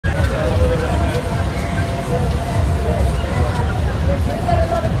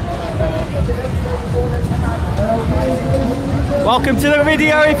Welcome to the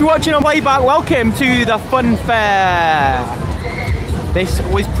video. If you're watching on playback, welcome to the Fun Fair. This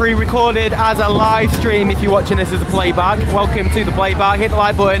was pre-recorded as a live stream. If you're watching this as a playback, welcome to the playback. Hit the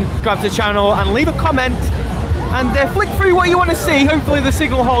like button, subscribe to the channel, and leave a comment. And flick through what you want to see. Hopefully the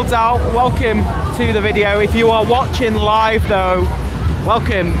signal holds out. Welcome to the video. If you are watching live though,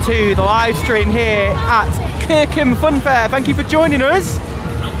 welcome to the live stream here at Kirkham Fun Fair. Thank you for joining us.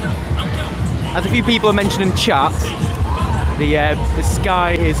 As a few people have mentioned in chat, the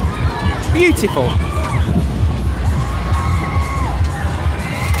sky is beautiful.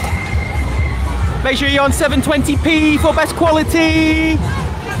 Make sure you're on 720p for best quality.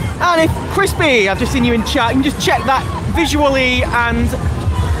 And if Crispy, I've just seen you in chat, you can just check that visually and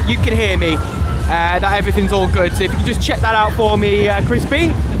you can hear me. That everything's all good. So if you can just check that out for me,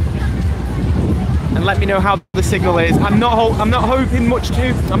 Crispy, and let me know how the signal is. I'm not hoping much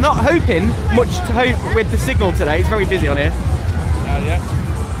to hope with the signal today. It's very busy on here. Yeah.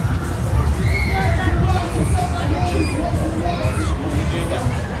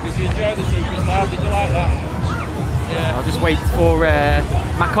 Did you enjoy the superstar? Did you like that? Yeah. I'll just wait for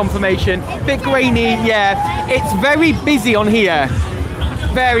my confirmation. Bit grainy, yeah. It's very busy on here.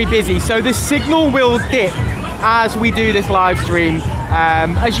 Very busy. So the signal will dip as we do this live stream,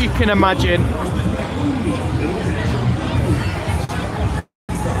 as you can imagine.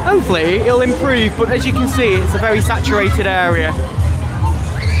 Hopefully it'll improve, but as you can see, it's a very saturated area.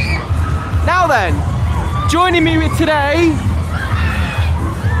 Now then, joining me today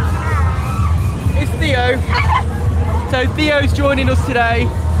is Theo. So Theo's joining us today,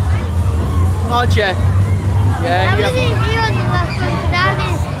 aren't you? Yeah.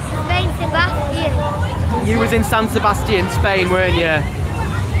 You was in San Sebastian, Spain, weren't you?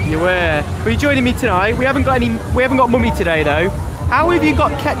 You were. But you're joining me tonight. We haven't got Mummy today though. How have you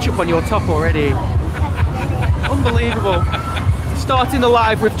got ketchup on your top already? Unbelievable. Starting the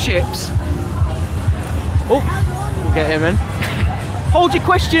live with chips. Oh, we'll get him in. Hold your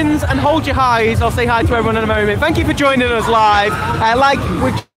questions and hold your highs. I'll say hi to everyone in a moment. Thank you for joining us live. Like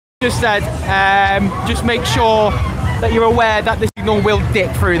we just said, just make sure that you're aware that the signal will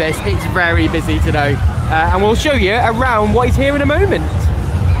dip through this. It's very busy today. And we'll show you around what is here in a moment.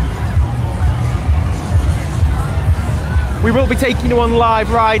 We will be taking you on live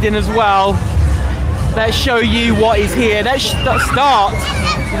riding as well. Let's show you what is here. Let's start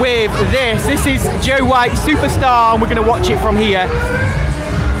with this. This is Joe White Superstar, and we're going to watch it from here.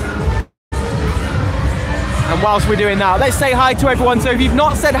 And whilst we're doing that, let's say hi to everyone. So if you've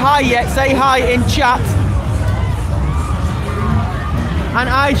not said hi yet, say hi in chat. And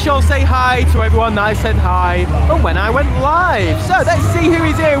I shall say hi to everyone that I said hi from when I went live. So let's see who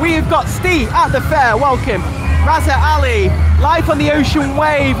is here. We've got Steve at the fair, welcome. Raza Ali, live on the Ocean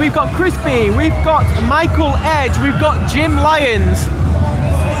Wave. We've got Crispy, we've got Michael Edge, we've got Jim Lyons.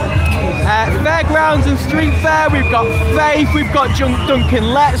 Fairgrounds and Street Fair, we've got Faith, we've got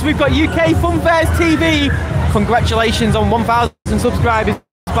Duncan Letts, we've got UK Fun Fairs TV. Congratulations on 1,000 subscribers,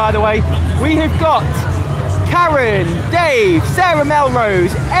 by the way. We have got Karen, Dave, Sarah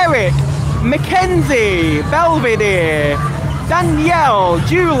Melrose, Eric, Mackenzie, Belvedere, Danielle,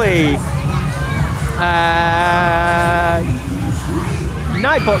 Julie,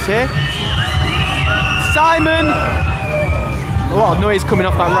 Nightbot's here, Simon, a lot of noise coming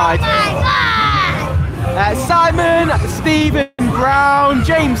off that ride, Simon, Stephen Brown,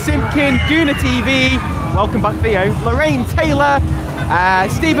 James Simpkin, Guna TV, welcome back Theo, Lorraine Taylor,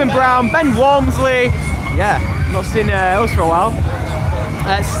 Stephen Brown, Ben Walmsley, yeah, not seen us for a while,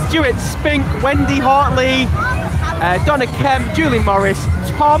 Stuart Spink, Wendy Hartley, Donna Kemp, Julie Morris,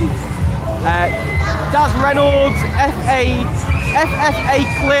 Tom, Daz Reynolds, FFA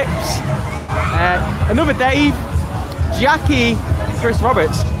Clips, another Dave, Jackie, Chris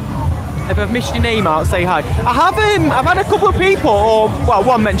Roberts. If I've missed your name out, say hi. I haven't. I've had a couple of people, or well,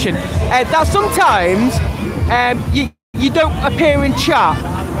 one mention, that sometimes you don't appear in chat.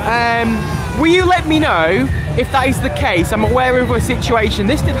 Will you let me know if that is the case? I'm aware of a situation.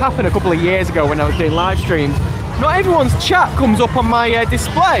 This did happen a couple of years ago when I was doing live streams. Not everyone's chat comes up on my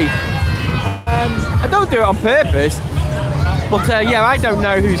display. I don't do it on purpose, but yeah, I don't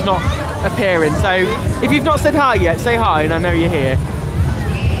know who's not appearing. So if you've not said hi yet, say hi and I know you're here.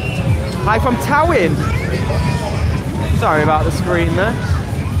 Hi from Towin. Sorry about the screen there.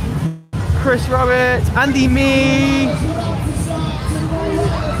 Chris Roberts, Andy Me.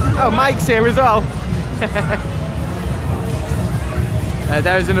 Oh, Mike's here as well.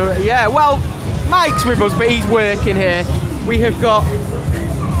 There's another, yeah, well, Mike's with us, but he's working here. We have got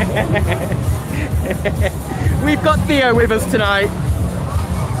we've got Theo with us tonight.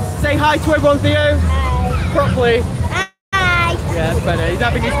 Say hi to everyone, Theo. Hi. Properly. Hi. Yeah, it's better. He's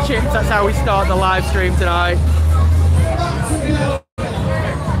having his chips. That's how we start the live stream tonight.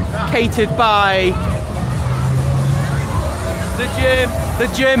 Catered by the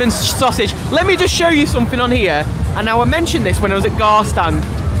German sausage. Let me just show you something on here. And now I mentioned this when I was at Garstand.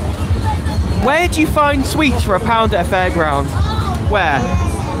 Where do you find sweets for £1 at a fairground? Where?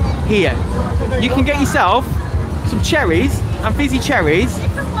 Here. You can get yourself some cherries and fizzy cherries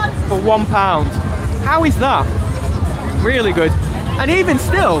for £1. How is that? Really good. And even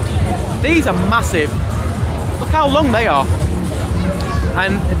still, these are massive. Look how long they are.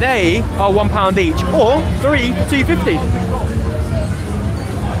 And they are £1 each, or 3 for £2.50.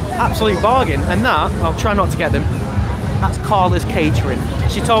 Absolute bargain. And that, I'll try not to get them. That's Carla's catering.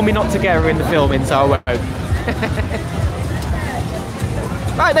 She told me not to get her in the filming, so I won't.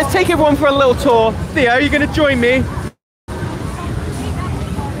 Right, let's take everyone for a little tour. Theo, you're going to join me?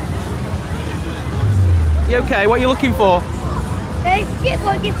 You okay? What are you looking for?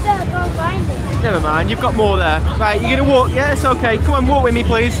 Never mind, you've got more there. Right, you're going to walk? Yeah, it's okay. Come on, walk with me,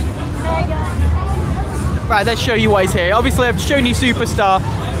 please. Right, let's show you what is here. Obviously, I've shown you Superstar.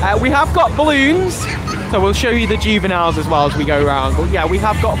 We have got balloons, so we'll show you the juveniles as well as we go around. But yeah, we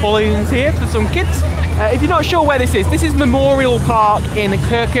have got balloons here for some kids. If you're not sure where this is Memorial Park in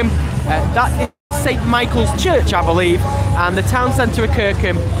Kirkham. That is St Michael's Church, I believe, and the town centre of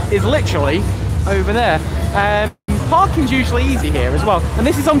Kirkham is literally over there. Parking's usually easy here as well, and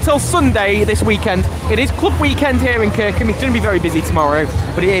this is until Sunday this weekend. It is club weekend here in Kirkham. It's going to be very busy tomorrow,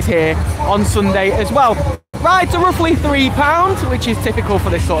 but it is here on Sunday as well. Rides are roughly £3, which is typical for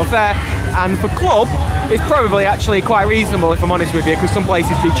this sort of fair, and for club it's probably actually quite reasonable, if I'm honest with you, because some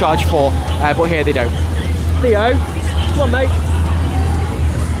places do charge £4, but here they don't. Theo, come on mate.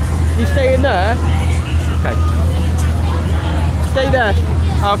 You stay in there? Okay. Stay there.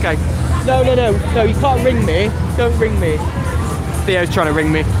 Okay. No, you can't ring me. Don't ring me. Theo's trying to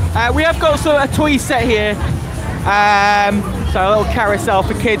ring me. We have got a toy set here. So a little carousel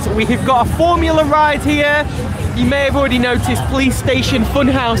for kids. We have got a formula ride here. You may have already noticed Police Station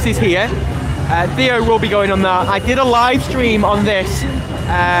Funhouse is here. Theo will be going on that. I did a live stream on this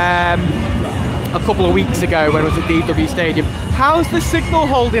a couple of weeks ago when I was at DW Stadium. How's the signal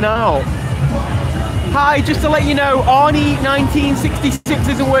holding out? Hi, just to let you know, Arnie 1966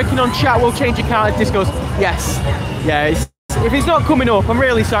 isn't working on chat. We'll change account at Discourse. Yes. Yeah, if it's not coming up, I'm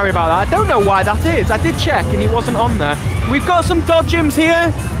really sorry about that. I don't know why that is. I did check and it wasn't on there. We've got some Dodgems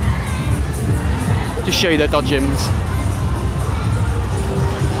here. Just show you the Dodgems.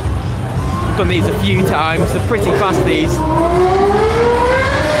 I've done these a few times. They're pretty fast, these.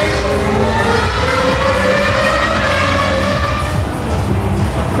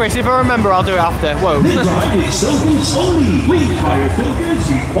 Chris, if I remember, I'll do it after. Whoa.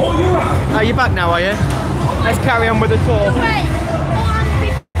 Are you back now, are you? Let's carry on with the tour.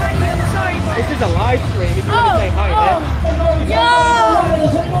 This is a live stream. If you want to say hi,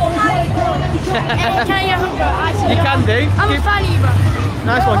 you can do. I'm a fan of you, bro.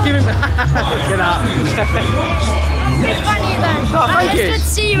 Nice one. Give him. Look at that. Big fan of you, man. Oh, thank you. It's good to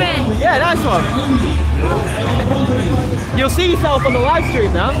see you in. Yeah, nice one. You'll see yourself on the live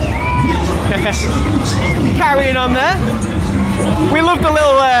stream now. Carrying on there. We love the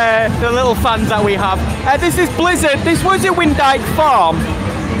little fans that we have. This is Blizzard. This was at Windike Farm.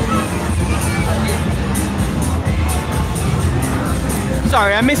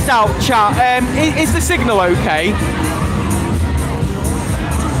 Sorry, I missed out, chat. Is the signal okay?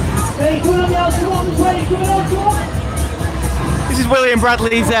 This is William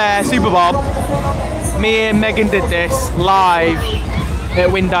Bradley's Super Bowl. Me and Megan did this live at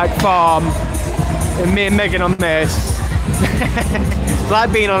Windike Farm. And me and Megan on this. It's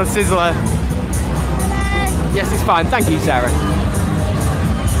like being on a Sizzler. Yes, it's fine. Thank you, Sarah.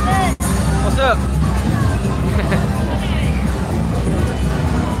 What's up?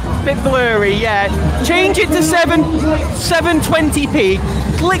 Bit blurry, yeah. Change it to 720p.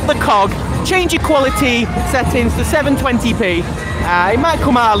 Click the cog. Change your quality settings to 720p. It might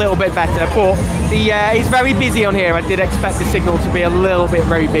come out a little bit better, but it's very busy on here. I did expect the signal to be a little bit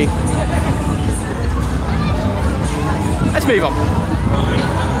ropey. Let's move on.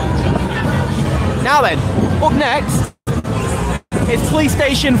 Now then, up next is Police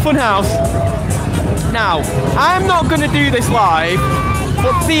Station Funhouse. Now, I'm not going to do this live,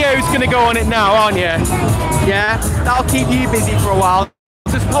 but Theo's going to go on it now, aren't you? Yeah? That'll keep you busy for a while.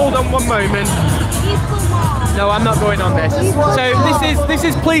 Just hold on one moment. No, I'm not going on this. So this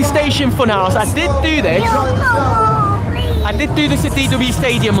is Police Station Funhouse. I did do this. I did do this at DW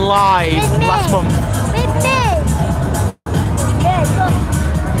Stadium live last month.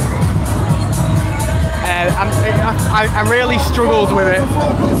 Yeah, I really struggled with it.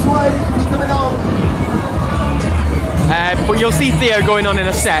 But you'll see Theo going on in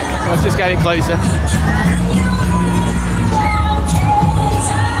a sec. Let's just get it closer.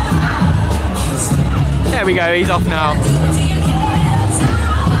 There we go, he's off now.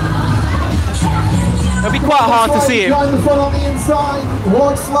 It'll be quite hard to see him. Enjoy the fun on the inside,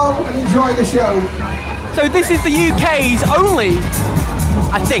 walk slow and enjoy the show. So this is the UK's only,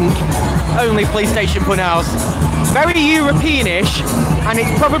 I think, only PlayStation Fun House. Very European-ish, and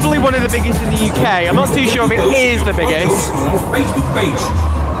it's probably one of the biggest in the UK. I'm not too sure if it is the biggest.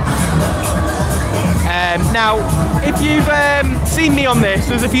 Now, if you've seen me on this,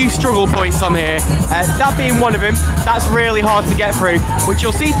 there's a few struggle points on here. That being one of them, that's really hard to get through, which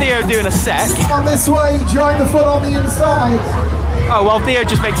you'll see Theo doing a sec. On this way, join the fun on the inside. Oh, well, Theo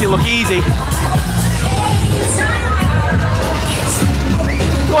just makes it look easy.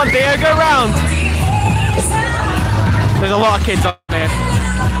 Come on, Theo, go round. There's a lot of kids on here.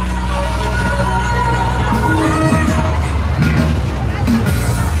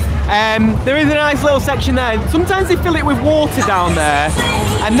 There is a nice little section there. Sometimes they fill it with water down there.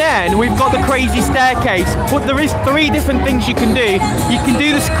 And then we've got the crazy staircase. But there is 3 different things you can do. You can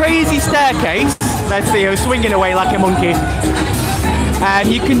do this crazy staircase. There's Theo swinging away like a monkey.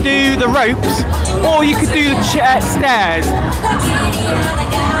 You can do the ropes, or you could do the stairs.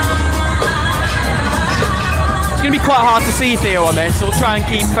 It's going to be quite hard to see Theo on this, so we'll try and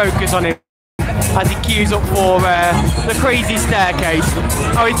keep focus on him as he queues up for the crazy staircase.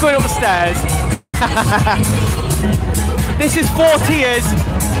 Oh, he's going up the stairs. This is 4 tiers.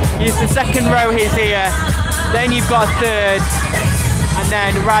 Here's the second row is here. Then you've got a third, and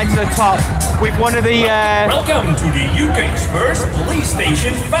then right to the top with one of the... Welcome to the UK's first police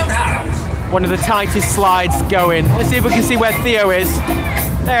station fun house. One of the tightest slides going. Let's see if we can see where Theo is.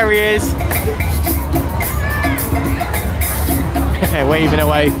 There he is. Waving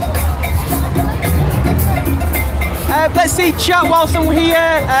away. Let's see, chat whilst I'm here.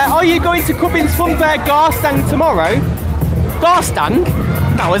 Are you going to Cubbins Fun Fair Garstang tomorrow? Garstang?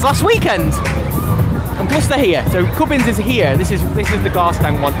 That was last weekend. And plus they're here. So Cubbins is here. This is the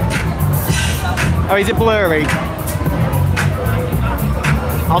Garstang one. Oh, is it blurry?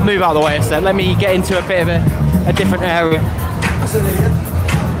 I'll move out of the way a sec. Let me get into a bit of a different area.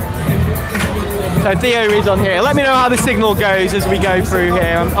 So Theo is on here. Let me know how the signal goes as we go through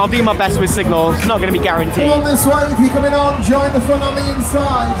here. I'll do my best with signals. It's not going to be guaranteed. Come on this way, if you're coming on, join the fun on the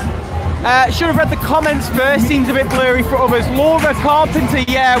inside. Should have read the comments first. Seems a bit blurry for others. Laura Carpenter,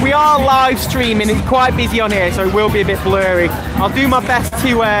 yeah, we are live streaming. It's quite busy on here, so it will be a bit blurry. I'll do my best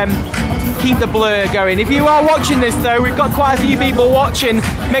to keep the blur going. If you are watching this though, we've got quite a few people watching.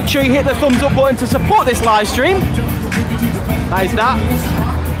 Make sure you hit the thumbs up button to support this live stream. That is that.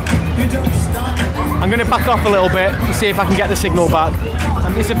 I'm going to back off a little bit to see if I can get the signal back.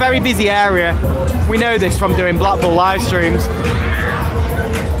 It's a very busy area. We know this from doing Blackpool live streams.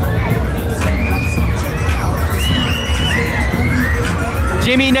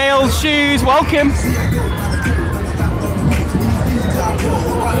 Jimmy Nails Shoes, welcome.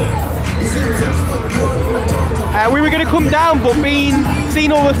 We were going to come down, but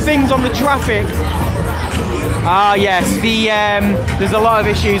seeing all the things on the traffic. Ah yes, there's a lot of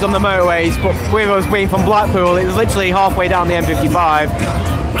issues on the motorways, but with us being from Blackpool, it was literally halfway down the M55.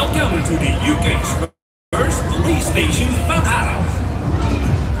 Welcome to the UK's first police station fun house.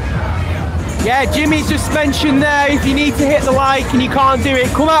 Yeah, Jimmy just mentioned there, if you need to hit the like and you can't do it,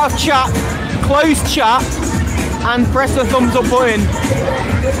 come out of chat, close chat, and press the thumbs up button.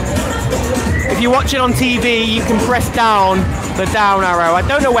 If you're watching on TV, you can press down the down arrow. I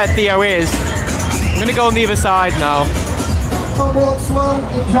don't know where Theo is. I'm going to go on the other side now. Walk slow,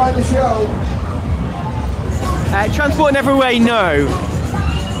 enjoy the show. Transporting everywhere, no.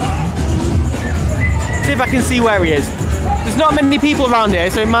 See if I can see where he is. There's not many people around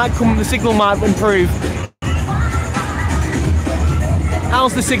here, so it might come. The signal might improve.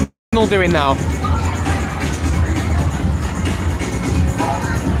 How's the signal doing now?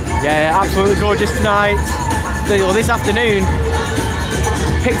 Yeah, absolutely gorgeous tonight. Or this afternoon.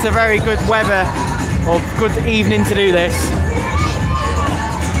 Picked a very good weather or good evening to do this.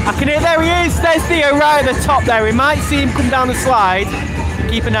 I can hear, there he is. There's Theo right at the top there. We might see him come down the slide.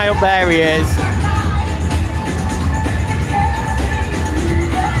 Keep an eye up, there he is.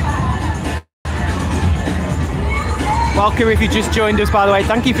 Welcome if you just joined us, by the way.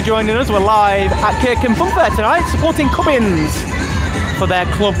 Thank you for joining us. We're live at Kirkham Fun Fair tonight, supporting Cubbins for their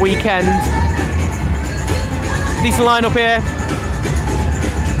club weekend. Decent lineup here.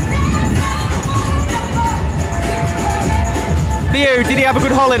 Theo, did he have a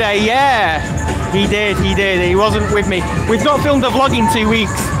good holiday? Yeah. He did. He wasn't with me. We've not filmed a vlog in 2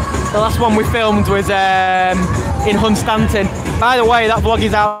 weeks. The last one we filmed was in Hunstanton. By the way, that vlog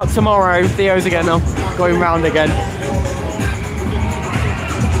is out tomorrow. Theo's again now, going round again.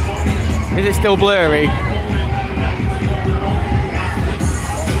 Is it still blurry?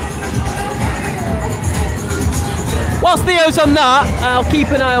 Whilst Theo's on that, I'll keep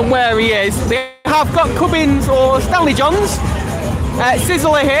an eye on where he is. They have got Cubbins or Stanley Johns.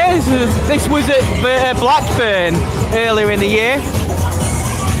 Sizzler here. This was at Blackburn earlier in the year.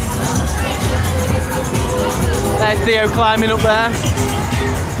 There's Theo climbing up there.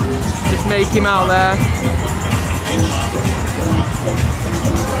 Just make him out there.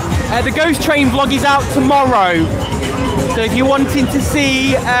 The Ghost Train vlog is out tomorrow. So if you're wanting to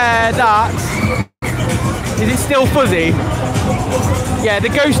see that, is it still fuzzy? Yeah, the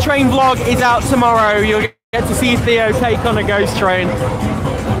Ghost Train vlog is out tomorrow. You'll get to see Theo take on a ghost train.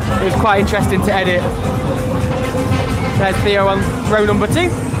 It was quite interesting to edit. There's Theo on row number 2.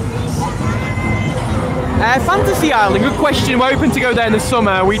 Fantasy Island, good question. We're open to go there in the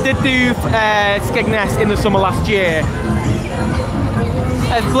summer. We did do Skegness in the summer last year.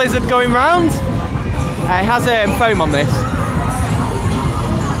 There's Blizzard going round. It has foam on this.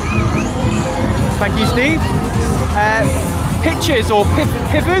 Thank you, Steve. Pictures or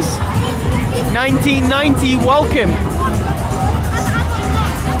Pivers. 1990, welcome.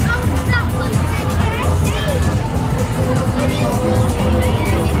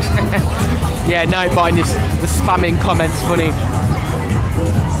 Yeah, Nightbot is the spamming comments funny.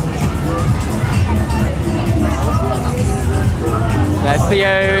 There's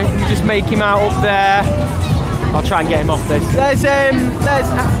Theo, you just make him out up there. I'll try and get him off this. There's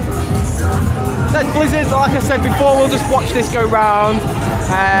Blizzard, like I said before, we'll just watch this go round.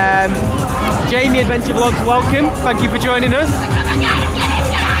 Jamie Adventure Vlogs, welcome. Thank you for joining us.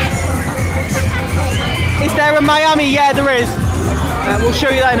 Is there a Miami? Yeah, there is. We'll show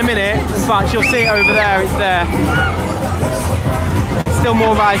you that in a minute. In fact, you'll see it over there. It's there. Still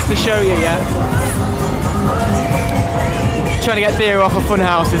more rides to show you yet. Trying to get Theo off a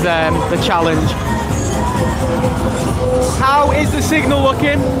Funhouse is the challenge. How is the signal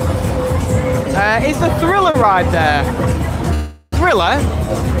looking? Is the Thriller ride there? Thriller?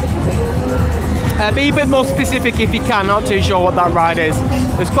 Be a bit more specific if you can. Not too sure what that ride is.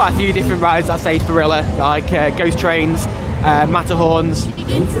 There's quite a few different rides that say Thriller, like Ghost Trains, Matterhorns,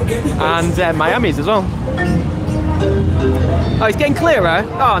 and Miami's as well. Oh, it's getting clearer.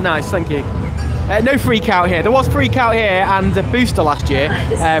 Oh, nice, thank you. No Freak Out here. There was Freak Out here and a Booster last year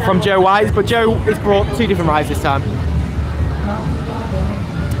from Joe White, but Joe has brought 2 different rides this time.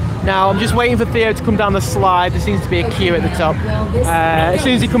 Now I'm just waiting for Theo to come down the slide. There seems to be a queue at the top. As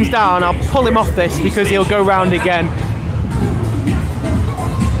soon as he comes down, I'll pull him off this because he'll go round again.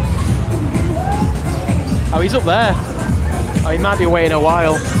 Oh, he's up there. Oh, he might be waiting a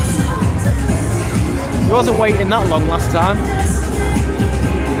while. He wasn't waiting that long last time.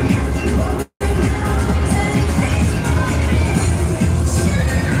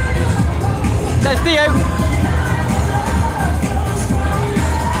 There's Theo.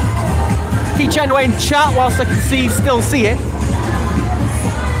 Keep chatting away in chat whilst I can still see it.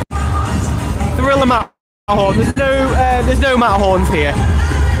 Thriller Matterhorn. There's no Matterhorns here.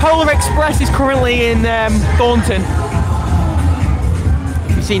 Polar Express is currently in Thornton.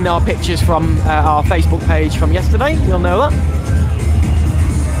 You've seen our pictures from our Facebook page from yesterday. You'll know that.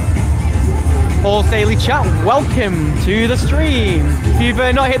 Paul's Daily Chat, welcome to the stream. If you've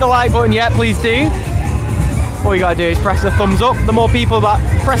not hit the like button yet, please do. All you gotta do is press the thumbs up. The more people that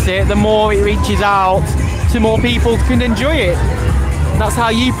press it, the more it reaches out to more people who can enjoy it. That's how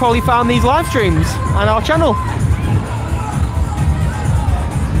you probably found these live streams and our channel.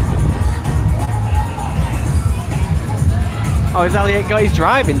 Oh, has Elliot got his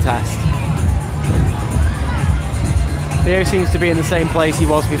driving test? Theo seems to be in the same place he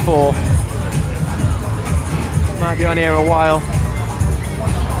was before. Might be on here a while.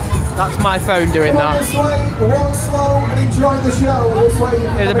 That's my phone doing that. Walk slow and enjoy the show.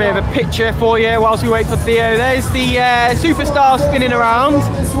 Here's a bit of a picture for you whilst we wait for Theo. There's the Superstar spinning around,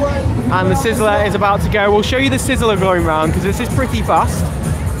 and the Sizzler is about to go. We'll show you the Sizzler going round because this is pretty fast.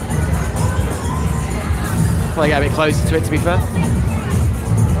 Probably get a bit closer to it, to be fair.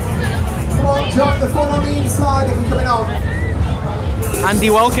 Come on, join the fun on the inside if you're coming on. Andy,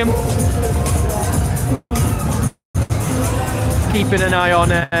 welcome. Keeping an eye on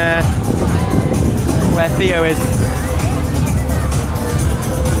where Theo is.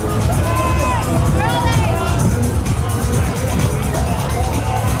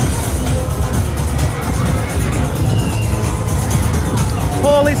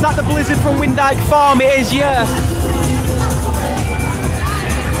 Paul is Is that the blizzard from Windyke Farm? It is, yeah.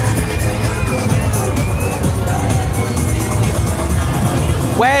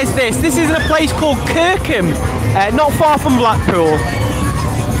 Where's this? This is in a place called Kirkham, not far from Blackpool.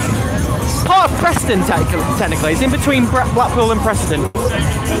 Part of Preston, technically. It's in between Blackpool and Preston.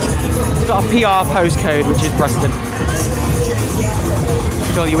 It's got a PR postcode, which is Preston.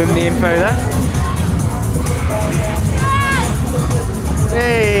 Fill you in the info there.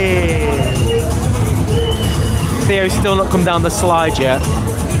 Hey! Theo's still not come down the slide yet.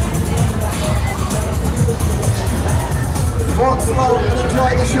 Walk slow and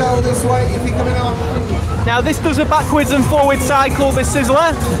enjoy the show this way if you're coming on. Now this does a backwards and forward cycle, the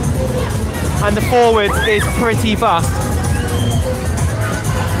Sizzler. And the forward is pretty fast.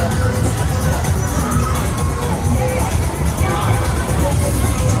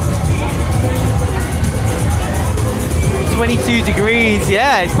 It's 22 degrees,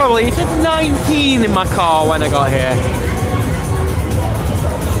 yeah, it's 19 in my car when I got here.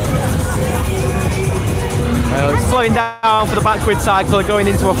 Slowing down for the backward cycle, going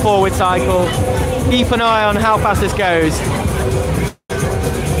into a forward cycle. Keep an eye on how fast this goes.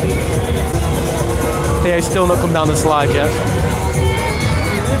 Theo's still not come down the slide yet.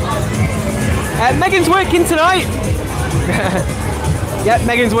 Megan's working tonight. Yep,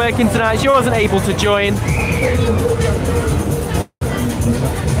 Megan's working tonight. She wasn't able to join.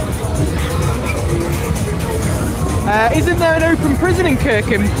 Isn't there an open prison in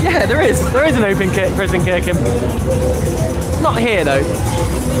Kirkham? Yeah, there is. There is an open prison in Kirkham. Not here though.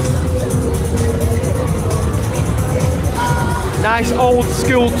 Nice old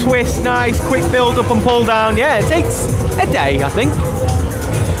school twist, nice quick build up and pull down. Yeah, it takes a day, I think.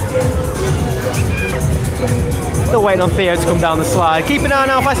 Still waiting on Theo to come down the slide. Keep an eye on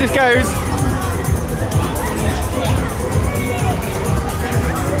how fast this goes.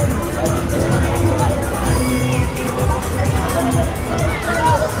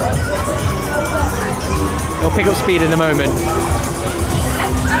 He'll pick up speed in a moment.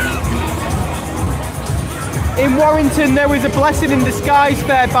 In Warrington, there was a blessing in disguise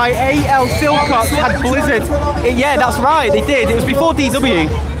fair by A.L. Silcox had blizzard. Yeah, that's right, they did. It was before DW.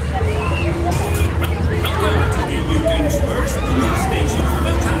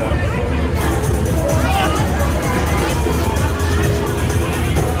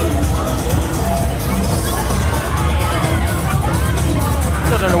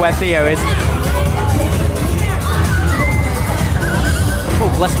 Still don't know where Theo is. Oh,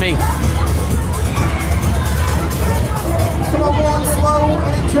 bless me. Come on, walk slow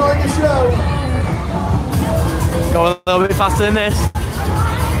and enjoy the show. Go a little bit faster than this.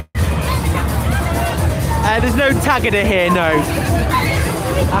 There's no Taggart here, no.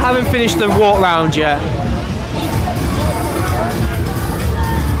 I haven't finished the walk round yet.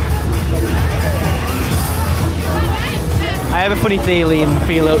 I have a funny feeling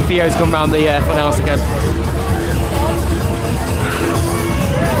Theo's come round the fun house again.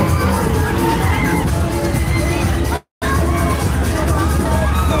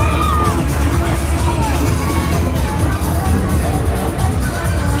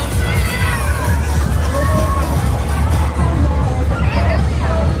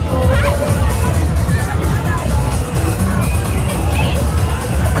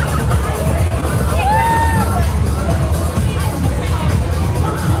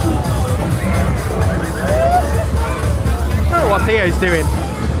 Theo's doing.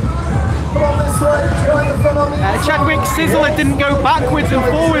 Chadwick Sizzler didn't go backwards and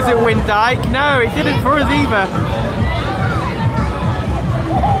forwards at Windyke. No, it didn't for us either.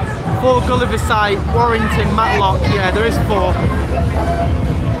 For Gulliver Site, Warrington, Matlock, yeah, there is 4.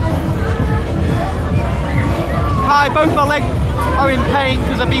 Hi, both my legs are in pain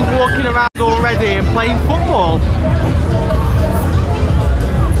because I've been walking around already and playing football.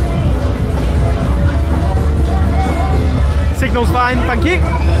 Signal's fine, thank you.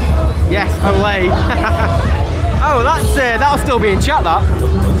 Yes, Olay. Oh, that'll still be in chat, that.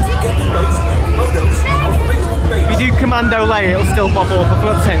 If you do command Olay, it'll still pop up. I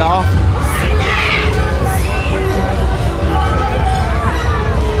forgot to take that off.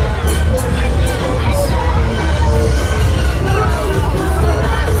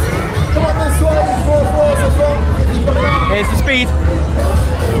 Come on this way, 4 4 Here's the speed.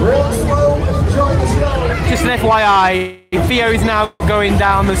 Walk slow and enjoy the show. Just an FYI, Theo is now going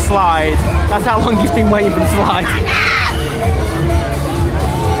down the slide. That's how long he's been waiting for the slide.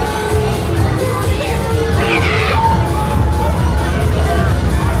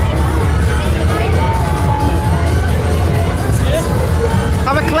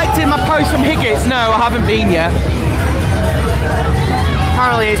 Have I collected my post from Higgins? No, I haven't been yet.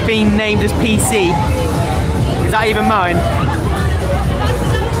 apparently it's been named as PC. Is that even mine?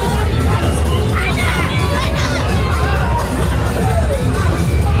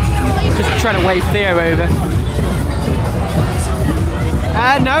 Just trying to wave Theo over.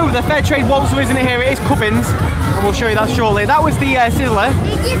 No, the Fair Trade Waltzer isn't here, it is Cubbins. And we'll show you that shortly. That was the Sizzler.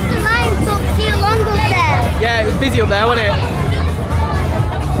 It used to line up too long up there. Yeah, it was busy up there, wasn't it?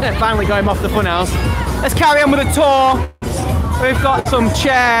 Yeah, finally got him off the funhouse. Let's carry on with the tour. We've got some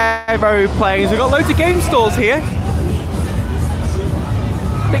chair aeroplanes. We've got loads of game stalls here.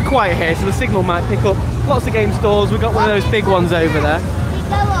 A bit quiet here, so the signal might pick up. Lots of game stalls. We've got one of those big ones over there.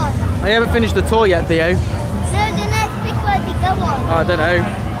 Go on. I haven't finished the tour yet, Theo. No, the next big one, go on. I don't know.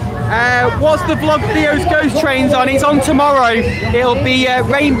 What's the vlog Theo's Ghost Train's on? It's on tomorrow. It'll be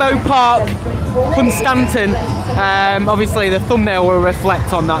Rainbow Park, Constantin. Obviously the thumbnail will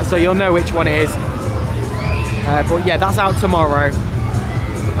reflect on that, so you'll know which one it is. But yeah, that's out tomorrow.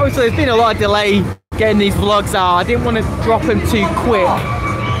 Obviously there's been a lot of delay getting these vlogs out. I didn't want to drop them too quick.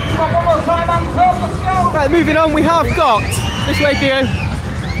 Right, moving on, we have got, this way Theo,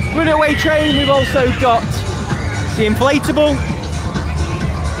 runaway train. We've also got the inflatable.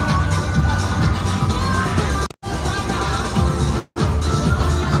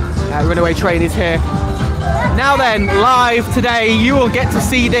 Runaway train is here. Now then, live today, you will get to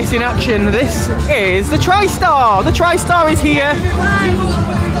see this in action. This is the TriStar. The TriStar is here.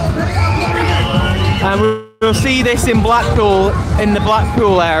 And we'll see this in Blackpool, in the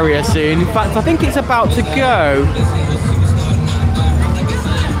Blackpool area soon. In fact, I think it's about to go.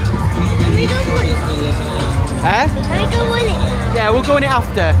 Yeah, we'll go in it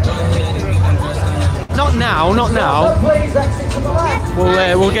after. Not now, not now.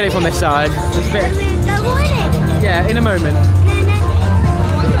 We'll get it from this side. Yeah, in a moment.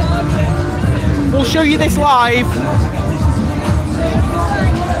 We'll show you this live.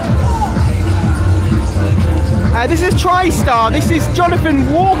 This is TriStar. This is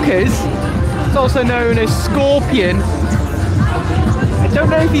Jonathan Walker's. It's also known as Scorpion. I don't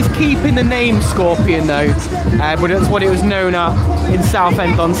know if he's keeping the name Scorpion though, but that's what it was known at in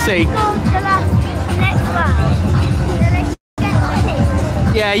Southend-on-Sea.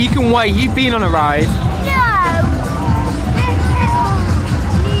 Yeah, you can wait. You've been on a ride.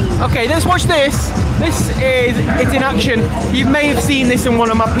 No. Okay, let's watch this. It's in action. You may have seen this in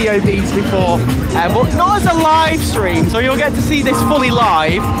one of my POVs before, but not as a live stream, so you'll get to see this fully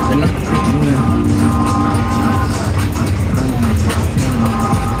live.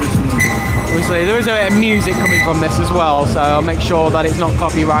 Obviously, there is a bit of music coming from this as well, so I'll make sure that it's not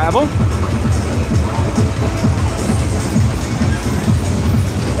copyrightable.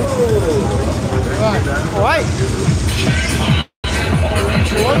 Alright.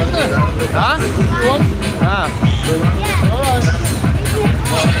 Huh? Ah.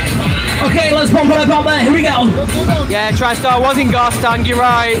 Okay, let's pump it up there. Here we go. Yeah, TriStar was in Garstang, you're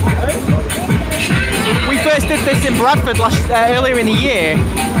right. We first did this in Bradford earlier in the year.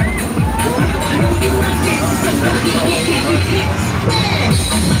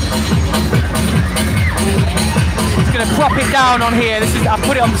 Just gonna prop it down on here. I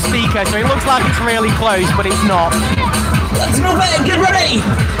put it on the speaker, so it looks like it's really close, but it's not. Let's move it. Get ready.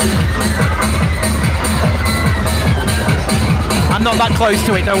 I'm not that close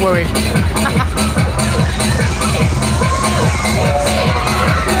to it, don't worry.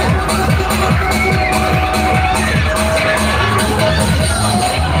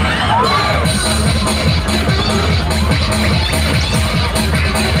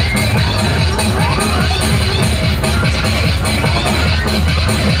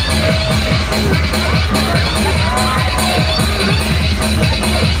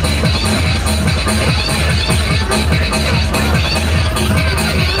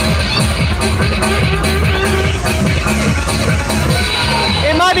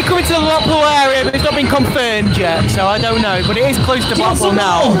 It might be coming to the Blackpool area, but it's not been confirmed yet, so I don't know. But it is close to Blackpool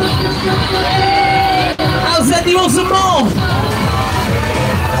now. I'll send you all some more.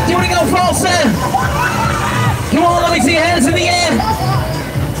 Do you want to go faster? Come on, let me see your hands in the air.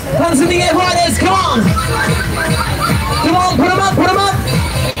 Hands in the air, riders, come on. Come on, put them up, put them up.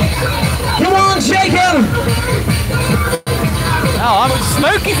 Come on, shake them. Oh, how much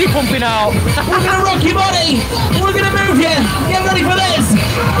smoke is he pumping out? We're going to rock your body. We're going to move you. Get ready for this.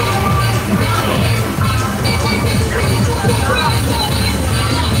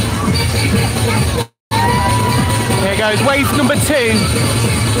 Here goes wave number 2.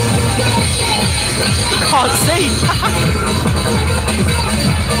 Can't see.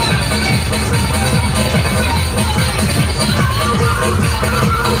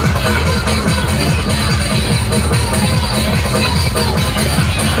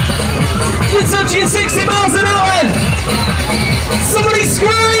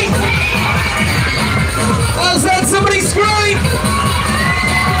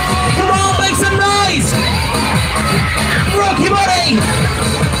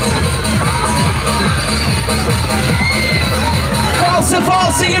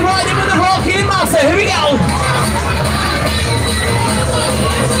 you're riding with the rocking master. Here we go.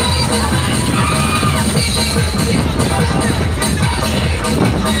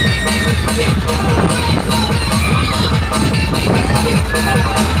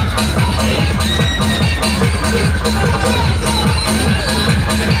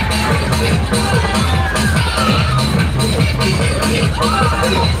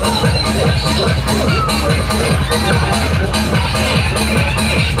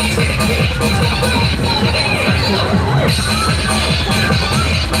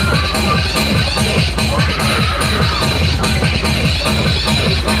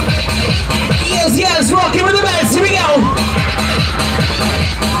 Yes, yes, rocking with the best. Here we go.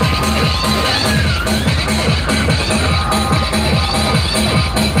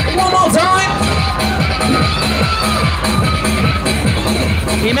 One more time.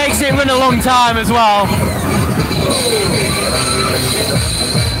 He makes it run a long time as well.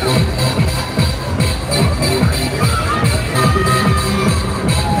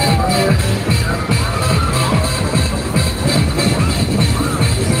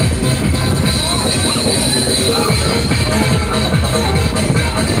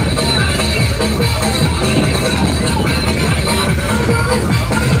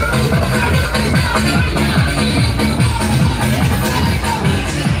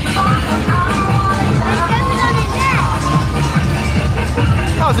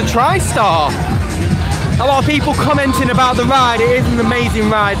 That was a TriStar. A lot of people commenting about the ride. It is an amazing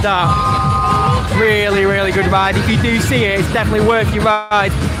ride, that. Really, really good ride. If you do see it, it's definitely worth your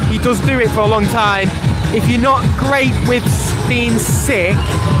ride. He does do it for a long time. If you're not great with being sick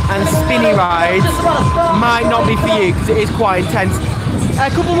and spinny rides, might not be for you because it is quite intense. A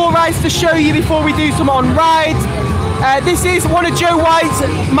couple more rides to show you before we do some on rides. This is one of Joe White's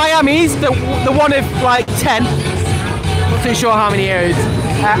Miami's, the one of like 10. Not too sure how many it is.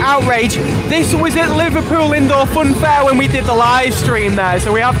 Outrage. This was at Liverpool Indoor Fun Fair when we did the live stream there,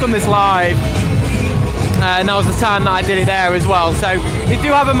 so we have done this live. And that was the time that I did it there as well. So they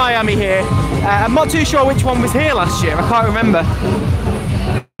do have a Miami here. I'm not too sure which one was here last year. I can't remember.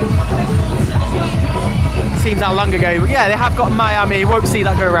 Seems that long ago. But yeah, they have got Miami. You won't see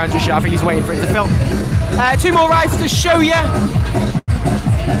that go around just yet. I think he's waiting for it to film. Two more rides to show you.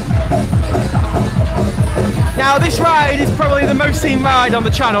 Now this ride is probably the most seen ride on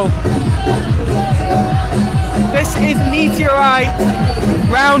the channel. This is Meteorite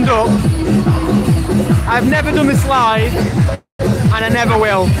Roundup. I've never done this live, and I never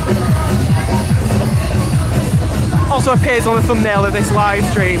will. Also appears on the thumbnail of this live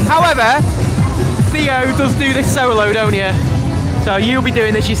stream. However, Theo does do this solo, don't you? So you'll be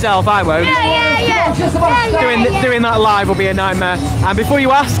doing this yourself, I won't. Doing that live will be a nightmare. And before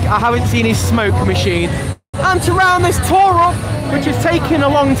you ask, I haven't seen his smoke machine. And to round this tour up, which has taken a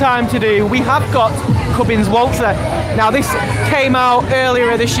long time to do, we have got Cubbins Waltzer. Now this came out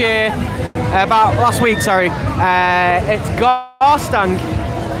earlier this year, about last week, sorry. It's Garstang.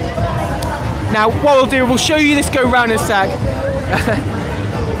 Now what we'll do, we'll show you this go round in a sec.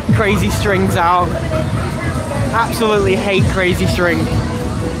 Crazy strings out. Absolutely hate crazy string.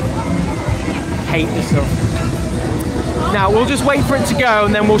 Hate this stuff. Now we'll just wait for it to go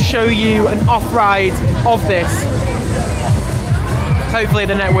and then we'll show you an off-ride of this. Hopefully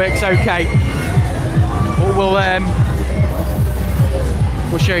the network's okay.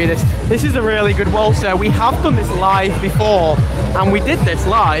 We'll show you this. This is a really good waltzer. We have done this live before and we did this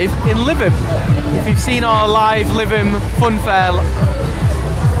live in Livham. If you've seen our live Livham Fun Fair,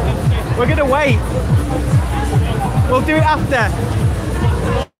 we're gonna wait. We'll do it after.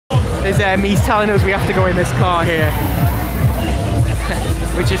 There's he's telling us we have to go in this car here,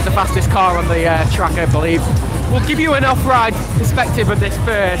 which is the fastest car on the track, I believe. We'll give you an off-ride perspective of this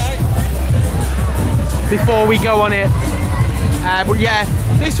first before we go on it. But yeah,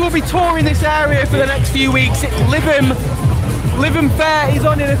 this will be touring this area for the next few weeks. Livham Fair is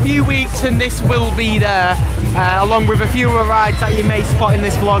on in a few weeks and this will be there, along with a few other rides that you may spot in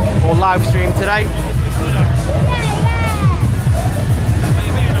this vlog or live stream today.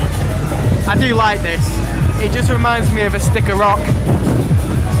 I do like this. It just reminds me of a stick of rock.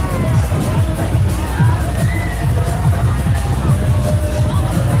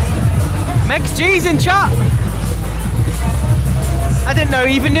 Meg's G's in chat. I didn't know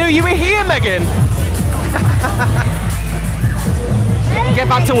even knew you were here, Megan. Get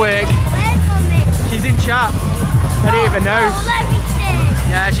back to work. She's in chat. I didn't even know.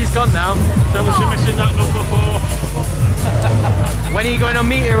 Yeah, she's gone now. Tell us you're missing that number 4. When are you going on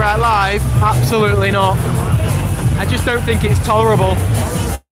Meteorite Live? Absolutely not. I just don't think it's tolerable.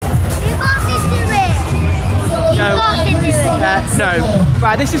 You got to do it. No. You got to do it. No.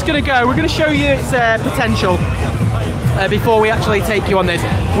 Right, this is going to go. We're going to show you its potential before we actually take you on this.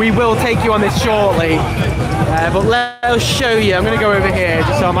 We will take you on this shortly, but let us show you. I'm going to go over here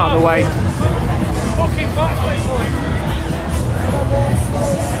just so I'm out of the way.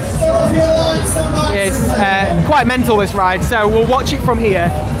 It's quite mental, this ride, so we'll watch it from here.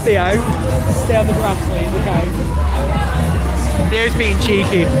 Theo, stay on the grass, please. Okay. Theo's being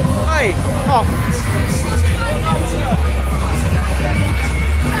cheeky. Hey, off.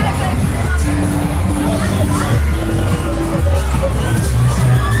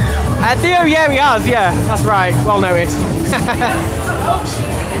 Theo, yeah, he has, yeah, that's right, well noticed.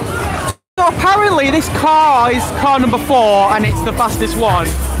 So apparently this car is car number 4 and it's the fastest one.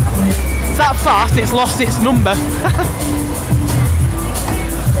 It's that fast, it's lost its number.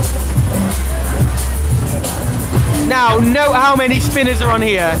 Now, note how many spinners are on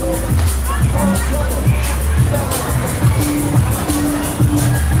here.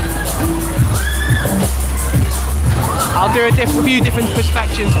 I'll do a few different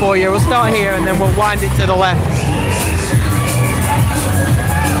perspectives for you. We'll start here and then we'll wind it to the left.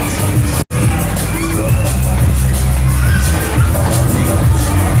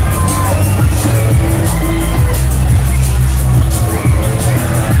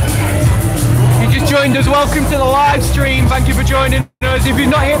 If you just joined us, welcome to the live stream. Thank you for joining us. If you've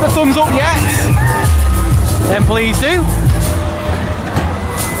not hit the thumbs up yet, then please do.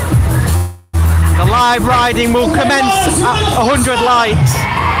 The live riding will commence at 100 likes.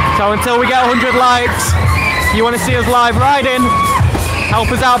 So until we get 100 likes, you want to see us live riding,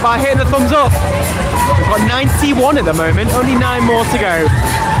 help us out by hitting the thumbs up. We've got 91 at the moment, only 9 more to go.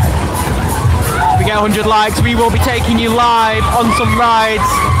 If we get 100 likes, we will be taking you live on some rides.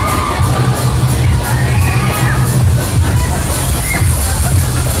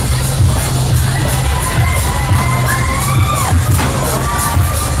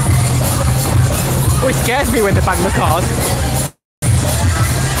 Oh, it scares me when they bang the cars.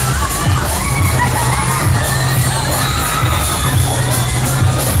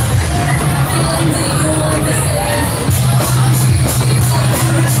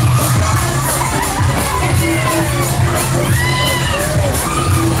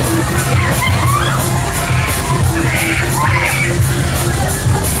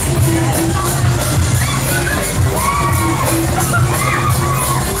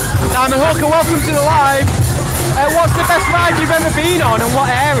 Simon Hooker, welcome to the live. What's the best ride you've ever been on and what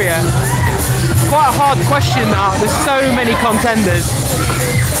area? Quite a hard question that. There's so many contenders.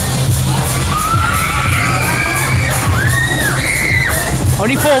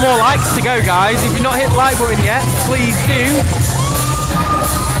 Only 4 more likes to go, guys. If you've not hit the like button yet, please do.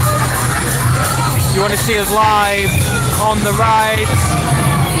 If you want to see us live on the ride.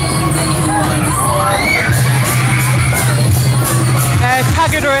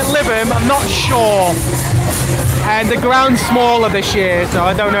 Taggart at Lytham, I'm not sure. And the ground's smaller this year, so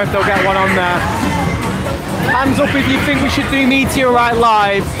I don't know if they'll get one on there. Hands up if you think we should do Meteorite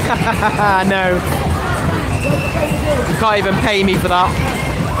live. No. You can't even pay me for that.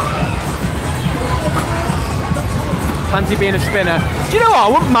 Fancy being a spinner. Do you know what? I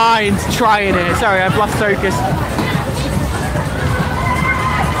wouldn't mind trying it. Sorry, I've lost focus.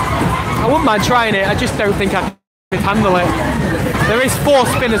 I wouldn't mind trying it. I just don't think I could handle it. There is 4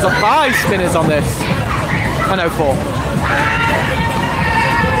 spinners or 5 spinners on this. I know 4.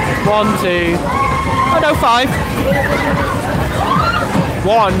 1, 2. Oh no, 5.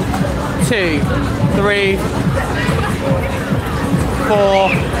 1, 2, 3, 4.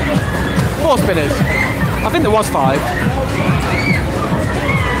 4 spinners. I think there was 5.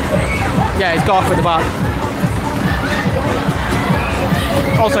 Yeah, it's Garth at the back.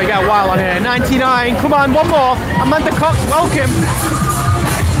 Also, you get a while on here. 99. Come on, one more. Amanda Cox, welcome.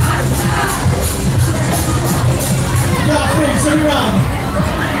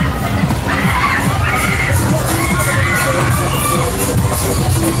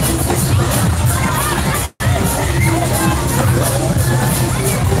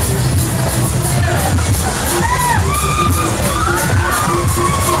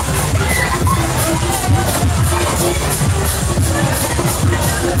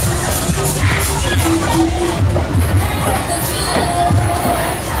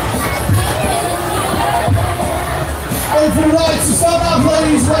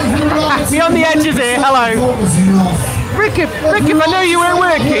 Me on the edges here, hello. Rick, if I knew you weren't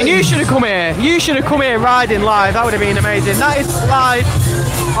working, you should have come here. You should have come here riding live, that would have been amazing. That is live,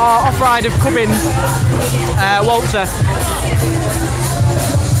 our off-ride of Cubbins, Waltzer.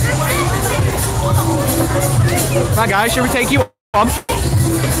 Right guys, shall we take you on?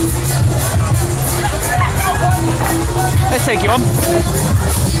 Let's take you on.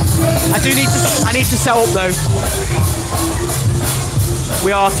 I need to set up though.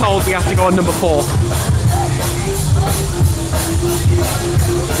 We are told we have to go on number 4.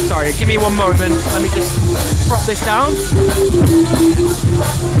 Sorry, give me one moment. Let me just prop this down.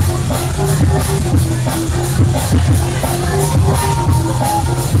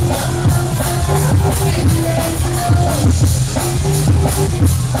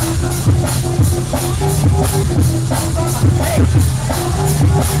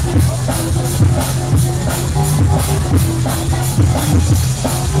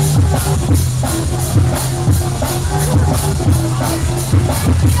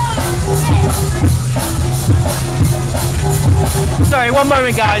 Sorry, one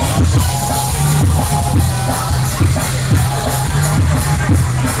moment, guys.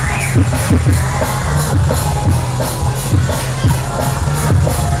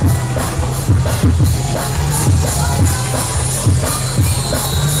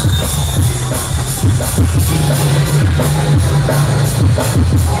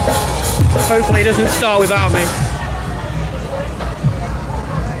 Hopefully it doesn't start without me.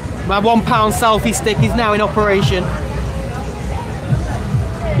 My £1 selfie stick is now in operation.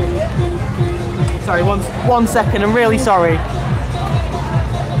 Sorry, one second, I'm really sorry.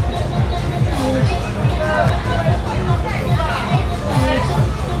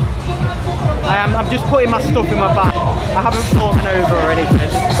 I'm just putting my stuff in my bag. I haven't fallen over or anything.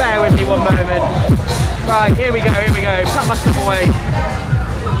 Just bear with me one moment. Right, here we go. Put my stuff away.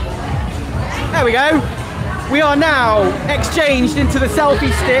 There we go. We are now exchanged into the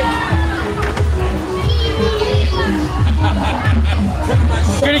selfie stick.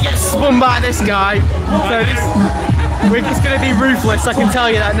 We're gonna get spun by this guy. So we're just gonna be ruthless, I can tell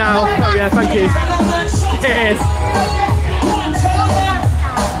you that now. Oh yeah, thank you. Cheers.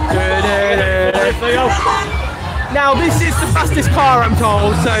 Now this is the fastest car, I'm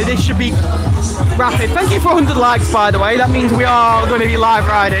told, so this should be rapid. Thank you for 100 likes, by the way. That means we are going to be live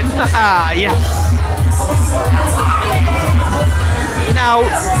riding. Yes. Now,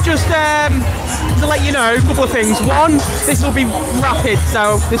 just to let you know, a couple of things. One, this will be rapid,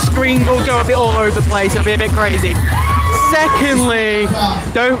 so the screen will go a bit all over the place. It'll be a bit crazy. Secondly,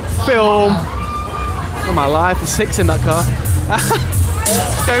 don't film. Oh my life, there's 6 in that car.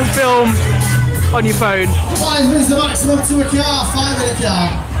 Don't film on your phone. 5 minutes the maximum to a car, 5 in a car.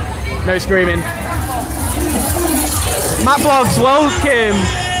 No screaming. Matt Vlogs, welcome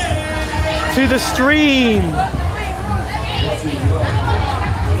to the stream.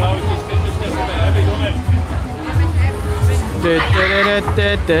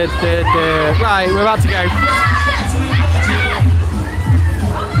 Right, we're about to go.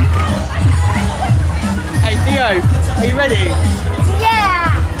 Hey Theo, are you ready?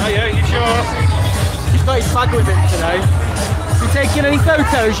 Yeah. Oh yeah, you sure? He's got his bag with him today. You taking any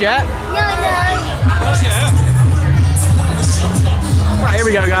photos yet? No. Not yet. Right, here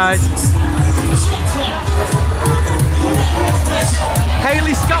we go, guys.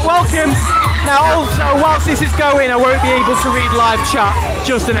 Haley Scott, welcome. Now also, whilst this is going, I won't be able to read live chat,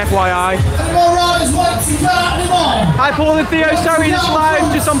 just an FYI. Hi Paul and Theo, sorry it's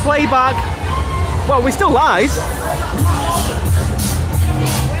live, just on playback. Well, we're still live.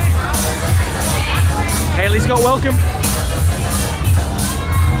 Haley Scott, welcome.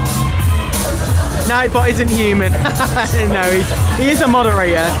 Nightbot isn't human. No, he is a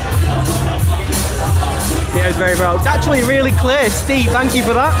moderator. Theo's very well. It's actually really clear. Steve, thank you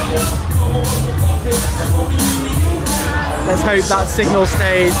for that. Let's hope that signal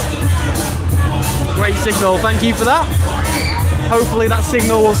stays. Great signal, thank you for that. Hopefully that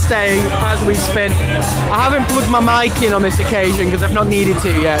signal will stay as we spin. I haven't plugged my mic in on this occasion because I've not needed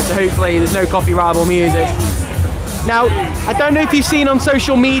to yet, so hopefully there's no copyrightable music. Now, I don't know if you've seen on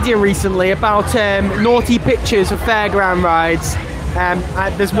social media recently about naughty pictures of fairground rides.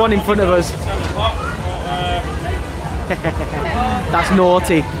 There's one in front of us. That's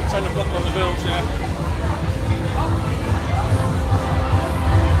naughty. 10 o'clock on the bills, yeah.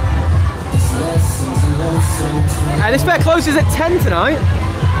 This fair closes at 10 tonight.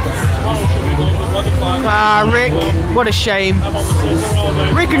 Ah, Rick, what a shame.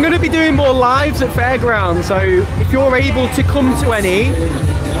 Rick, I'm going to be doing more lives at fairgrounds, so if you're able to come to any,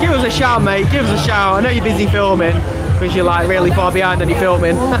 give us a shout, mate. Give us a shout. I know you're busy filming because you're like really far behind on your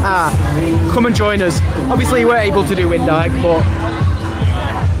filming. Come and join us. Obviously, we're able to do Windike, but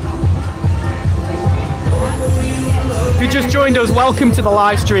if you just joined us, welcome to the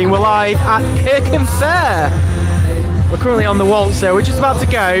live stream. We're live at Kirkham Fair. We're currently on the Waltzer. We're just about to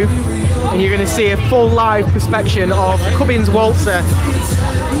go, and you're going to see a full live perspection of Cubbins Waltzer.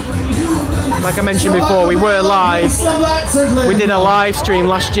 like I mentioned before, we were live. We did a live stream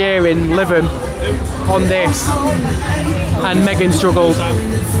last year in Lytham on this, and Megan struggled. Not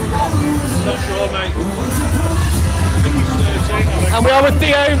sure, mate. And we are with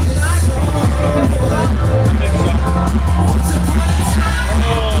Theo.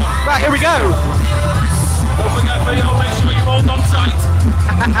 Right, here we go. Don't forget, Theo, make sure you hold on tight.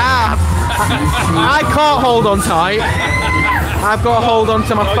 I can't hold on tight. I've got to hold on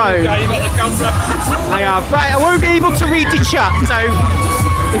to my phone. Okay, you got the camera. I have. Right, I won't be able to read the chat, so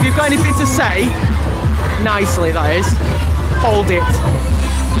if you've got anything to say, nicely that is, hold it.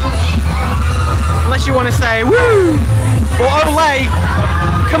 Unless you want to say woo or Olay.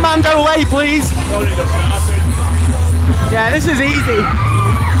 Command Olay, please. Yeah, this is easy.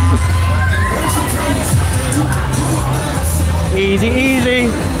 Easy, easy.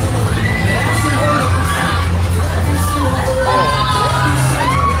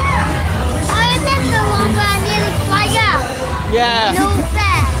 I remember one where I nearly fly out. Yeah. No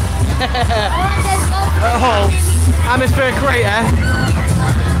fair. Oh, atmospheric crater.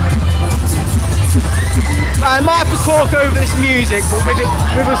 I might have to talk over this music, but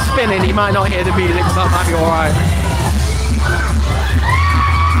with us spinning, you might not hear the music, so that might be alright.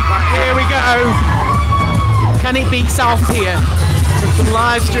 But here we go. Can it beat South Pier? Some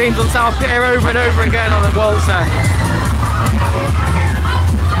live streams on South Pier over and over again on the Waltzer.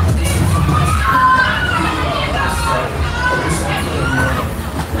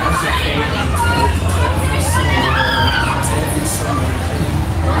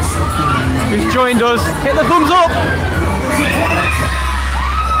 Who's joined us? Hit the thumbs up!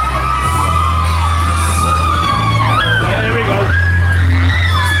 There we go.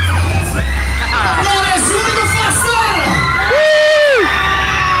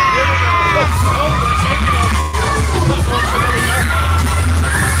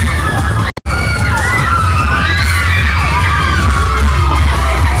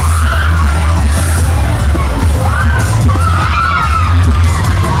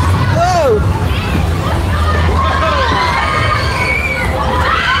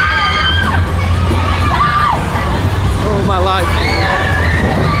 My life.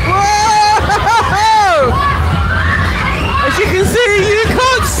 Whoa! As you can see, you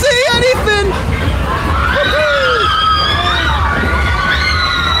can't see anything.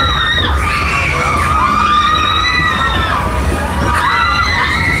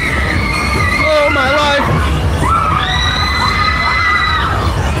 Oh my life!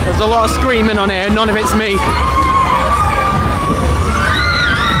 There's a lot of screaming on here. None of it's me.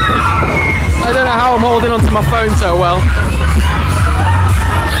 I don't know how I'm holding onto my phone so well.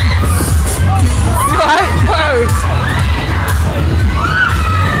 Right? Whoa!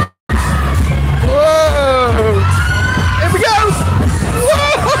 Whoa! Here we go! Whoa!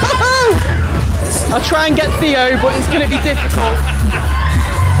 I'll try and get Theo, but it's going to be difficult.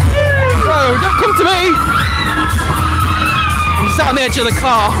 Whoa, don't come to me! I'm sat on the edge of the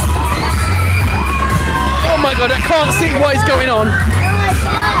car. Oh my god, I can't see what is going on.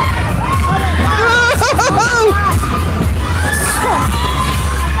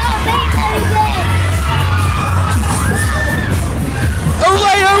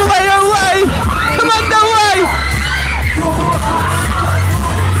 Olay, olay, olay! Command olay!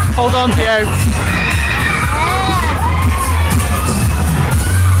 Hold on, Theo.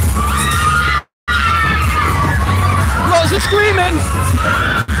 Lots of screaming!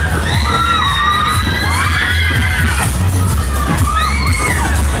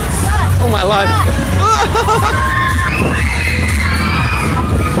 Oh my life.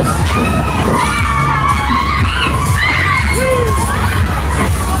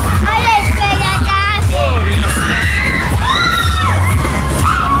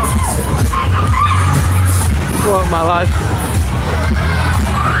 What my life.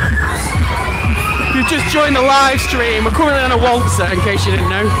 You've just joined the live stream. We're currently on a Waltzer, in case you didn't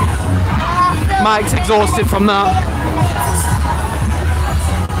know. Mike's exhausted from that.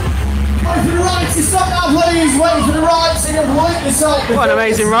 Wait for the right to stop now, please. Wait for the right to complete this up. What an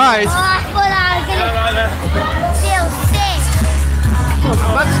amazing ride. Oh, I thought I was going to feel sick. Oh, the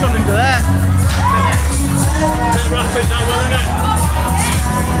bag's gone into there. Bit rapid now, isn't it?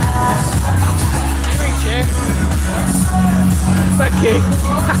 Reach it. Thank you.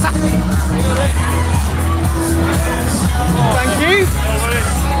 Thank you.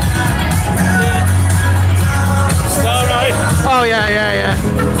 Alright. Oh yeah.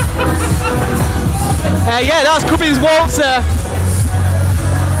 Yeah, that's Cubbins Waltzer.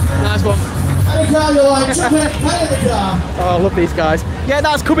 Nice one. Any car you like, jump in, pay the car. Oh, I love these guys. Yeah,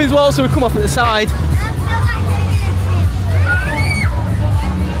 that's Cubbins Waltzer. We come off at the side.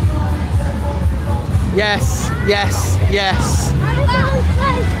 Yes, yes, yes.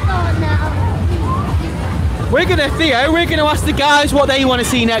 Theo, we're gonna ask the guys what they want to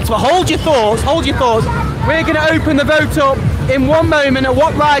see next, but hold your thoughts, hold your thoughts. We're gonna open the vote up in one moment at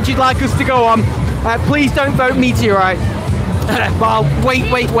what ride you'd like us to go on. Please don't vote Meteorite. Well, wait,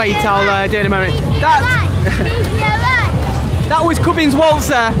 I'll do it in a moment. That was Cubbins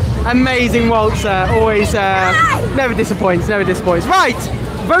Waltzer. Amazing Waltzer, always, never disappoints, never disappoints. Right,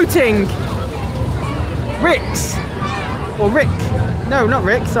 voting. Rick's, or Rick, no, not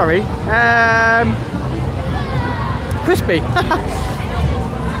Rick, sorry. Crispy.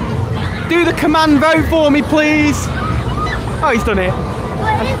 Do the command vote for me, please. Oh, he's done it.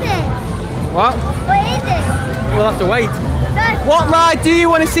 What is it? What? What is it? We'll have to wait. What ride do you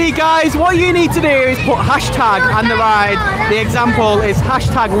want to see, guys? What you need to do is put hashtag and the ride. The example is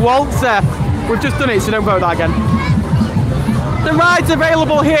hashtag Waltzer. We've just done it, so don't vote that again. The rides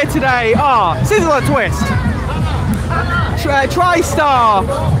available here today are Sizzler Twist, TriStar,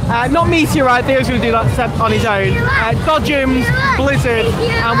 not Meteorite, Theo's going to do that set on his own, Dodgems, Blizzard,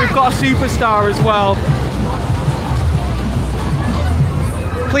 and we've got a Superstar as well.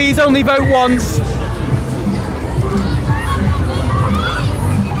 Please only vote once.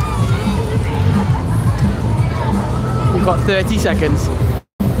 We've got 30 seconds.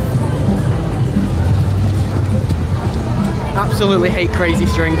 Absolutely hate Crazy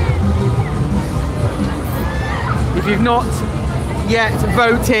String. If you've not yet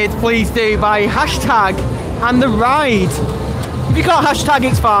voted, please do by hashtag and the ride. If you can't hashtag,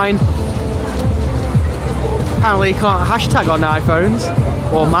 it's fine. Apparently you can't hashtag on iPhones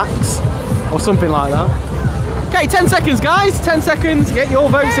or Macs or something like that. Okay, 10 seconds, guys. 10 seconds. Get your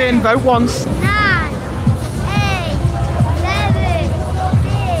votes in. Vote once. 9, 8, 7,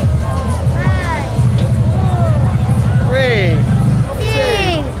 6, 5, 4, 3.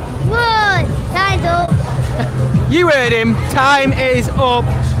 2, 1. Time's up. You heard him. Time is up.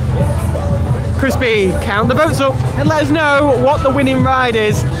 Crispy, count the votes up and let us know what the winning ride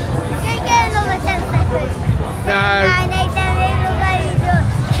is. Can you get another 10 seconds? No. 9, 8, 7, 8, 9,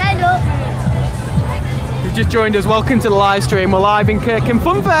 10. If you've just joined us, welcome to the live stream. We're live in Kirkham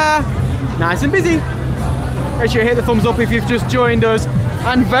Fun Fair. Nice and busy. Make sure you hit the thumbs up if you've just joined us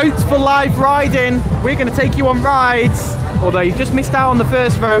and vote for live riding. We're going to take you on rides, although you've just missed out on the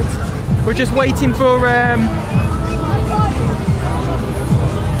first vote. We're just waiting for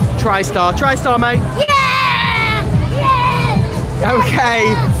TriStar, mate. Yeah! Yeah!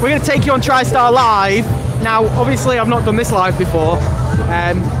 Okay, we're going to take you on TriStar live. Now, obviously, I've not done this live before.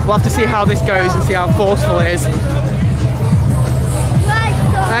 We'll have to see how this goes and see how forceful it is.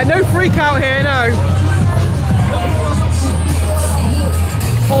 No freak out here, no.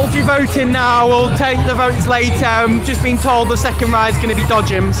 Hold your vote in now. We'll take the votes later. I'm just been told the second ride's going to be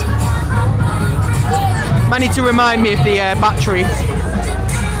Dodgems. Might need to remind me of the battery.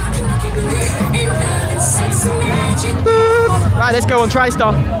 Right, let's go on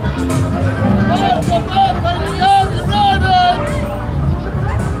TriStar.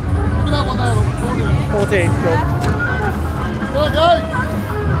 14, cool.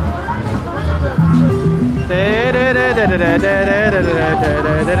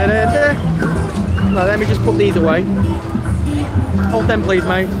 Now let me just put these away. Hold them please,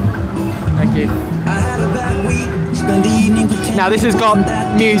 mate. Thank you. Now this has got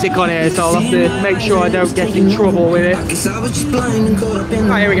music on here, so I'll have to make sure I don't get in trouble with it.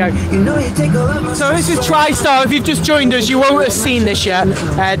 Right, here we go. So this is TriStar. If you've just joined us, you won't have seen this yet.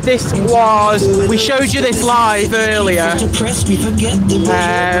 We showed you this live earlier.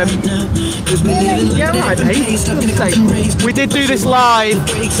 Yeah, right, mate. We did do this live.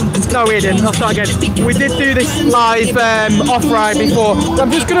 No, we didn't. I'll start again. We did do this live off-ride before.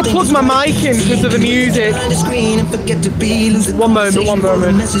 I'm just going to plug my mic in because of the music. One moment.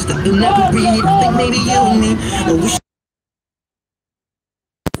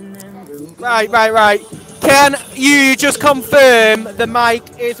 Right. Can you just confirm the mic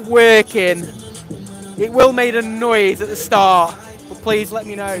is working? It will make a noise at the start, but please let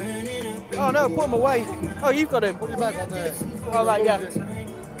me know. Oh no, put him away. Oh, you've got him. Put him back on there. All right, yeah.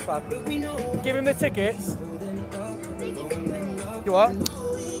 Fab. Give him the tickets. You what?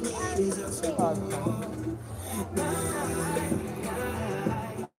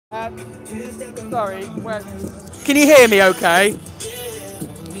 Sorry. Can you hear me? Okay.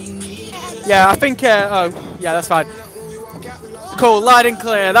 Yeah, I think. Oh, yeah, that's fine. Cool, loud and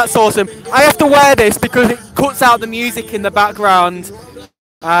clear. That's awesome. I have to wear this because it cuts out the music in the background.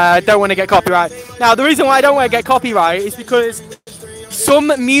 I don't want to get copyright. Now, the reason why I don't want to get copyright is because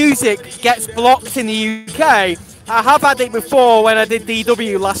some music gets blocked in the UK, I have had it before when I did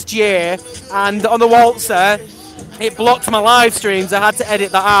DW last year, and on the Waltzer, it blocked my live streams. I had to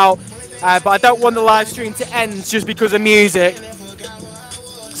edit that out, but I don't want the live stream to end just because of music.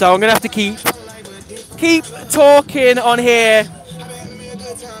 So I'm gonna have to keep talking on here.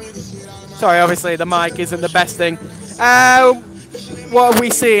 Sorry, obviously the mic isn't the best thing. What are we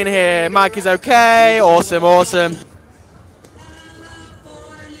seeing here? Mic is okay. Awesome, awesome.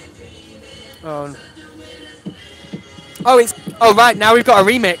 Oh, right, now we've got a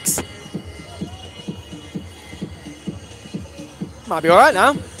remix. Might be all right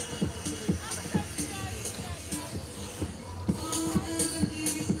now.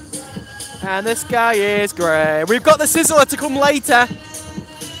 And the sky is grey. We've got the Sizzler to come later.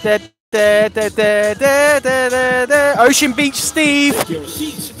 Ocean Beach Steve.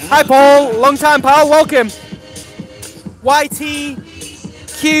 Hi Paul, long time pal, welcome. YT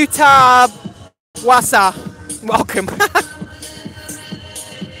Q-Tab Wassa, welcome.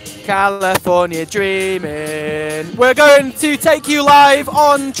 California dreaming. We're going to take you live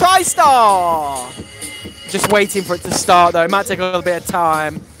on TriStar. Just waiting for it to start though, it might take a little bit of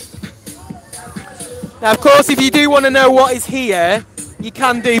time. Now of course if you do want to know what is here, you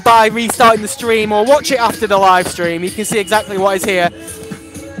can do by restarting the stream or watch it after the live stream. You can see exactly what is here.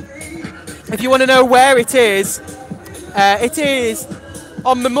 If you want to know where it is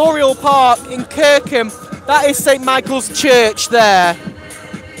on Memorial Park in Kirkham. That is St Michael's Church there.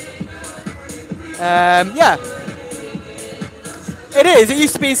 Yeah. It is. It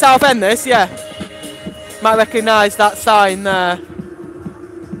used to be in Southend, this, yeah. Might recognise that sign there.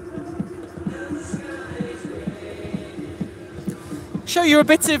 Show you a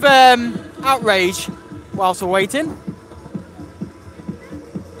bit of outrage whilst we're waiting.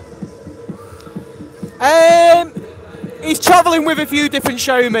 He's travelling with a few different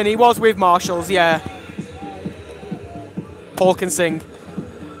showmen. He was with Marshalls, yeah. Paul can sing.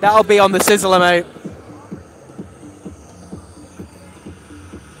 That'll be on the Sizzler, mate.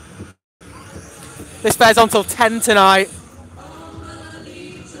 This fair's on till 10 tonight.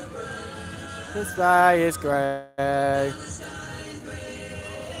 The sky is grey.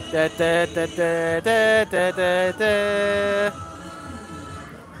 Da, da, da, da, da, da, da, da.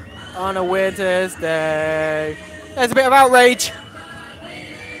 On a winter's day. There's a bit of outrage.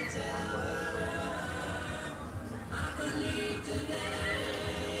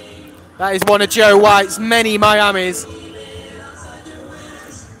 That is one of Joe White's many Miamis.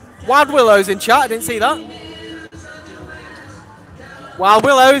 Wild Willow's in chat, I didn't see that. Wild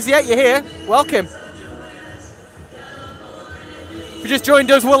Willows, yeah, you're here. Welcome. If you just joined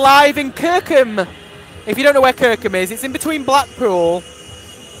us, we're live in Kirkham. If you don't know where Kirkham is, it's in between Blackpool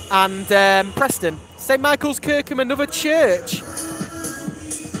and Preston. St Michael's Kirkham, another church.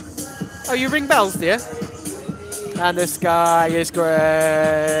 Oh, you ring bells, dear? And the sky is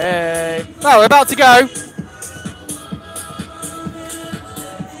grey. Oh, we're about to go.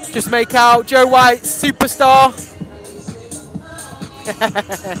 Just make out Joe White's Superstar.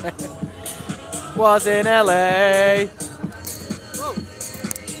 Was in LA. Whoa.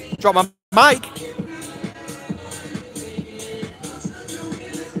 Drop my mic.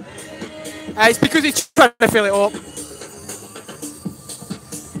 It's because he's trying to fill it up.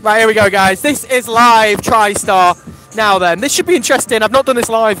 Right, here we go, guys. This is live TriStar. Now then, this should be interesting. I've not done this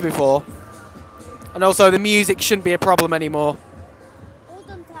live before. And also, the music shouldn't be a problem anymore. Hold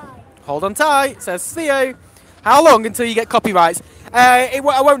on tight. Hold on tight, says Theo. How long until you get copyrights? I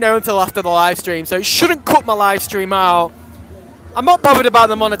won't know until after the live stream, so it shouldn't cut my live stream out. I'm not bothered about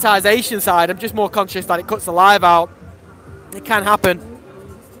the monetization side. I'm just more conscious that it cuts the live out. It can happen.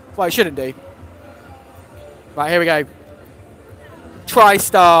 Well, it shouldn't do. Right, here we go.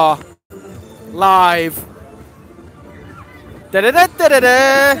 TriStar. Live.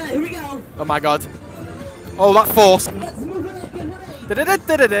 Da-da-da-da-da-da. Here we go. Oh my god. Oh, that force.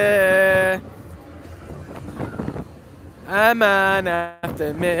 Da-da-da-da-da-da. A man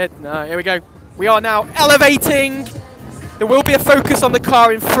after midnight. Here we go. We are now elevating. There will be a focus on the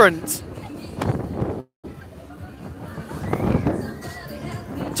car in front.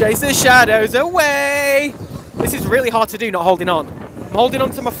 Chase the shadows away. This is really hard to do, not holding on. I'm holding on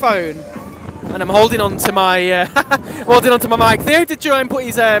to my phone. And I'm holding on to my holding on to my mic. Theo did try and put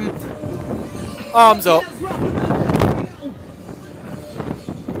his arms up.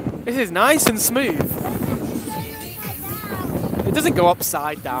 This is nice and smooth. It doesn't go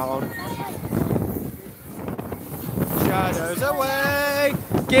upside down. Shadows away.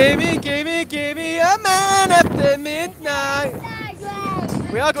 Gimme, gimme, gimme a man after midnight.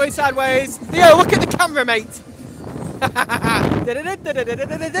 We are going sideways. Theo, look at the camera, mate.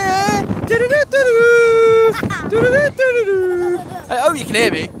 I hope you can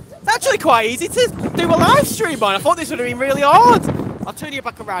hear me. It's actually quite easy to do a live stream on. I thought this would have been really hard. I'll turn you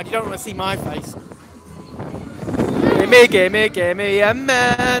back around. You don't want to see my face. Gimme a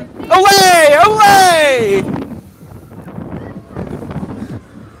man. Away! Away!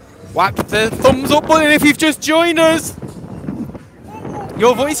 Whack the thumbs up button if you've just joined us.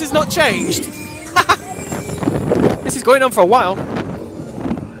 Your voice has not changed. This is going on for a while.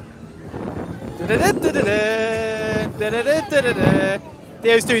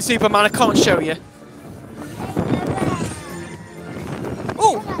 Theo's doing Superman, I can't show you.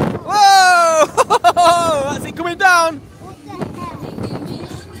 Oh! Whoa! That's it coming down!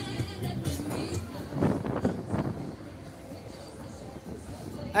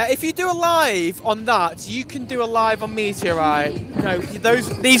 If you do a live on that, you can do a live on Meteorite. No,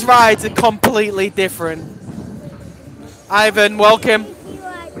 these rides are completely different. Ivan, welcome.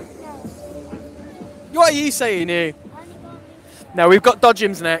 What are you saying here? No, we've got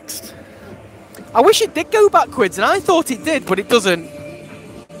Dodgems next. I wish it did go backwards, and I thought it did, but it doesn't.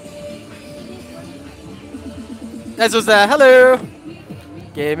 There's us there. Hello.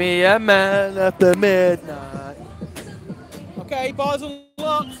 Give me a man after midnight. Okay, bars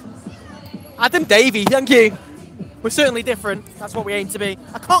unlocked. Adam Davey, thank you. We're certainly different. That's what we aim to be.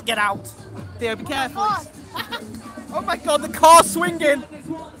 I can't get out. Theo, be careful. Oh my God, the car's swinging.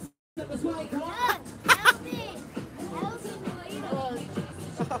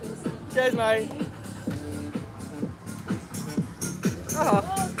 Cheers, mate.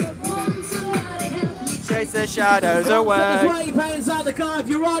 Chase the shadows away. Inside the car if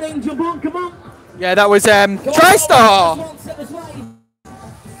you're riding. Jump on, come on. Yeah, that was TriStar.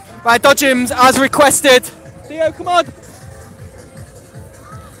 Right, Dodgems as requested. Theo, come on.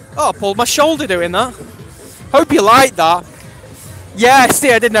 Oh, I pulled my shoulder doing that. Hope you like that. Yes,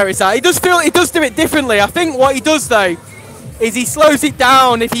 Theo, I did notice that. He does do it differently. I think what he does though is he slows it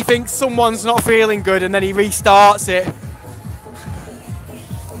down if he thinks someone's not feeling good, and then he restarts it.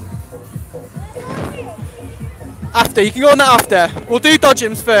 After, you can go on that after. We'll do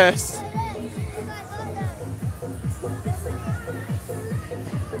Dodgems first.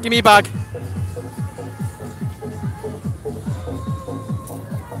 Give me your bag.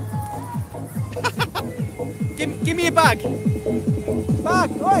 give me a bag.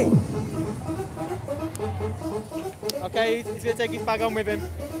 Bag, wait. Okay, he's going to take his bag on with him.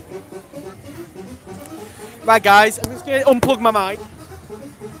 Right, guys, I'm just going to unplug my mic.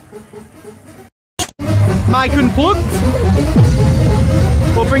 Mic unplugged.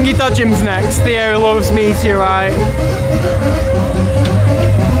 We'll bring you Dodgems next. Theo loves Meteorite.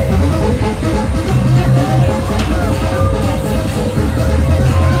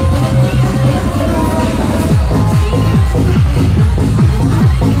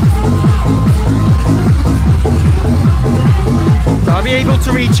 So I'll be able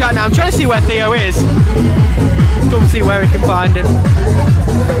to reach out now. I'm trying to see where Theo is. Don't see where we can find him.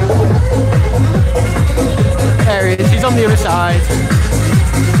 There he is, he's on the other side.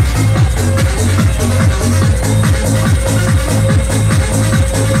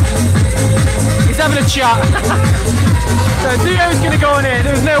 He's having a chat. So Theo's going to go on here.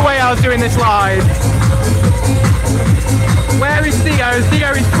 There's no way I was doing this live. Where is Theo?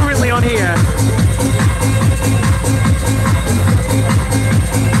 Theo is currently on here.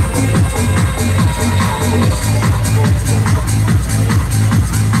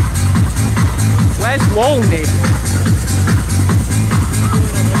 Where's Walney?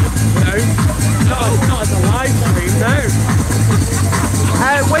 No, not as a live stream, no.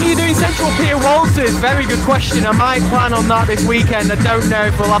 When you're doing Central Pier Waltzers, very good question. I might plan on that this weekend. I don't know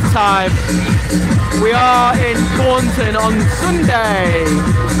if we'll have time. We are in Thornton on Sunday.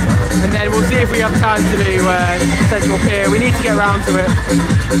 And then we'll see if we have time to do Central Pier. We need to get around to it.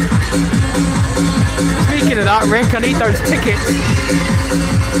 Speaking of that, Rick, I need those tickets.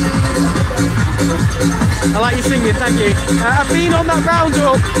 I like you singing, thank you. I've been on that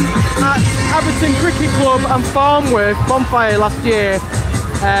roundup at Abberton Cricket Club and Farmworth Bonfire last year.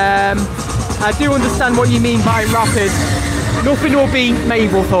 I do understand what you mean by rapid. Nothing will beat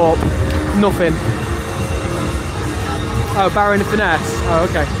Mablethorpe. Nothing. Oh, Baron Finesse. Oh,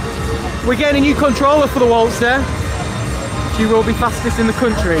 okay. We're getting a new controller for the Waltzer. She will be fastest in the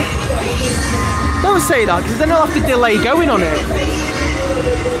country. Don't say that, because then I'll have to delay going on it.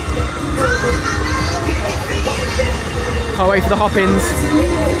 Can't wait for the Hoppins.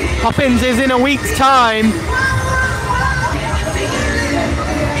 Hoppins is in a week's time.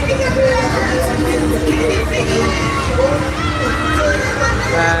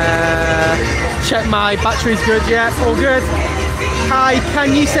 Check my battery's good, yeah, all good. Hi,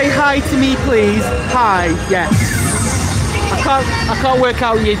 can you say hi to me, please? Hi, yes. I can't work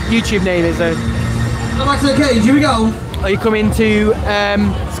out what your YouTube name is though. Go back to the cage, here we go. Are you coming to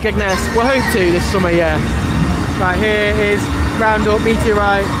Skegness? We're home to this summer, yeah. Right, here is Roundup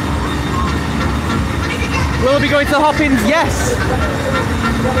Meteorite. Will I be going to the Hoppins? Yes!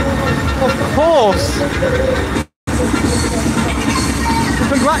 Of course!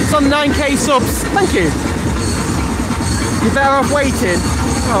 Congrats on 9k subs. Thank you. You're better off waiting.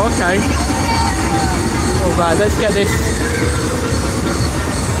 Oh, okay. Alright, let's get this.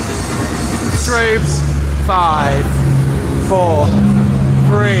 Strobes. 5, 4,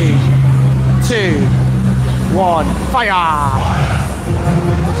 3, 2, 1. Fire!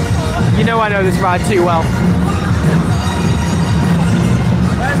 You know I know this ride too well.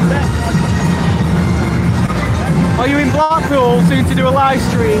 Are you in Blackpool soon to do a live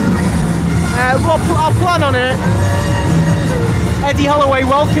stream? Well, I'll plan on it. Eddie Holloway,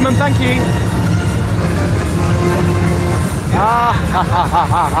 welcome and thank you.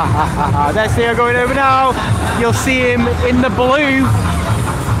 There's Theo going over now. You'll see him in the blue.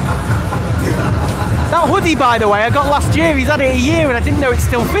 That hoodie, by the way, I got last year. He's had it a year and I didn't know it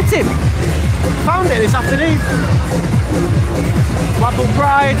still fit him. Found it this afternoon. Blackpool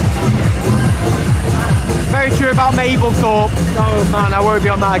Pride. Very true about Mablethorpe. Oh man, I won't be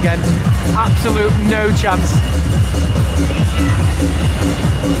on that again. Absolute no chance.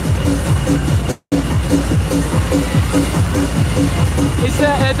 Is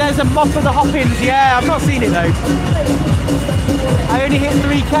there's a moth of the Hoppins? Yeah, I've not seen it though. I only hit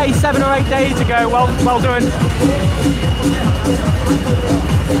 3k 7 or 8 days ago. Well done.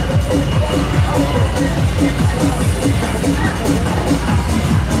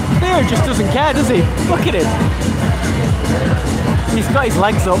 Theo just doesn't care, does he? Look at him. He's got his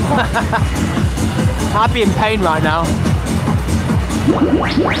legs up. I'd be in pain right now.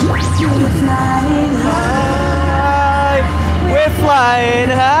 We're flying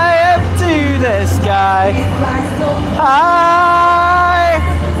high up to the sky. High,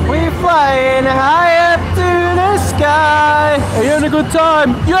 we're flying high up to the sky. Are you having a good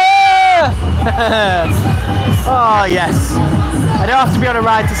time? Yeah! Oh yes. I don't have to be on a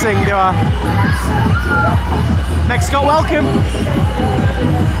ride to sing, do I? Meg Scott, welcome.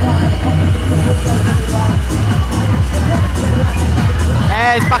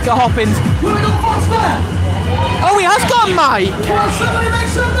 There's back at Hoppins. Oh, he has got a mic! Somebody make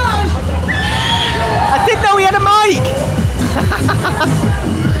some noise! I didn't know he had a mic!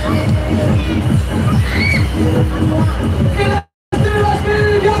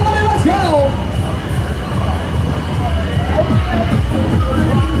 Let's go!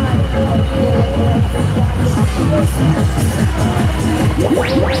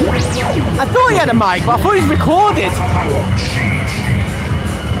 I thought he had a mic, but I thought he was recorded.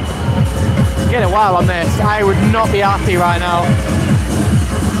 Get a while on this. I would not be happy right now.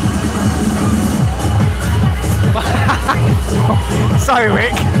 Sorry,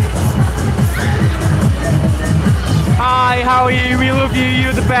 Rick. Hi, how are you? We love you.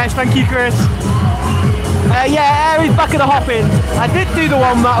 You're the best. Thank you, Chris. Yeah, Airie's back at the Hoppins. I did do the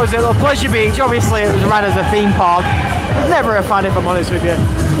one that was at the Pleasure Beach. Obviously, it was ran as a theme park. I was never a fan, if I'm honest with you.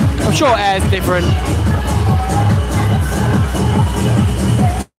 I'm sure Air's different.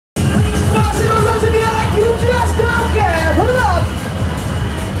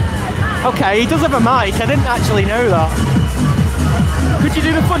 Okay, he does have a mic. I didn't actually know that. Could you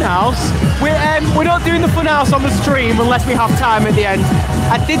do the Funhouse? We're not doing the Funhouse on the stream unless we have time at the end.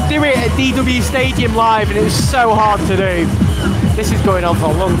 I did do it at DW Stadium Live and it was so hard to do. This is going on for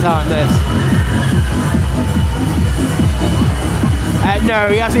a long time, this. No,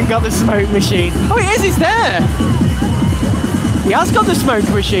 he hasn't got the smoke machine. Oh, it is, it's there! He has got the smoke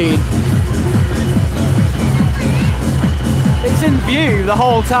machine. It's in view the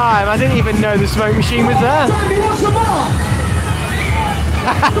whole time. I didn't even know the smoke machine was there.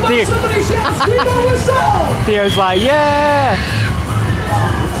 Theo's like, yeah!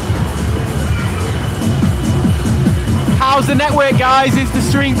 How's the network, guys? Is the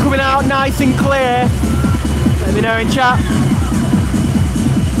stream coming out nice and clear? Let me know in chat.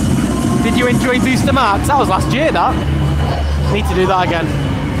 Did you enjoy Booster Max? That was last year, that. Need to do that again.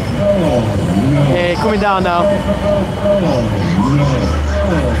 Yeah, coming down now.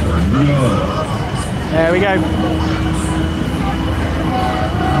 There we go.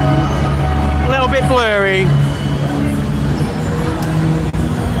 A little bit blurry.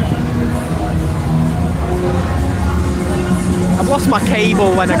 I've lost my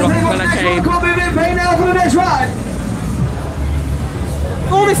cable when I came.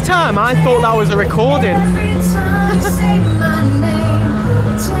 All this time I thought that was a recording.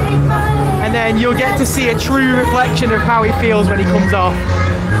 And then you'll get to see a true reflection of how he feels when he comes off.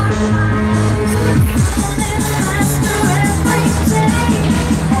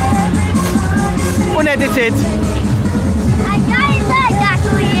 Unedited. I don't like that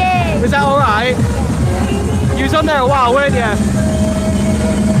for you. Was that alright? You was on there a while, weren't you?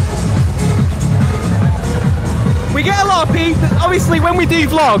 We get a lot of people, obviously when we do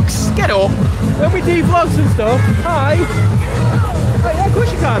vlogs, get up, when we do vlogs and stuff, hi. Oh yeah, of course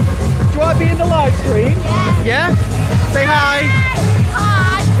you can. Do you want to be in the live stream? Yeah. Say hi.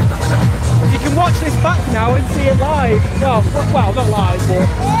 Hi. You can watch this back now and see it live. No, well, not live, but...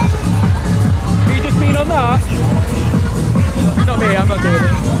 Have you just been on that? Not me, I'm not doing it.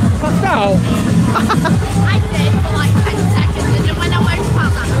 Passed out? I did for like 10 seconds and then when I went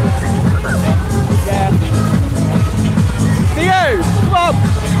past that. Yeah. Theo, come on!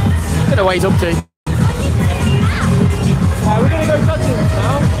 Don't know what he's up to. We're going to go Dodgems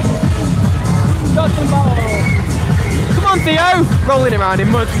now. Dodgems battle. Come on, Theo! Rolling around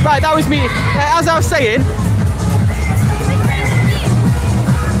in mud. Right, that was me. As I was saying...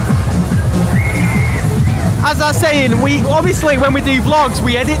 As I was saying, we obviously when we do vlogs,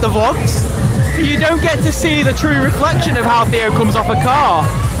 we edit the vlogs. You don't get to see the true reflection of how Theo comes off a car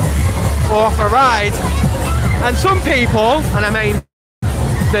or off a ride. And some people, and I mean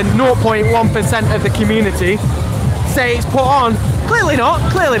the 0.1% of the community, say it's put on. Clearly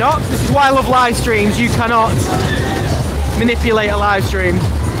not, clearly not. This is why I love live streams. You cannot manipulate a live stream.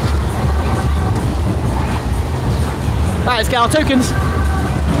 Right, let's get our tokens.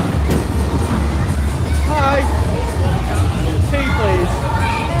 Hi. Tea, please.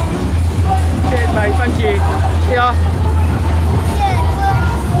 Cheers, mate. Thank you. Yeah.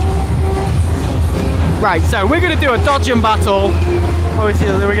 Right, so we're going to do a Dodgem battle. Obviously,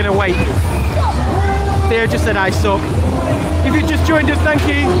 we're going to wait. Theo just said I suck. If you just joined us, thank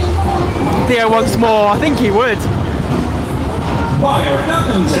you. Theo wants more. I think he would.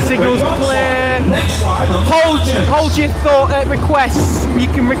 The signal's clear. Hold your thought requests. You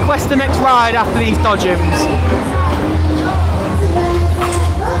can request the next ride after these Dodgems.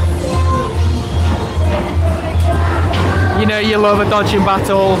 You know you love a Dodgem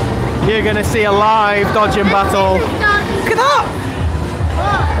battle. You're going to see a live Dodgem battle. Look at that!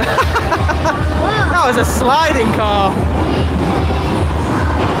 That was a sliding car.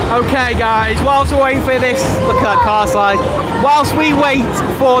 Okay guys, whilst we're waiting for this, look at that car slide. Whilst we wait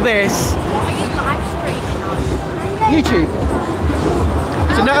for this, YouTube.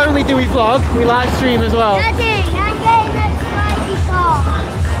 So not only do we vlog, we live stream as well.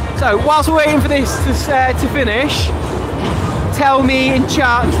 So whilst we're waiting for this to finish, tell me in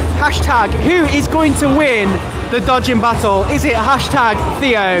chat, hashtag, who is going to win the Dodgem battle? Is it hashtag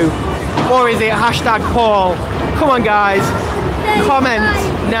Theo or is it hashtag Paul? Come on guys, comment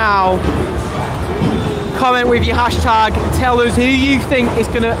now. Comment with your hashtag, tell us who you think is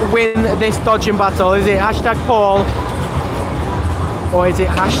going to win this Dodgem battle. Is it hashtag Paul or is it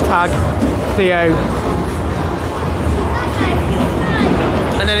hashtag Theo?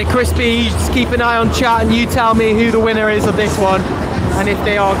 And then Crispy, just keep an eye on chat and you tell me who the winner is of this one and if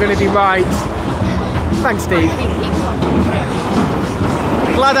they are going to be right. Thanks, Steve.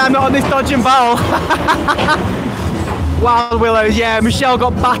 Glad I'm not on this Dodgem battle. Wild Willows, yeah, Michelle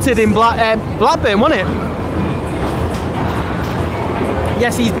got battered in Blackburn, wasn't it?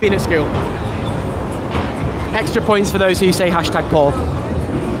 Yes, he's been at school. Extra points for those who say hashtag Paul.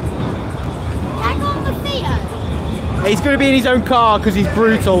 He's going to be in his own car because he's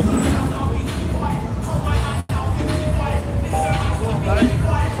brutal.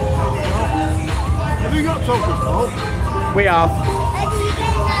 Have you got tokens, Paul? We have.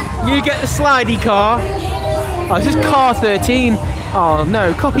 You get the slidey car. Oh, this is car 13. Oh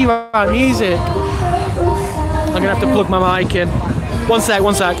no, copyright music. I'm going to have to plug my mic in. One sec,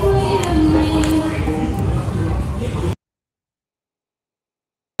 one sec.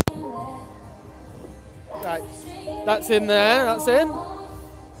 Right. That's in there, that's in.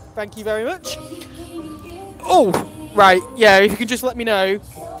 Thank you very much. Oh, right, yeah, if you can just let me know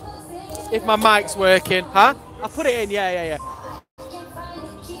if my mic's working. Huh? I'll put it in, yeah.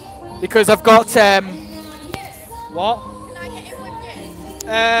 Because I've got, what? Can I get in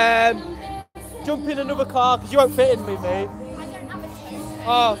with you? Jump in another car, because you won't fit in with me. I don't have a seat.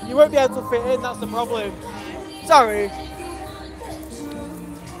 Oh, you won't be able to fit in, that's the problem. Sorry.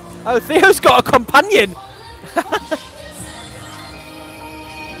 Oh, Theo's got a companion.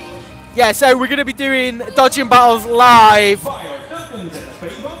 Yeah, so we're going to be doing Dodgem battles live.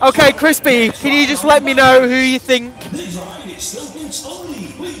 Okay, Crispy, can you just let me know who you think?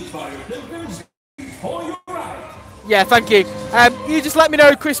 Yeah, thank you. You just let me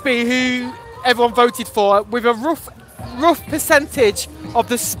know, Crispy, who everyone voted for with a rough percentage of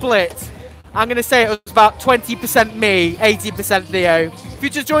the split. I'm going to say it was about 20% me, 80% Theo. If you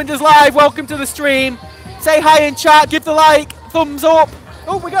just joined us live, welcome to the stream. Say hi in chat, give the like, thumbs up.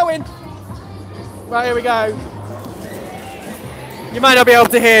 Oh, we're going. Right, here we go. You might not be able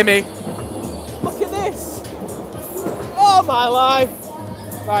to hear me. Look at this. Oh, my life.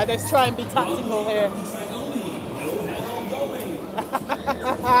 Right, let's try and be tactical here.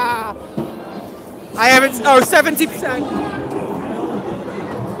 I haven't, 70%.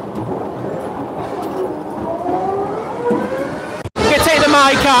 I'm gonna take the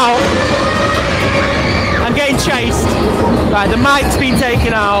mic out. I'm getting chased. Right, the mic's been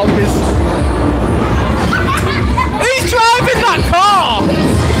taken out because... Who's driving that car?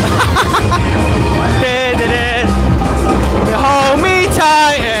 You hold me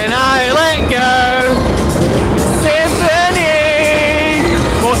tight and I let go. Symphony.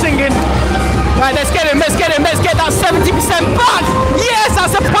 More singing. Right, let's get him, let's get that 70% back! Yes,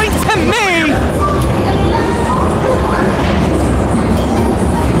 that's a point to me!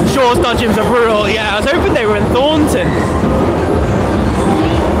 Shaw's Dodgems are brutal, yeah, I was hoping they were in Thornton.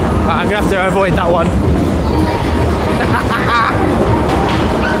 Right, I'm gonna have to avoid that one.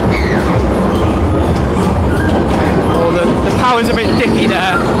 Oh, the power's a bit dicky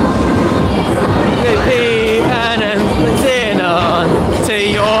there. And listen on to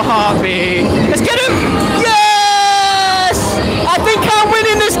your heartbeat. Let's get him! Yes! I think I'm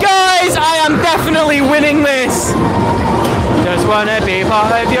winning this, guys! I am definitely winning this. Just wanna be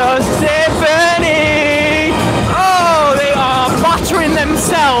part of your symphony. Oh, they are battering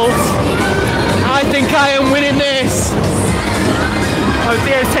themselves. I think I am winning this. Oh,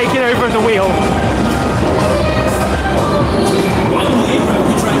 Theo's taking over the wheel.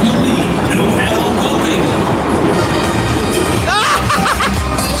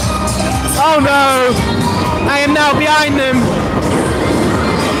 Oh no! I am now behind them.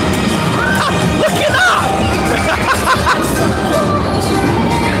 Look at that!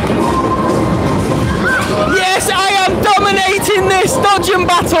 Yes, I am dominating this Dodgem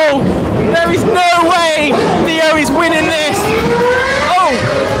battle. There is no way Theo is winning this. Oh,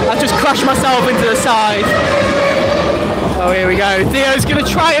 I just crashed myself into the side. Oh, here we go. Theo's gonna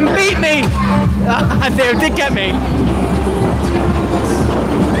try and beat me. Theo did get me.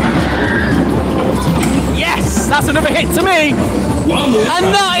 Yes, that's another hit to me.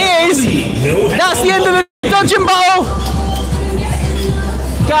 And that's the end of the Dodgem battle.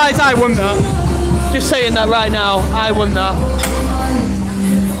 Guys, I won that. Just saying that right now, I won that.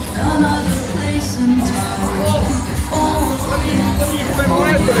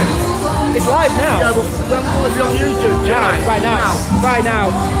 It's live now. Yeah, but that's on YouTube. Yeah, right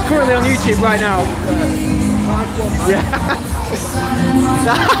now. Currently on YouTube right now. Yeah.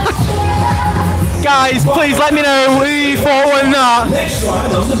 Guys, please let me know who you thought won that.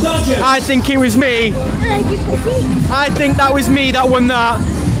 I think it was me. I think that was me that won that.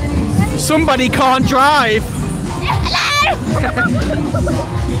 Somebody can't drive.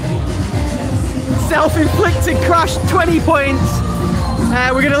 Self-inflicted crash, 20 points.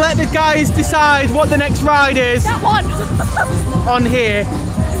 We're going to let the guys decide what the next ride is. That one. On here.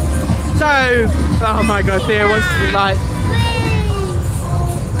 So, oh my god, Theo wants to be like...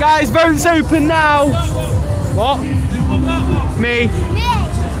 Guys, votes open now. What? Me.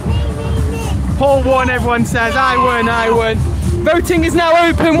 Paul won, everyone says. I won. Voting is now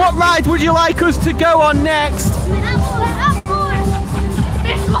open. What ride would you like us to go on next?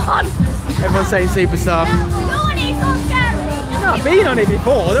 This one. Everyone's saying Superstar. I've not been on it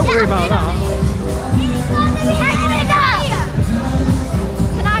before, don't worry about that.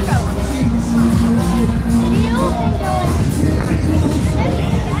 Can I go?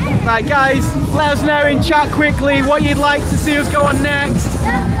 Right guys, let us know in chat quickly what you'd like to see us go on next.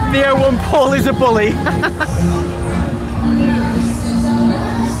 Theo won, Paul is a bully.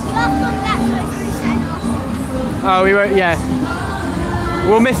 Oh, we won't, yeah.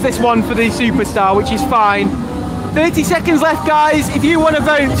 We'll miss this one for the Superstar, which is fine. 30 seconds left, guys. If you want to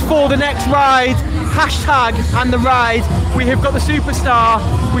vote for the next ride, hashtag and the ride. We have got the Superstar.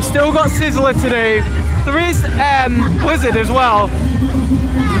 We've still got Sizzler to do. There is Blizzard as well.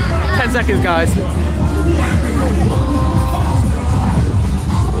 10 seconds, guys.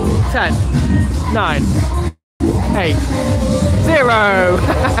 10, 9, 8, 0.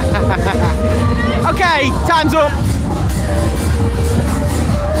 Okay, time's up.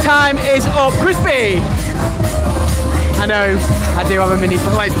 Time is up. Crispy. I know, I do have a mini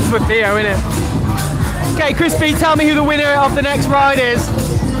fight for Theo, innit? Okay, Crispy, tell me who the winner of the next ride is.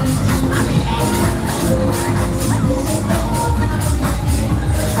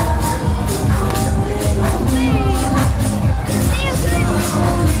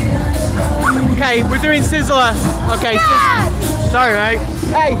 Okay, we're doing Sizzler. Okay, sorry mate.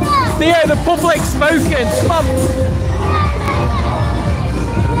 Hey, Theo, the public's spoken. Come on.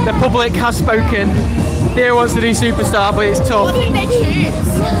 The public has spoken. Theo wants to do Superstar, but it's tough. What did they choose?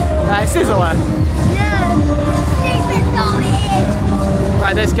 Sizzler.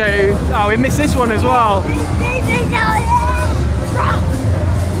 Right, let's go. Oh, we missed this one as well.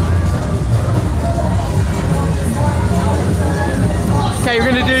 Okay,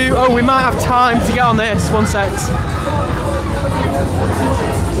 we're gonna do. Oh, we might have time to get on this. 1 sec.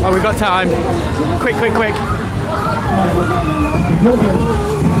 Oh, we've got time. Quick, quick, quick.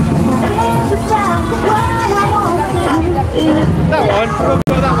 That one. We'll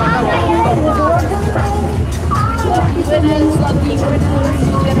go that one. That one.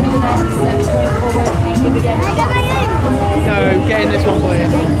 No, get in this one, please.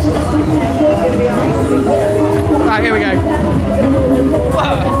 Right, here we go.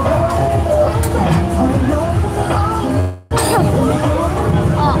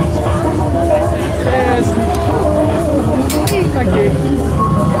 Cheers. Thank you.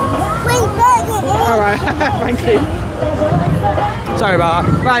 Alright, thank you. Sorry about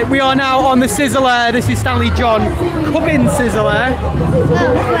that. Right, we are now on the Sizzler. This is Stanley John Cubbins Sizzler.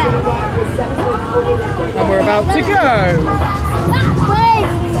 And we're about to go.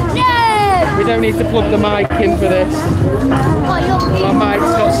 We don't need to plug the mic in for this. My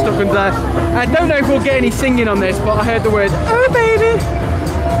mic's got stuck under there. I don't know if we'll get any singing on this, but I heard the word, oh baby.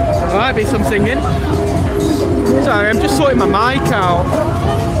 There might be some singing. Sorry, I'm just sorting my mic out.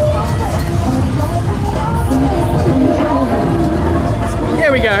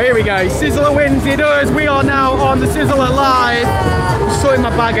 Here we go, here we go. Sizzler wins, he does. We are now on the Sizzler live. I'm sorting my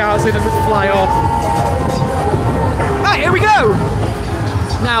bag out so it doesn't fly off. Right, here we go.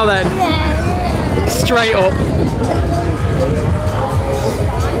 Now then, straight up.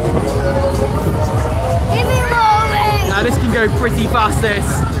 Now this can go pretty fast, this.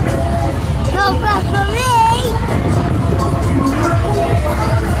 No fast for me.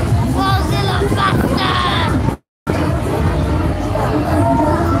 What's a lot faster?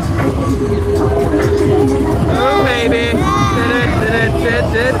 Oh baby.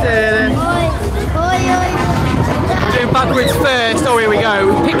 We're doing backwards first. Oh, here we go.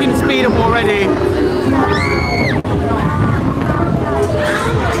 We're picking speed up already.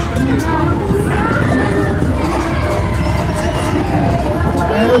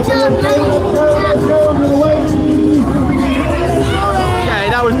 Okay,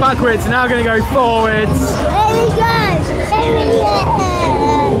 that was backwards. Now we're going to go forwards.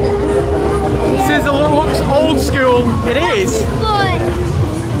 Sizzler looks old school. It is.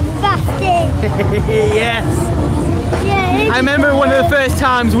 Yes. I remember one of the first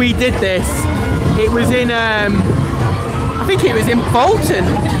times we did this. It was in, I think it was in Bolton.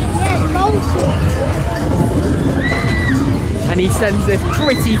 Yeah, Bolton. And he sends this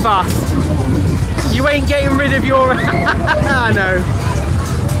pretty fast. You ain't getting rid of your... I know.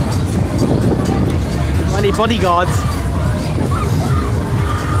 Any bodyguards?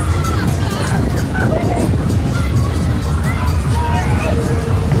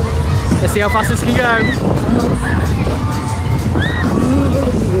 Let's see how fast this can go.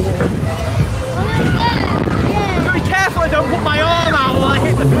 Be careful I don't put my arm out while I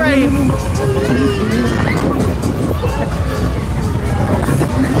hit the frame.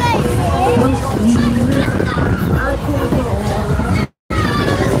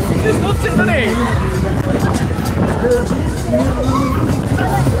 There's nothing, money.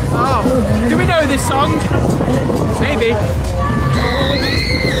 Oh, do we know this song? Maybe.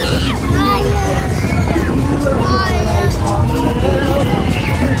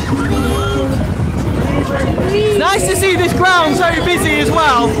 It's nice to see this ground so busy as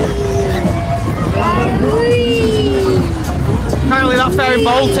well. Apparently that fair in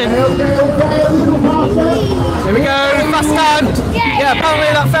Bolton. Here we go, fast time. Yeah,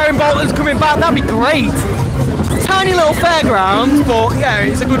 apparently that fair in Bolton's coming back. That'd be great. Tiny little fairground, but yeah,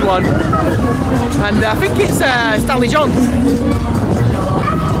 it's a good one. And I think it's Stanley John.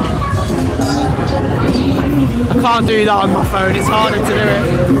 I can't do that on my phone, it's harder to do it.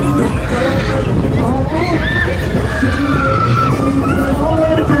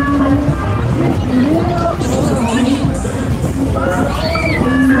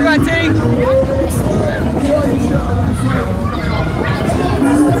 Ready?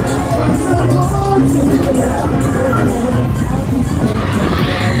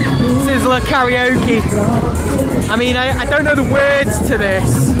 Sizzler karaoke. I mean, I don't know the words to this.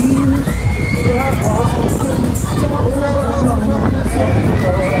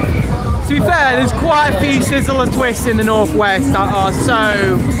 To be fair, there's quite a few Sizzler twists in the Northwest that are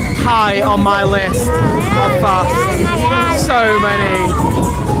so high on my list of fasts. So many.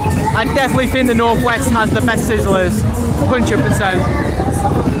 I definitely think the Northwest has the best Sizzlers,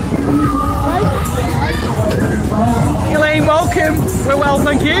 100%. Elaine, welcome. We're well,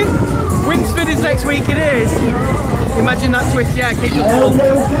 thank you. Winsford is next week, it is. Imagine that twist, yeah, keep it full.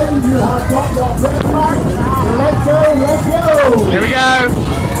 Here we go.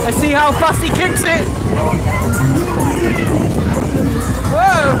 Let's see how fast he kicks it.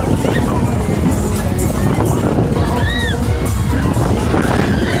 Whoa!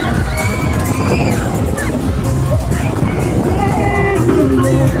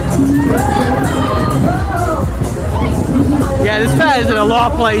 Yeah, there's fairs in a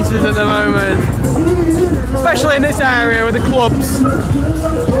lot of places at the moment, especially in this area with the clubs.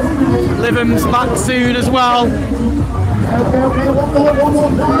 Livham's back soon as well.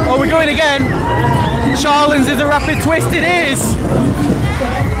 Oh, we're going again. Charlin's is a rapid twist, it is.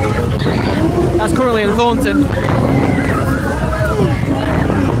 That's currently in Thornton.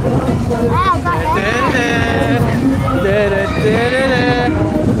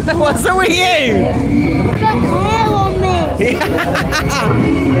 What's up with you?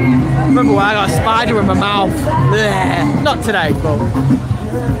 Remember when I got a spider in my mouth? Blech. Not today, but.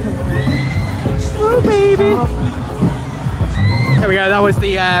 Oh, baby. There we go, that was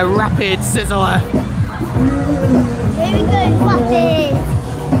the rapid Sizzler. Here we go, rapid.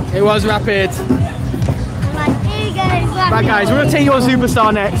 It was rapid. Right, here we go, rapid. Right guys, we're going to take you on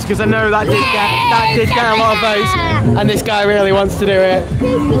Superstar next because I know that did get a lot of votes and this guy really wants to do it.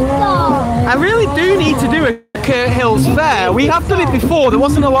 Superstar. I really do need to do a Kurt Hills Fair. We have done it before, there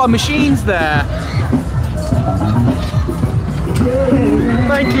wasn't a lot of machines there.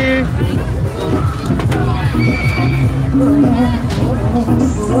 Thank you.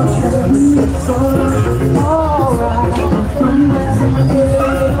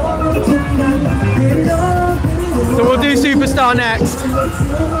 So we'll do Superstar next.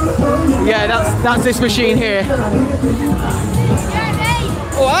 Yeah, that's this machine here.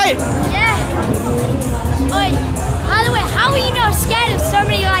 Alright. Yeah. Oi, by the way, how are you not scared of so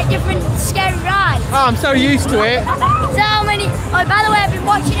many like different scary rides? Oh, I'm so used to it. So many. Oh, by the way, I've been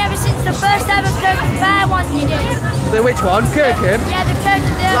watching ever since the first ever Kirkham Fair one you did. The which one? Kirkham? Yeah, the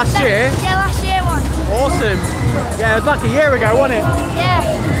Kirkham. Last year? Yeah, last year one. Awesome. Yeah, it was like a year ago, wasn't it? Yeah.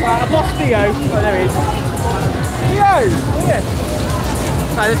 Right, I've lost Theo. Oh, there he is. Theo! Yeah.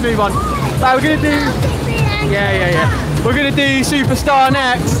 Right, let's move on. Right, we're gonna do. Yeah. We're gonna do Superstar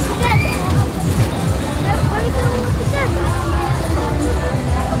next.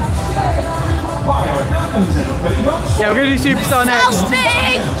 Yeah, we're gonna do Superstar next.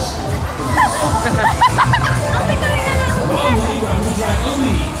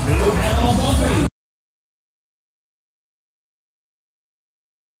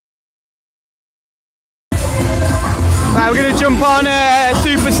 Right, we're gonna jump on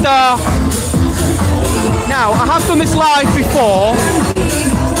Superstar. Now, I have done this live before.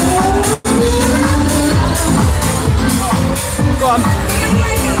 Go on.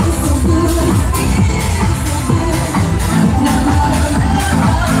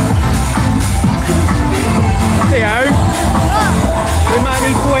 Theo, we might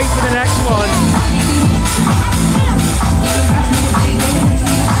need to wait for the next one.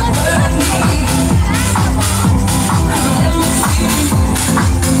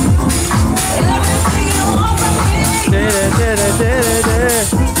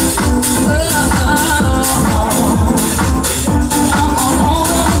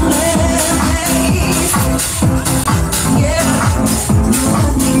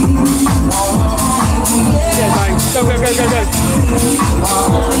 Go.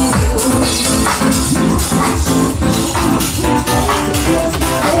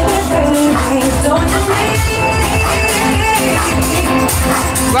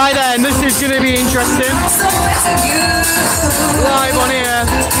 Right then, this is going to be interesting. Live on here.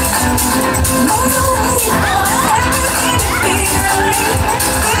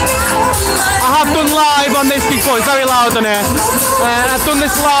 I have done live on this before, it's very loud on here. I've done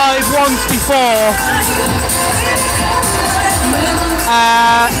this live once before.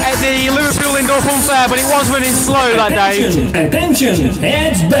 At the Liverpool Indoor Fun Fair, but it was running slow that day. Attention,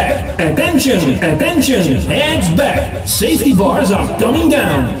 heads back. Attention, heads back. Safety bars are coming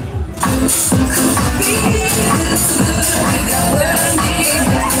down.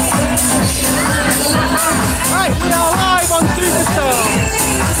 Right, we are live on Superstar.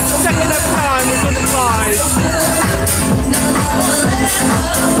 Second ever time we've done it live.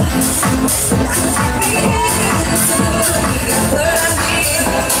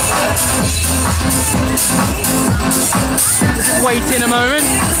 weight in a moment.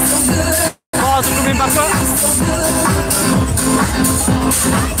 Bars are coming back up.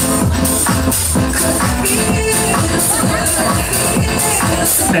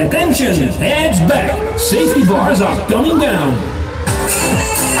 Attention, heads back. Safety bars are coming down.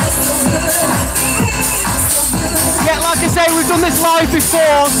 Yeah, like I say, we've done this live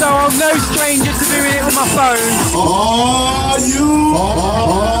before, so I'm no stranger to doing it with my phone. Are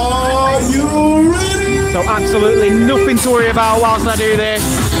you ready? So absolutely nothing to worry about whilst I do this.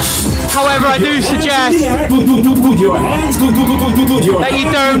 However, I do suggest that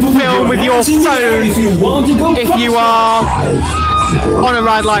you don't film with your phone if you are on a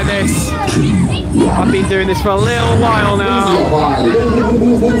ride like this. I've been doing this for a little while now.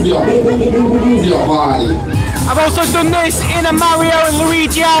 I've also done this in a Mario and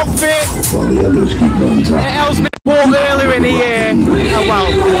Luigi outfit at Ellesmere Port earlier in the year. Oh well,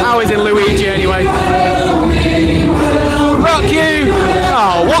 I was in Luigi anyway. Rock you!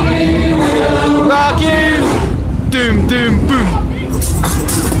 Oh, what? Rock you! Doom, doom, boom.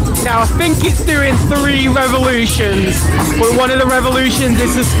 Now I think it's doing 3 revolutions, but one of the revolutions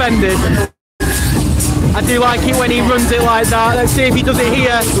is suspended. I do like it when he runs it like that. Let's see if he does it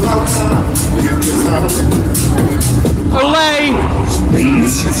here. Olay!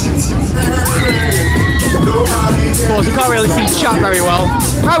 Of course, you can't really see chat very well.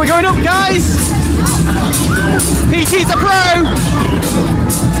 Right, we're going up, guys! PT's a pro!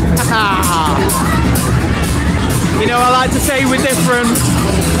 You know, I like to say we're different.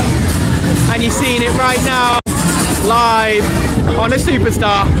 And you're seeing it right now, live on a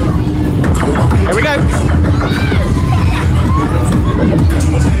Superstar. Here we go.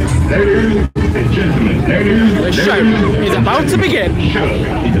 Ladies and gentlemen, The show is about to begin. The show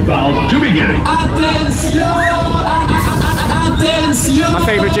is about to begin. My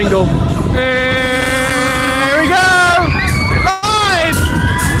favourite jingle. Here we go! Live!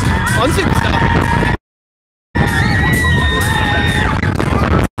 On Superstar.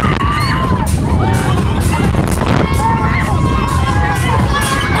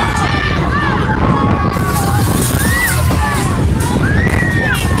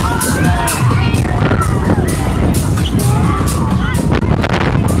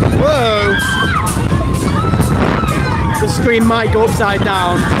 Screen might go upside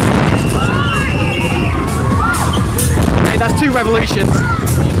down. Hey, that's 2 revolutions.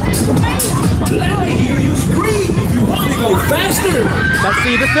 Let me hear you scream if you want to go faster. Let's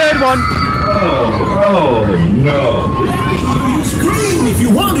see the 3rd one. Oh no. Let me hear you scream if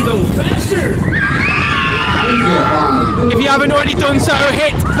you want to go faster. If you haven't already done so,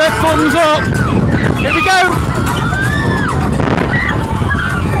 hit the thumbs up. Here we go.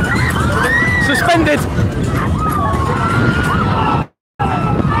 Suspended.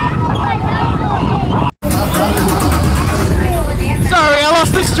 Sorry, I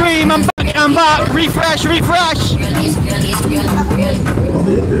lost the stream. I'm back. Refresh.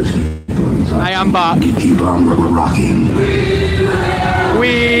 I am back. Keep on rocking.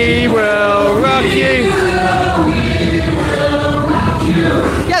 We will rock you.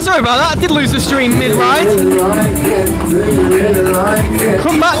 Yeah, sorry about that. I did lose the stream mid-ride.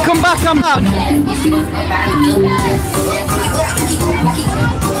 Come back, I'm back.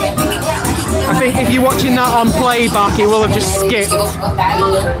 I think if you're watching that on playback, it will have just skipped.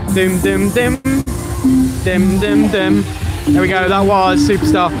 Dim, dim, dim. Dim, dim, dim. There we go, that was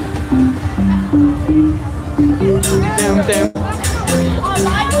Superstar. Dim, dim.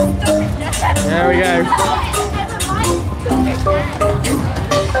 There we go.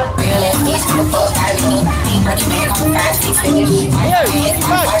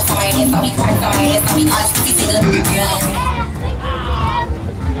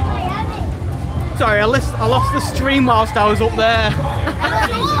 Sorry, I lost the stream whilst I was up there.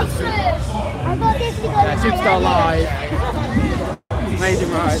 Yeah, Superstar Live.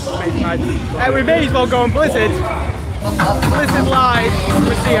 Amazing ride. Hey, we may as well go on Blizzard. Blizzard Live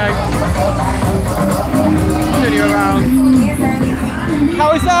with Theo. Turn you around.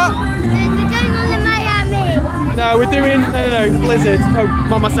 How is that? No, we're doing no Blizzard. Oh,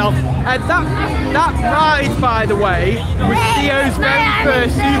 not myself. That ride, by the way, was Theo's very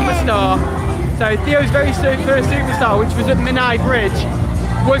first Superstar. So Theo's very first Superstar, which was at Menai Bridge,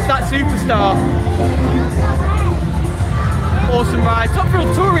 was that Superstar. Awesome ride. Top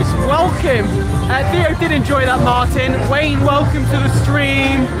Thrill Tourists, welcome. Theo did enjoy that, Martin. Wayne, welcome to the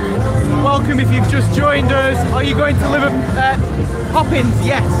stream. Welcome if you've just joined us. Are you going to live at Cubbins?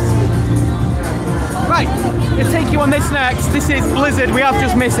 Yes. Right, we'll take you on this next. This is Blizzard. We have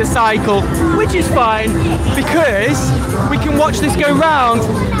just missed a cycle, which is fine because we can watch this go round.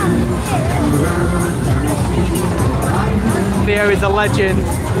 Theo is a legend.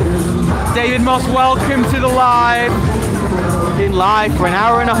 David Moss, welcome to the live. Been live for an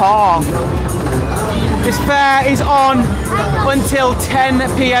hour and a half. This fair is on until 10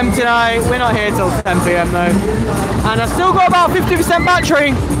 PM tonight. We're not here till 10 PM though. And I've still got about 50%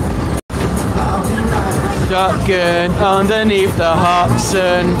 battery. Shotgun underneath the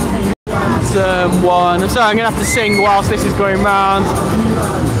Hudson. Someone. I'm sorry, I'm gonna have to sing whilst this is going round.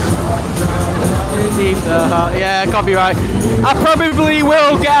 Yeah, copyright. I probably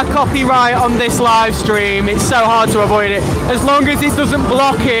will get a copyright on this live stream. It's so hard to avoid it. As long as it doesn't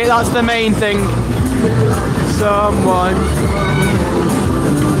block it, that's the main thing. Someone.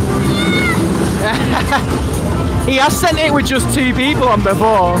 He has sent it with just 2 people on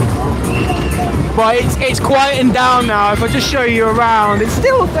before. But it's quieting down now. If I just show you around, it's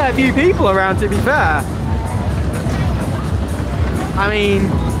still a fair few people around, to be fair. I mean,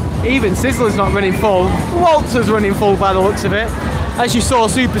 even Sizzler's not running full. Waltzer's running full by the looks of it. As you saw,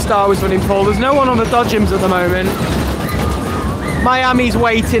 Superstar was running full. There's no one on the Dodgems at the moment. Miami's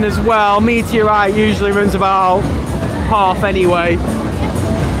waiting as well. Meteorite usually runs about half anyway.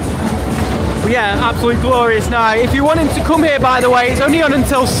 But yeah, absolutely glorious night. If you're wanting to come here, by the way, it's only on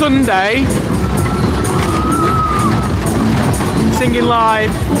until Sunday. Singing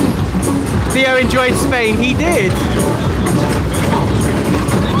live. Theo enjoyed Spain. He did.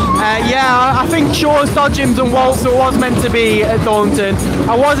 Yeah, I think Shaw's, Dodgems and Waltzer was meant to be at Thornton.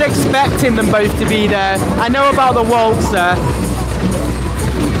 I was expecting them both to be there. I know about the Waltzer.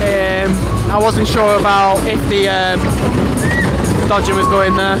 I wasn't sure about if the Dodger was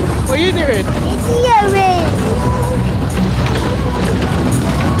going there. What are you doing?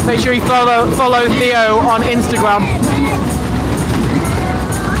 Make sure you follow Theo on Instagram.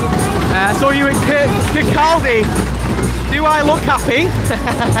 I saw you at Kirkaldy. Do I look happy?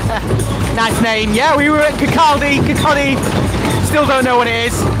 Nice name. Yeah, we were at Kirkaldy. Still don't know what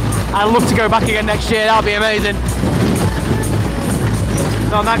it is. I'd love to go back again next year. That'll be amazing.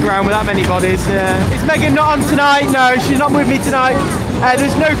 Not on that ground with that many bodies. Is Megan not on tonight? No, she's not with me tonight.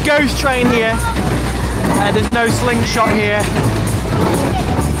 There's no ghost train here. There's no slingshot here.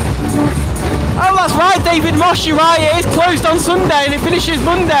 Oh, that's right, David Moss, you're right. It is closed on Sunday and it finishes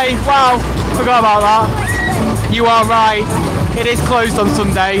Monday. Wow, forgot about that. You are right. It is closed on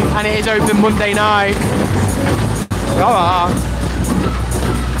Sunday and it is open Monday night.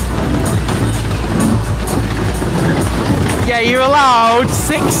 Yeah, you're allowed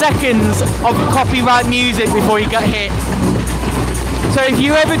 6 seconds of copyright music before you get hit. So if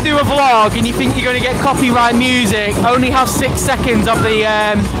you ever do a vlog and you think you're going to get copyright music, only have 6 seconds of the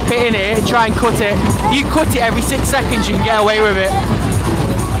hitting it and try and cut it. You cut it every 6 seconds, you can get away with it.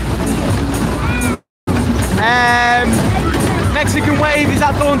 Mexican Wave is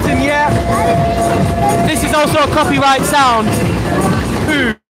at Thornton, yeah. This is also a copyright sound.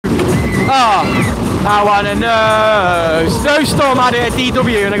 Ooh. Oh, I wanna know. Snowstorm had it at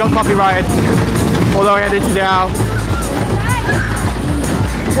DW and I got copyrighted. Although I edited it out.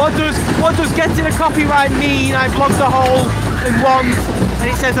 What does getting a copyright mean? I blocked the hole in once and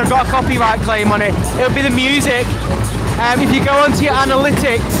it says I've got a copyright claim on it. It'll be the music. If you go onto your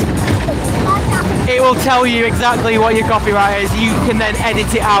analytics, it will tell you exactly what your copyright is. You can then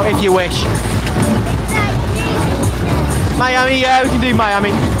edit it out if you wish. Miami, yeah, we can do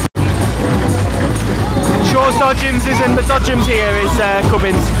Miami. Shaw's Dodgems isn't, the Dodgems here is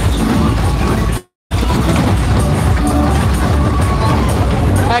Cubbins.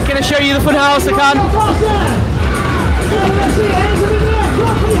 Can I show you the fun house? I can.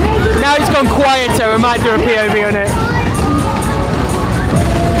 Now it's gone quieter, I might do a POV on it.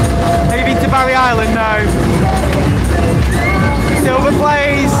 Have you been to Barry Island? No. Silver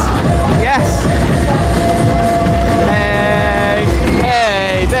Blaze? Yes. Hey,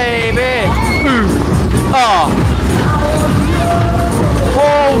 hey, baby. Ooh. Oh.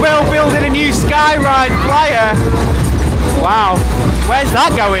 Oh, we're building a new Skyride flyer. Wow. Where's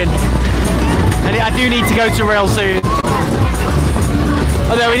that going? And I do need to go to rail soon.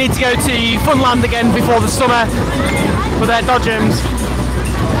 Although we need to go to Funland again before the summer for their Dodgems.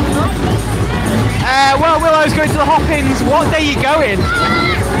 Well, Willow's going to the Hoppins. What day are you going?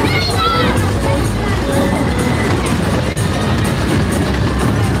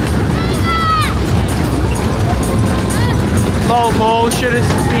 Ball should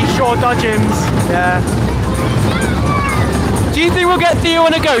be Shaw Dodgems. Yeah. Do you think we'll get Theo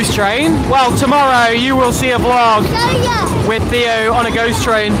on a ghost train? Well, tomorrow you will see a vlog with Theo on a ghost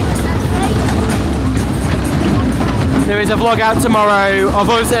train. There is a vlog out tomorrow of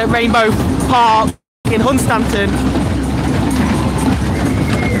us at Rainbow Park in Hunstanton.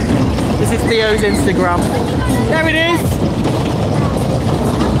 This is Theo's Instagram. There it is.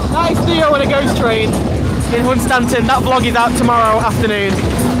 That is Theo on a ghost train in Hunstanton. That vlog is out tomorrow afternoon.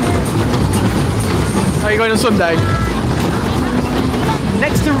 Are you going on Sunday?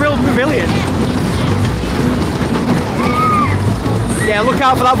 Next to Real Pavilion. Yeah, look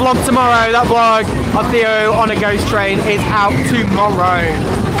out for that vlog tomorrow. That vlog of Theo on a ghost train is out tomorrow.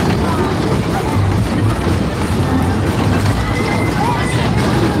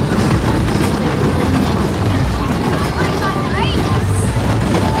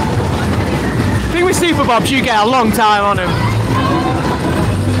 I think with Super Bobs you get a long time on them.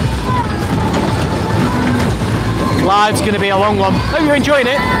 Live's going to be a long one. Hope you're enjoying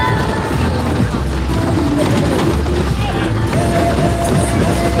it.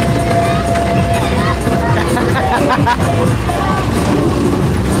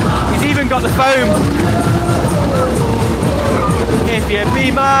 He's even got the foam. If you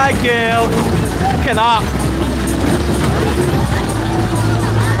be my girl. Look at that.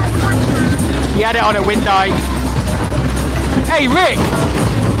 He had it on a wind dike. Hey Rick!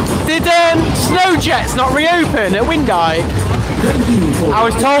 Did Snow Jets not reopen at Windyke? I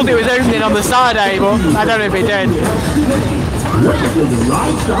was told it was opening on the Saturday, but I don't know if it did.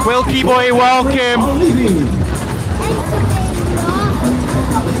 Wilkie boy, welcome.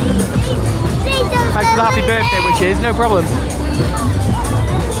 Thanks for the happy birthday wishes, no problem.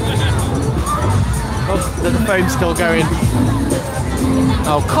 Oh, the phone's still going.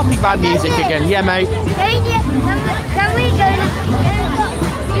 Oh, copy bad music again. Yeah, mate. Can we go to...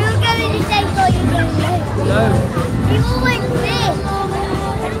 You're going to say what you're going to do. No. You always did.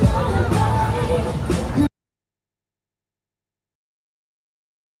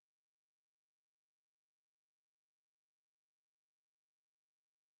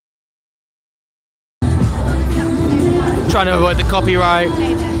 Trying to avoid the copyright.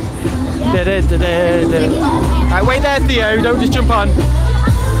 Right, wait there, Theo. Don't just jump on.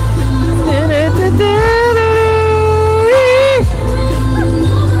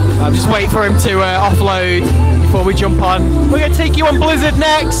 I'll just wait for him to offload before we jump on. We're going to take you on Blizzard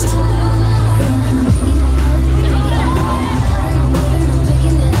next.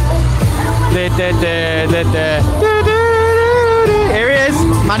 Here he is,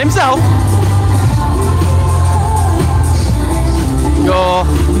 man himself. Your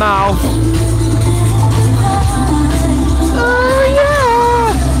mouth. Oh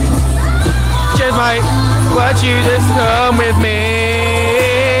yeah. Cheers, mate. Won't you just come with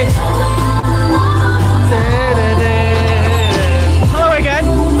me? Hello again.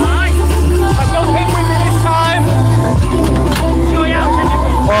 I've got him with me this time.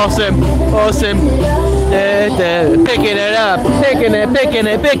 Awesome, awesome. Picking it up, picking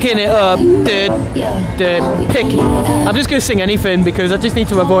it up. I'm just gonna sing anything because I just need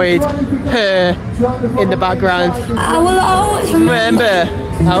to avoid her in the background. I will always Remember,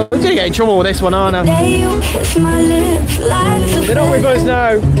 I'm gonna get in trouble with this one, aren't I? Day you kiss my lips like the They don't we both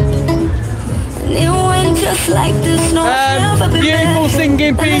know. and it went just like this. No, Beautiful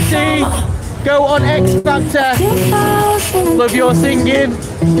singing, PT. Go on X Factor. Love your singing.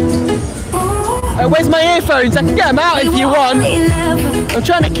 Where's my earphones? I can get them out if you want. I'm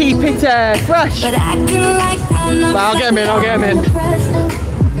trying to keep it fresh. But acting like I'm not. Well, I'll get them in, I'll get them in.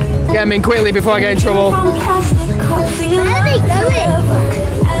 Get them in quickly before I get in trouble. Where are they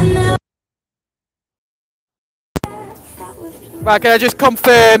going? Right, can I just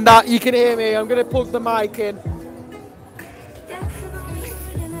confirm that you can hear me? I'm going to plug the mic in.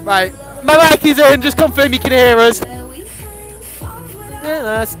 Right, my mic is in, just confirm you can hear us.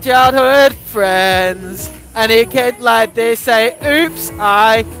 That's childhood friends, and it can't like they say, oops,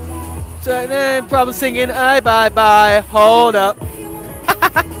 I problem singing, I bye bye, hold up.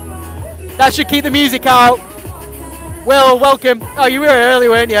 That should keep the music out. Will, welcome. Oh, you were early,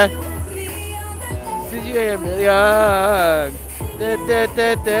 weren't you? Did you hear me? Young.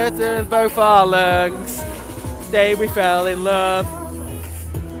 Both our lungs. Day we fell in love.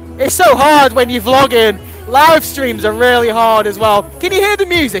 It's so hard when you're vlogging. Live streams are really hard as well. Can you hear the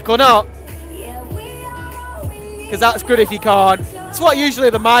music or not? Because that's good if you can't. It's what usually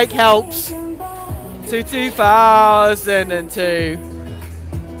the mic helps. To 2002.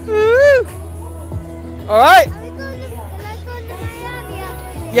 Woo! Alright.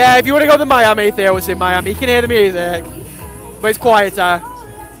 Yeah, if you want to go to Miami, Theo was in Miami. You can hear the music. But it's quieter.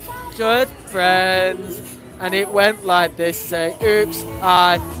 Good friends. And it went like this. Say, oops,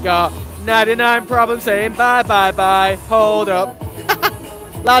 I got 99 problems saying bye, bye, bye. Hold up.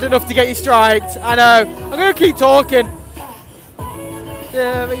 Loud enough to get you striked. I know. I'm going to keep talking.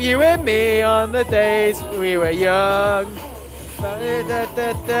 You and me on the days we were young.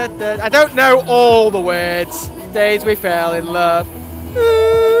 I don't know all the words. Days we fell in love.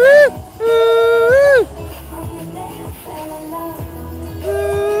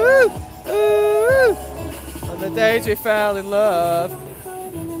 On the days we fell in love.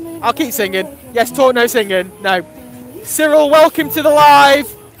 I'll keep singing. Yes, talk, no singing. No. Cyril, welcome to the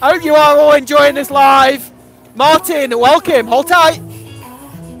live. I hope you are all enjoying this live. Martin, welcome. Hold tight.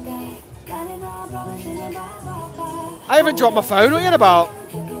 I haven't dropped my phone. What are you on about?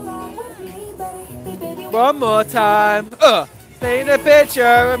 One more time. Paint a picture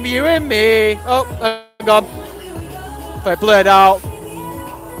of you and me. Oh, hang on. If I blurred out.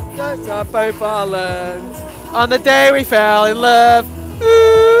 That's our both our lands. On the day we fell in love.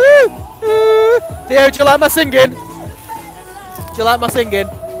 Ooh, ooh. Theo, do you like my singing? Do you like my singing?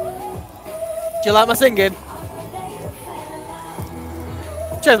 Do you like my singing?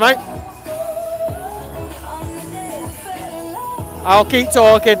 Cheers, mate. I'll keep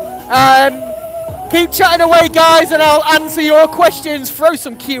talking. Keep chatting away, guys, and I'll answer your questions. Throw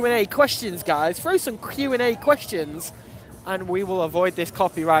some Q&A questions, guys. Throw some Q&A questions, and we will avoid this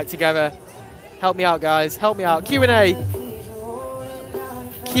copyright together. Help me out, guys. Help me out. Q&A.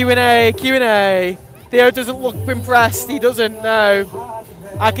 Q&A. Q&A. Theo doesn't look impressed. He doesn't know.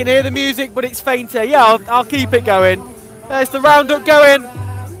 I can hear the music, but it's fainter. Yeah, I'll keep it going. There's the roundup going.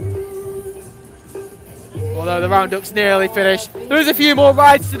 Although the roundup's nearly finished. There is a few more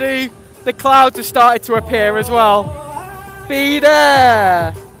rides to do. The clouds have started to appear as well. Be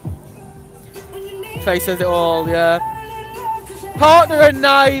there. Face says it all, yeah. Partner and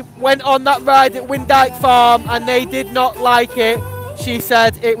I went on that ride at Windyke Farm and they did not like it. She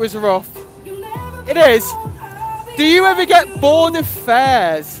said it was rough. It is. Do you ever get bored of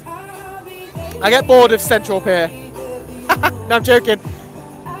fairs? I get bored of Central Pier. No, I'm joking.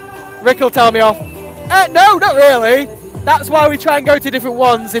 Rick will tell me off. No, not really. That's why we try and go to different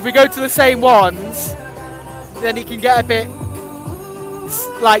ones. If we go to the same ones, then it can get a bit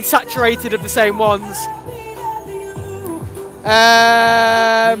like saturated of the same ones.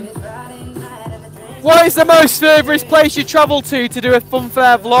 What is the most furthest place you travelled to do a fun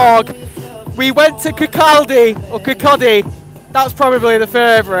fair vlog? We went to Kirkcaldy. That's probably the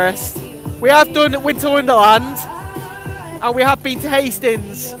furthest. We have done Winter Wonderland, and we have been to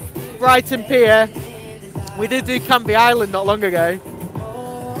Hastings, Brighton Pier. We did do Canby Island not long ago.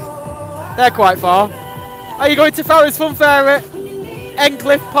 They're quite far. Are you going to Farrow's Fun Fair at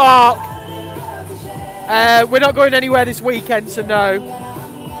Endcliffe Park? We're not going anywhere this weekend, so no.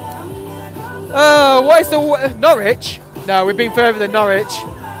 What is the... Norwich? No, we've been further than Norwich.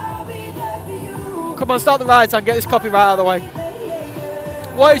 Come on, start the rides and get this copyright out of the way.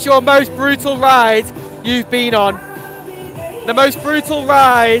 What is your most brutal ride you've been on? The most brutal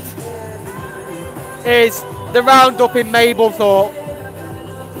ride is the roundup in Mablethorpe.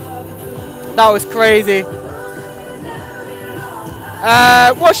 That was crazy.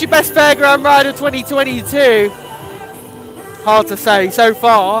 What's your best fairground ride of 2022? Hard to say so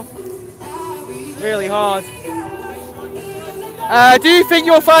far. Really hard. Do you think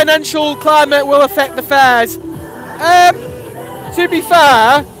your financial climate will affect the fairs? To be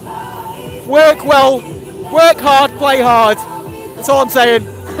fair, work well, work hard, play hard. That's all I'm saying.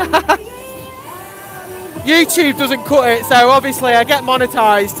 YouTube doesn't cut it, so obviously I get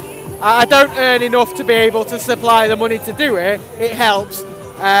monetized. I don't earn enough to be able to supply the money to do it. It helps,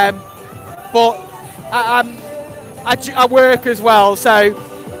 but I work as well, so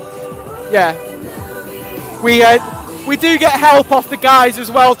yeah. We do get help off the guys as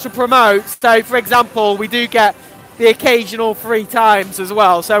well to promote. So, for example, we do get the occasional free times as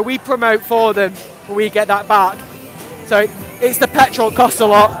well. So we promote for them, and we get that back. So it's the petrol costs a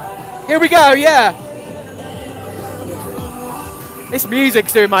lot. Here we go, yeah. This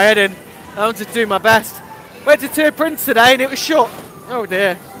music's doing my head in. I want to do my best. Went to Tour Prince today and it was shut. Oh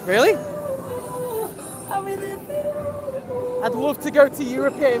dear. Really? I'd love to go to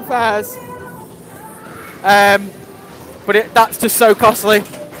European fairs. But that's just so costly.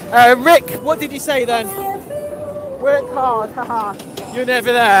 Rick, what did you say then? Work hard, haha. You're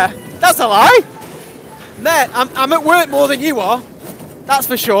never there. That's a lie. There, I'm at work more than you are. That's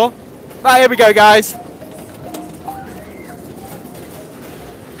for sure. Right, here we go, guys.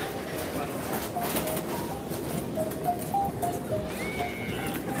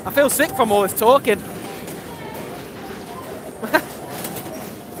 I feel sick from all this talking.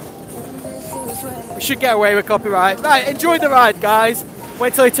 We should get away with copyright. Right, enjoy the ride, guys.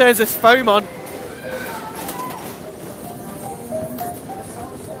 Wait till he turns this foam on.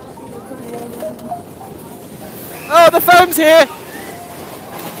 Oh, the foam's here.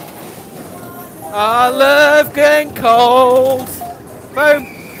 I love getting cold. Foam.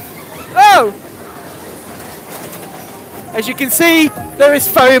 Oh! As you can see, there is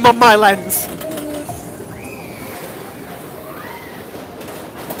foam on my lens.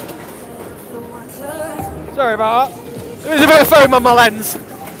 Sorry about that. There's a bit of foam on my lens.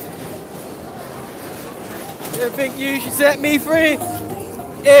 You think you should set me free?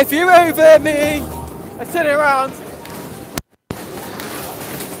 If you're over me, I turn it around.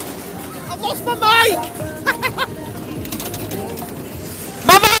 I've lost my mic!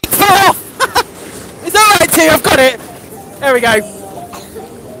 My mic fell off! Is that right, Theo? I've got it. There we go.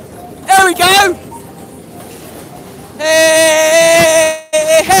 There we go! Hey,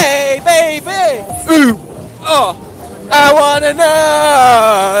 hey, baby! Ooh! Oh! I wanna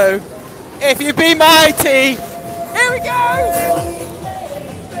know if you be mighty. Here we go!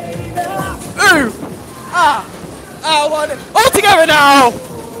 Ooh! Ah! I wanna... All together now!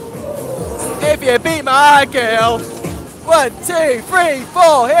 If you be my girl. 1, 2, 3,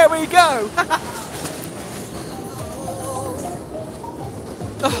 4, here we go!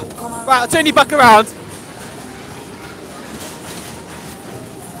 Oh, right, I'll turn you back around.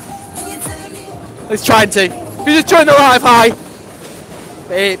 He's trying to. He's just trying to arrive high.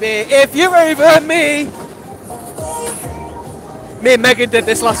 Baby, if you're over me. Me and Megan did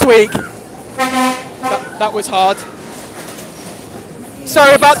this last week. That was hard.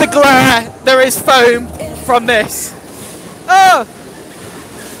 Sorry about the glare. There is foam from this. Oh!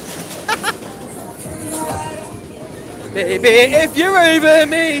 Baby, if you're over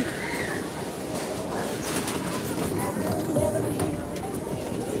me.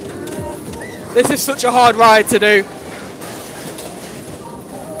 This is such a hard ride to do.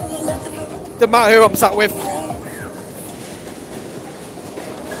 Doesn't matter who I'm sat with.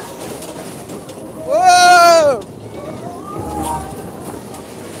 Whoa!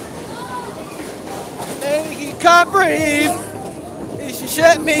 You can't breathe. You should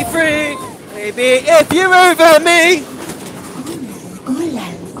set me free. Baby, if you're over me.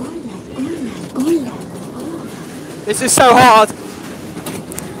 This is so hard.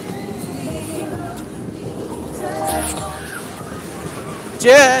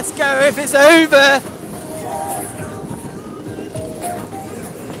 Just go if it's over.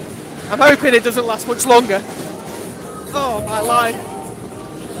 I'm hoping it doesn't last much longer. Oh, my life.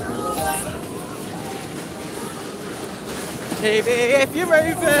 Baby, if you're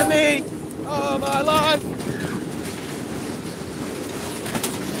over me. Oh, my life.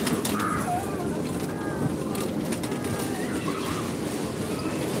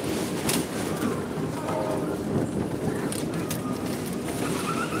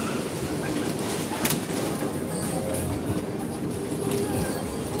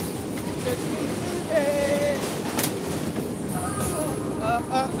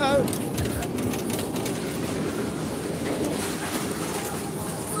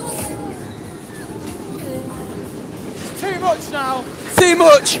 Too much now. Too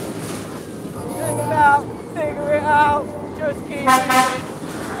much. Figure it out. Figure it out. Just keep moving.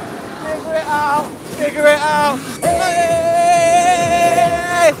 Figure it out. Figure it out. Hey,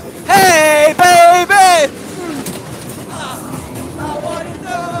 hey, baby. I wanna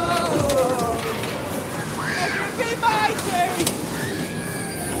know if you be mighty.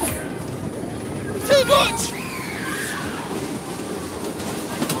 Too much.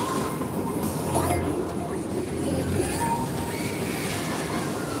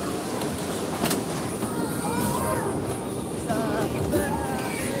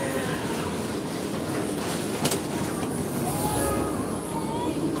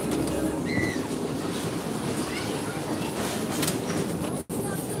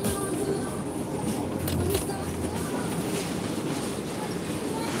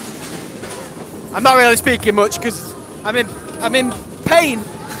 I'm not really speaking much because I'm in pain.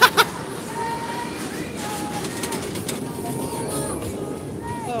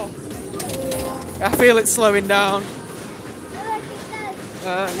 Oh. I feel it slowing down.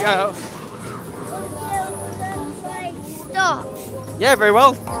 Yeah. Stop. Yeah, very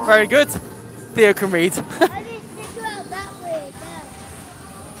well. Very good. Theo can read. I didn't think about that way.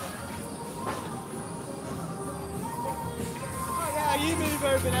 Oh yeah, you move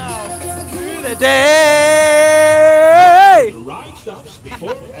over now. Through the day. The ride stops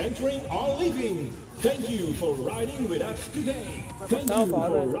before entering or leaving. Thank you for riding with us today. Thank you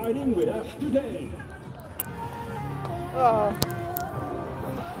for riding with us today. Oh.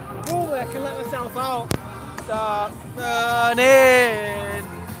 Normally I can let myself out. Start running.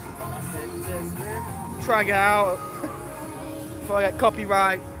 Try and get out before I get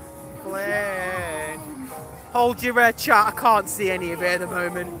copyright. Playing. Hold your red chat. I can't see any of it at the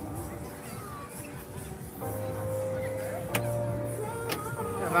moment.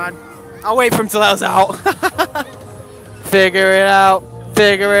 Yeah, man. I'll wait for him till I was out. Figure it out.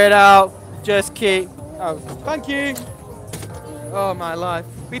 Figure it out. Just keep. Oh, thank you. Oh my life.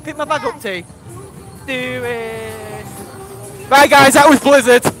 Will you pick my bag up, T? Do it. Right, guys, that was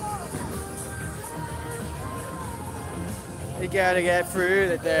Blizzard. You gotta get through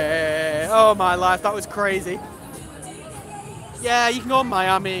the day. Oh my life, that was crazy. Yeah, you can go on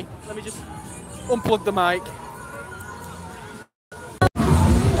Miami. Let me just unplug the mic.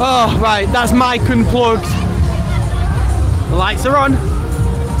 Oh, right, that's mic unplugged. The lights are on.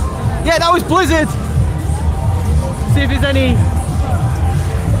 Yeah, that was Blizzard. See if there's any...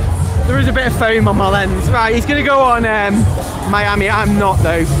 There is a bit of foam on my lens. Right, he's gonna go on Miami. I'm not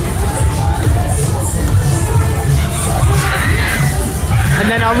though. And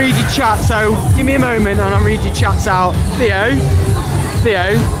then I'll read your chat, so give me a moment and I'll read your chats out. Theo,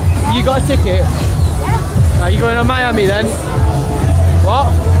 you got a ticket? Are you going on Miami then? What?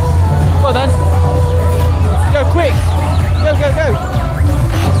 Well then. Go quick. Go, go, go.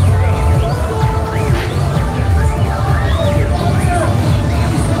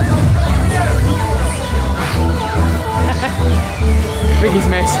 I think he's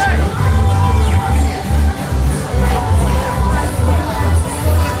missed.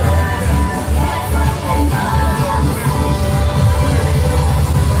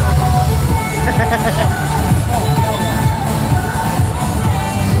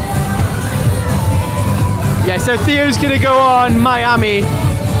 Yeah, so Theo's gonna go on Miami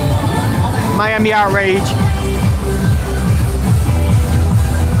Outrage.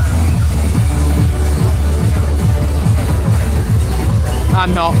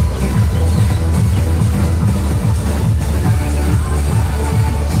 I'm not.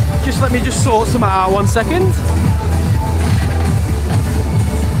 Just let me just sort some out 1 second.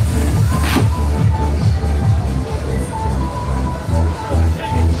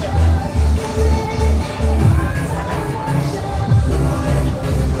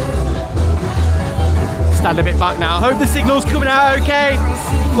 Stand a bit back now. Hope the signal's coming out okay.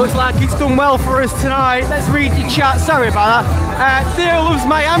 Looks like it's done well for us tonight. Let's read your chat. Sorry about that. Theo loves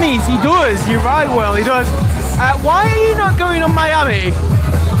Miami's. He does. You're right, Will. He does. Why are you not going on Miami?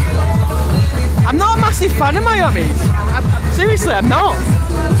 I'm not a massive fan of Miami's. Seriously, I'm not.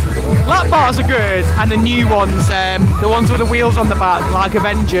 Lap bars are good, and the new ones, the ones with the wheels on the back, like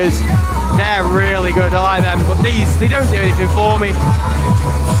Avengers, they're really good. I like them. But these, they don't do anything for me.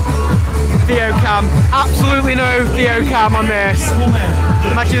 Theo cam, absolutely no Theo cam on this.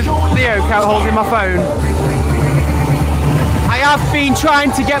 Imagine Theo cam holding my phone. I have been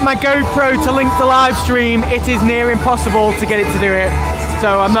trying to get my GoPro to link the live stream. It is near impossible to get it to do it.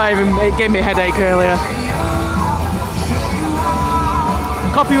 So I'm not even, it gave me a headache earlier.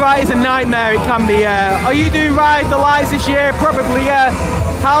 Copyright is a nightmare, it can be. Are you doing ride the lights this year? Probably, yeah.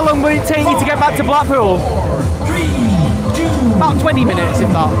 How long will it take you to get back to Blackpool? About 20 minutes, if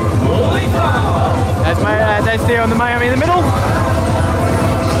not. There's Theo on the Miami in the middle.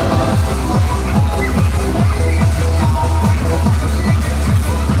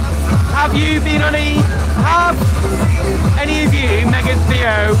 Have any of you, Meg and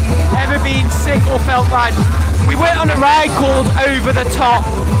Theo, ever been sick or felt bad? We went on a ride called Over the Top.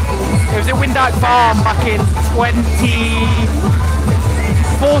 It was at Windike Farm back in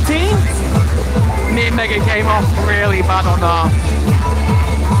 2014. Me and Megan came off really bad on that.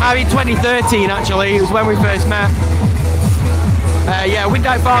 Maybe 2013 actually, it was when we first met. Yeah,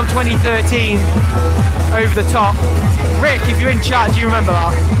 Windike Farm 2013, Over the Top. Rick, if you're in chat, do you remember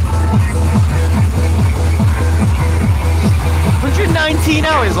that? 119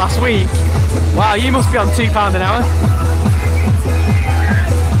 hours last week. Wow, you must be on £2 an hour.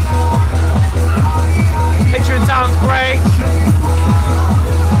 Picture in town's great.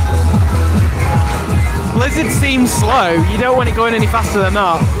 Blizzard seems slow. You don't want it going any faster than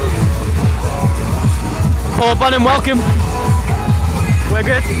that. Paul Bonham, welcome. We're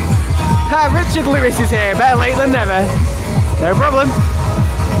good. Richard Lewis is here. Better late than never. No problem.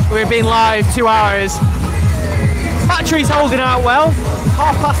 We've been live 2 hours. Battery's holding out well.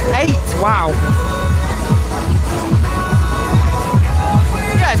 8:30. Wow.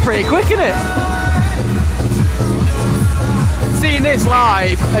 Yeah, it's pretty quick, isn't it? Seeing this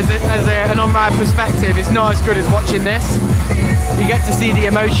live as an on-ride perspective is not as good as watching this. You get to see the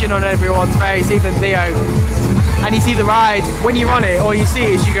emotion on everyone's face, even Theo. And you see the ride. When you're on it, all you see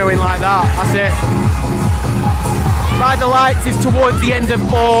is you go in like that. That's it. Ride the Lights is towards the end of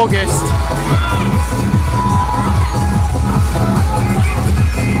August.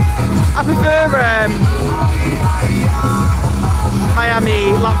 I prefer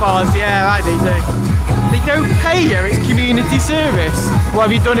Miami lap bars, yeah, I do too. They don't pay you, it's community service. What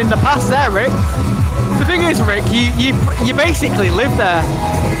have you done in the past there, Rick? The thing is, Rick, you basically live there.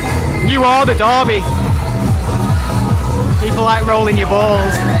 You are the derby. People like rolling your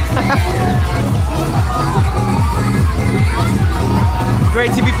balls.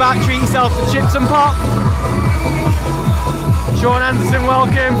 Great to be back. Treat yourself to chips and pop. Sean Anderson,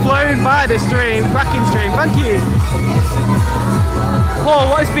 welcome. Flown by the stream. Cracking stream. Thank you. Paul,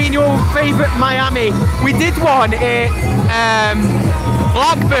 what has been your favourite Miami? We did one in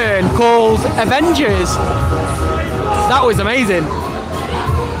Blackburn called Avengers. That was amazing.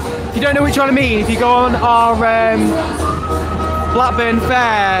 If you don't know which one I mean, if you go on our Blackburn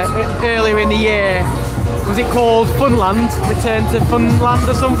Fair earlier in the year, was it called Funland? Return to Funland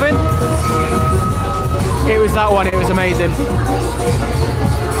or something? It was that one, it was amazing.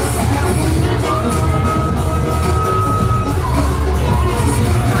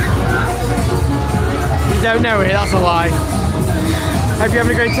 You don't know it, that's a lie. Hope you're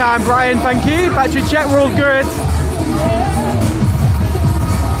having a great time, Brian, thank you. Battery check, we're all good.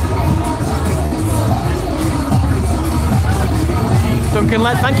 Duncan,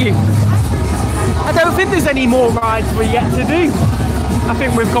 thank you. I don't think there's any more rides we're yet to do. I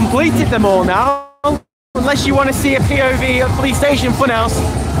think we've completed them all now. Unless you want to see a POV at Police Station Funhouse,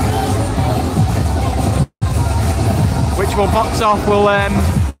 which we'll box off.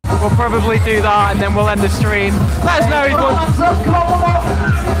 We'll probably do that and then we'll end the stream. Let us know if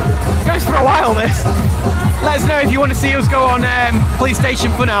it goes for a while this. Let us know if you want to see us go on Police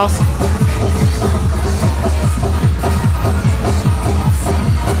Station Funhouse.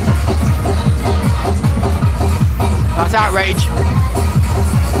 That's outrage.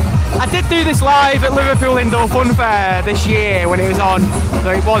 I did do this live at Liverpool Indoor Fun Fair this year when it was on, so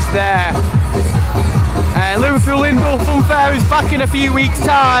it was there. Liverpool Indoor Fun Fair is back in a few weeks'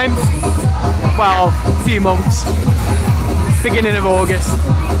 time. Well, a few months. Beginning of August.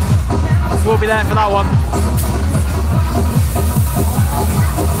 We'll be there for that one.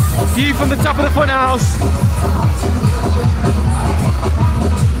 View from the top of the funhouse.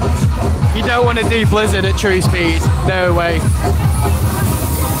 You don't want to do Blizzard at true speed. No way.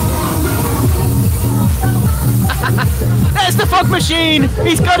 There's the fog machine!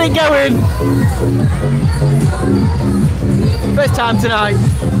 He's got it going! First time tonight.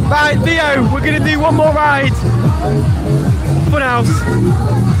 Right, Theo, we're going to do one more ride. Funhouse.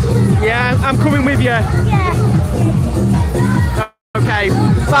 Yeah, I'm coming with you. Yeah. Okay,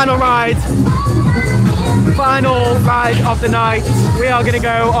 final ride. Final ride of the night. We are going to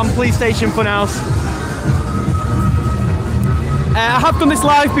go on Police Station Funhouse. I have done this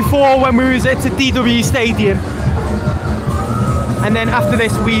live before when we was at the DW Stadium. And then after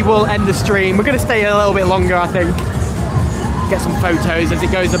this we will end the stream. We're going to stay a little bit longer, I think. Get some photos as it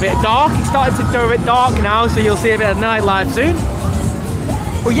goes a bit dark. It's starting to go a bit dark now, so you'll see a bit of nightlife soon.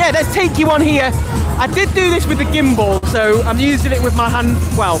 Well, yeah, let's take you on here. I did do this with the gimbal, so I'm using it with my hand,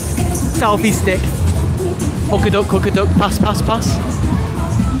 well, selfie stick. Hook a duck, pass, pass, pass.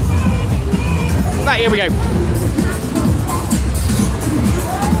 Right, here we go.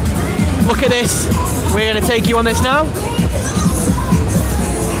 Look at this. We're going to take you on this now.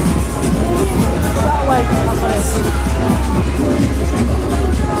 That way.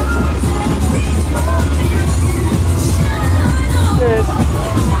 Good.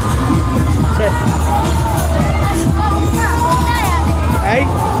 Sit. Hey?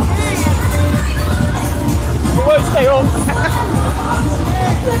 You won't stay on.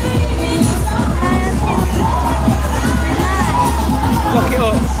 Lock it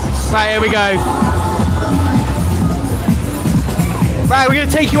up. Right, here we go. Right, we're going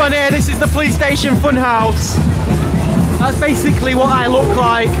to take you on here. This is the Police Station Funhouse. That's basically what I look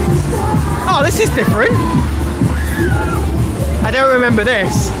like. Oh, this is different. I don't remember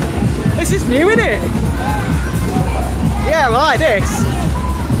this. This is new, isn't it? Yeah, I like this.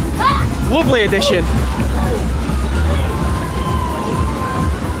 Lovely addition.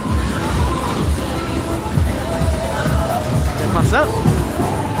 Pass that.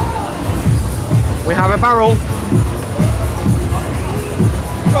 We have a barrel.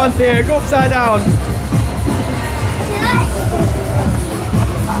 Go on, Theo, go upside down.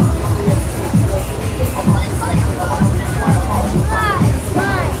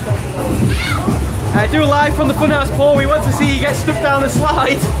 Do a live from the Funhouse, Paul. We want to see you get stuck down the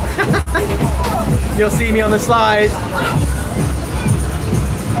slide. You'll see me on the slide.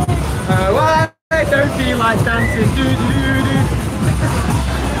 Well, I don't feel like dancing. Do, do, do, do.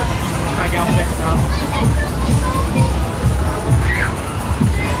 I get off this now.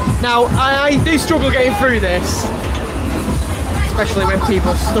 Now, I do struggle getting through this. Especially when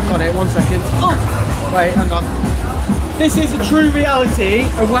people are stuck on it. 1 second. Oh, wait, hang on. This is a true reality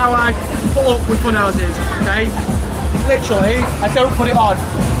of how I pull up with fun houses, okay? Literally, I don't put it on.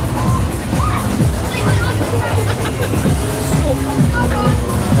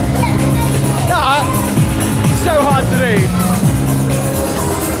 That's so hard to do.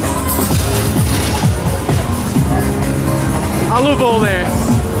 I love all this.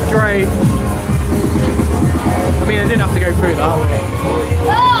 Great. I mean, I didn't have to go through that.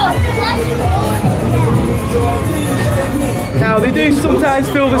 Now, they do sometimes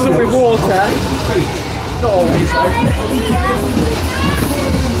fill this up with water. Not always, though.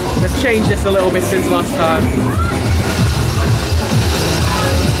 Let's change this a little bit since last time.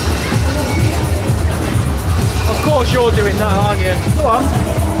 Of course you're doing that, aren't you? Go on.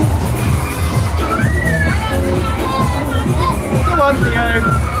 Come on, Theo.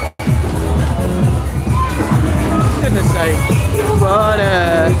 Goodness sake.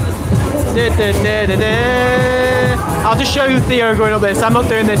 Water. I'll just show you Theo going up this. I'm not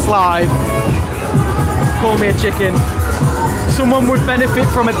doing this live. Call me a chicken. Someone would benefit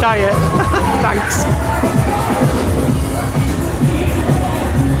from a diet. Thanks.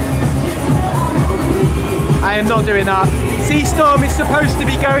 I am not doing that. Seastorm is supposed to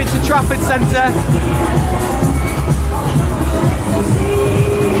be going to Trafford Centre.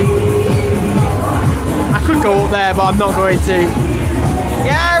 I could go up there, but I'm not going to.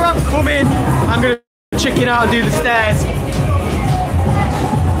 Yeah, I'm coming. I'm going to chicken out and do the stairs.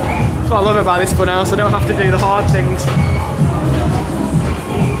 That's what I love about this fun house. I don't have to do the hard things.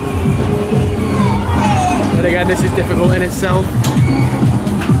 But again, this is difficult in itself.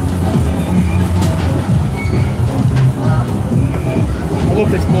 I love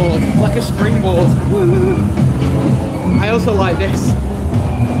this board, it's like a springboard. I also like this.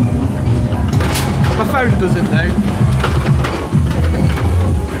 My phone doesn't though.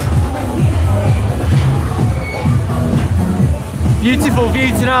 Beautiful view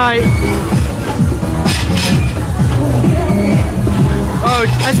tonight. Oh,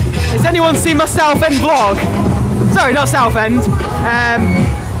 has anyone seen my Southend vlog? Sorry, not Southend.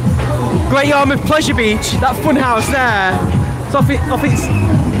 Great Yarmouth Pleasure Beach, that fun house there. It's off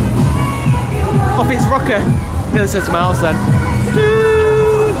its rocker. Nearly said to my house then.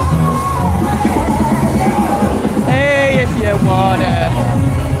 Hey, if you wanna.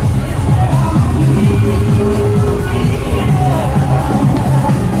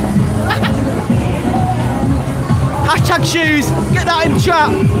 Hashtag shoes, get that in chat.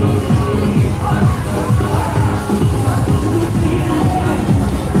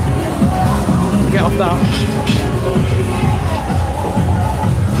 Get off that.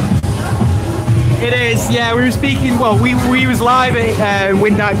 It is, yeah, we were speaking, well, we was live at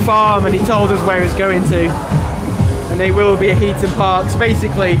Winddyke Farm and he told us where he was going to. And they will be at Heaton Park. So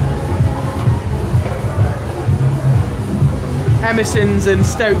basically, Emerson's and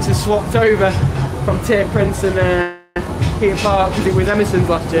Stokes have swapped over from Tier Prince and Heaton Park because it was Emerson's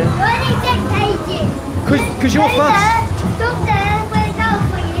last year. Because you're fast. Stop there, where's that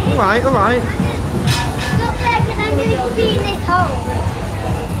for you? Alright, alright. Stop there, because I'm going to be in this hole.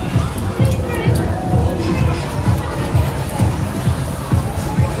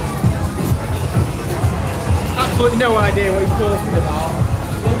 Absolutely no idea what he's talking about.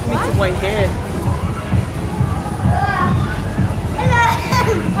 You need to wait here.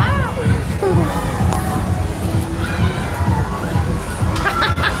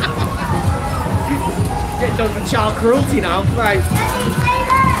 Get done for child cruelty now. Right.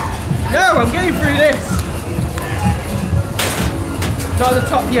 No, I'm getting through this. Not at the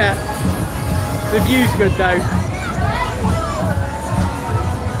top yet. The view's good though.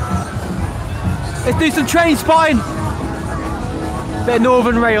 Let's do some train spotting. Bit of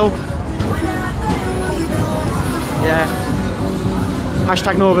Northern Rail. Yeah.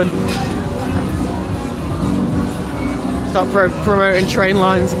 Hashtag Northern. Start promoting train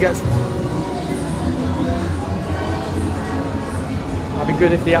lines and get. That'd be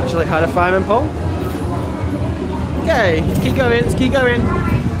good if they actually had a fireman pole. Okay, let's keep going, let's keep going.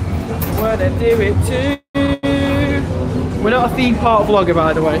 Where they do it too. We're not a theme park vlogger,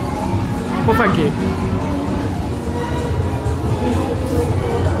 by the way. Well, thank you.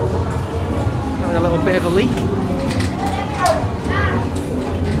 Having a little bit of a leak.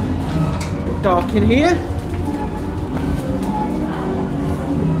 Dark in here.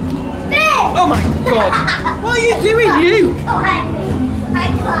 Oh my god! What are you doing, you?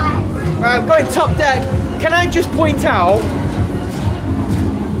 Right, I'm going top deck. Can I just point out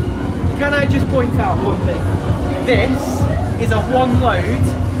one thing? This is a one load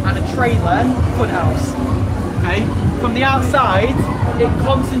and a trailer fun house. Okay? From the outside, it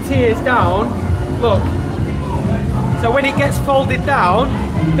concentrates down. Look. So when it gets folded down,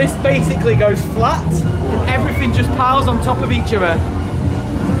 this basically goes flat. Everything just piles on top of each other.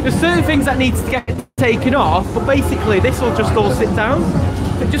 There's certain things that needs to get taken off, but basically this will just all sit down.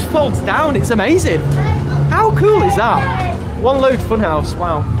 It just folds down. It's amazing. How cool is that? One load funhouse.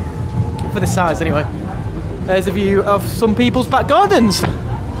 Wow. For the size, anyway. There's a view of some people's back gardens.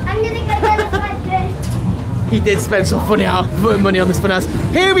 I'm gonna go down the front. He did spend some money on this funhouse.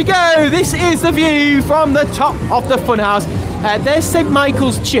 Here we go. This is the view from the top of the funhouse. There's St.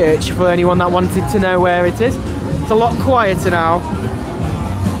 Michael's Church for anyone that wanted to know where it is. It's a lot quieter now.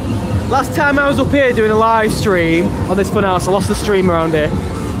 Last time I was up here doing a live stream on this funhouse, I lost the stream around here.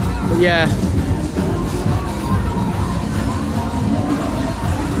 But yeah.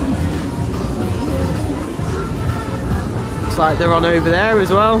 Looks like they're on over there as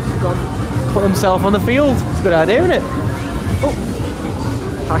well. Put himself on the field. It's a good idea, isn't it? Oh,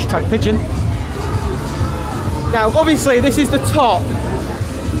 hashtag pigeon. Now, obviously, this is the top.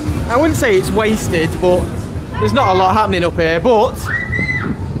 I wouldn't say it's wasted, but there's not a lot happening up here. But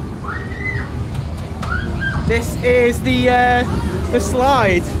this is the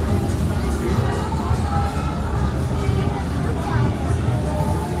slide.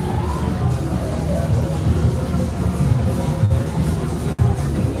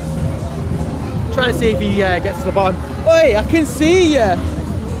 Trying to see if he gets to the bottom. Oi, I can see you.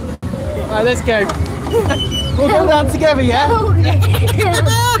 Right, let's go. We'll go down together, yeah? What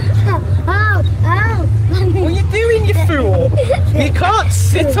are you doing, you fool? You can't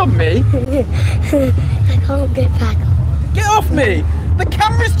sit on me. I can't get back up. Get off me! The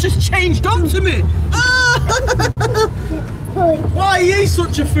camera's just changed onto me. Why are you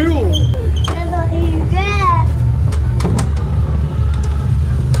such a fool? I'm not even there.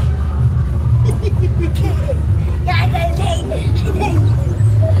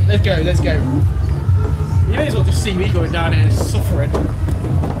 Let's go, let's go. You may as well just see me going down here suffering.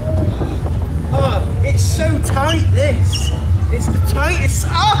 Oh, it's so tight, this. It's the tightest.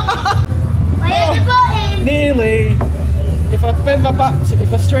 Where's the button? Nearly. If I bend my back,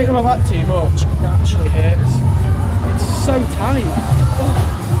 if I straighten my back too much, it actually hurts. It's so tight.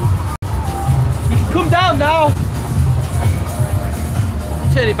 Oh. You can come down now.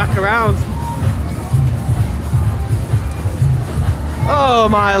 Turn it back around. Oh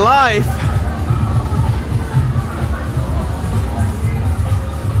my life!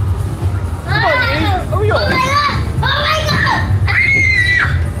 Come on, you! Oh, you're...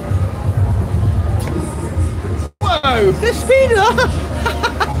 Whoa! The speed up!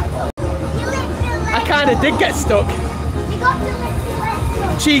 I kind of did get stuck.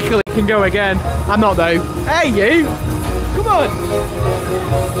 Cheekily can go again. I'm not though. Hey you! Come on!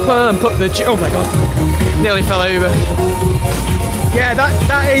 Come on, put the... Oh my god! Nearly fell over. Yeah,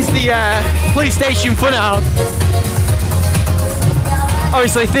 that is the police station funhouse.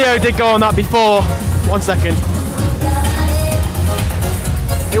 Obviously, Theo did go on that before. 1 second.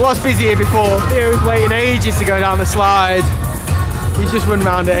 It was busy here before. Theo was waiting ages to go down the slide. He's just run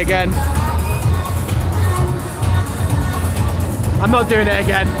around it again. I'm not doing it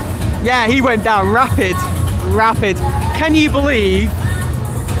again. Yeah, he went down rapid. Rapid. Can you believe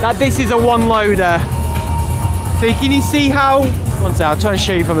that this is a one-loader? So can you see how... One second, I'll try and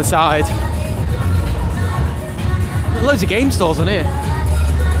show you from the side. There's loads of game stores on here.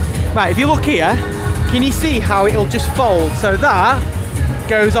 Right, if you look here, can you see how it'll just fold? So that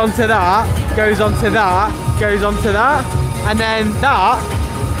goes onto that, goes onto that, goes onto that, and then that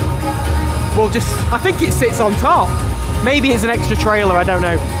will just, I think it sits on top. Maybe it's an extra trailer, I don't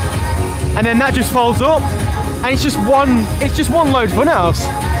know. And then that just folds up, and it's just one load funhouse.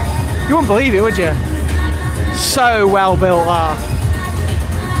 You wouldn't believe it, would you? So well built that.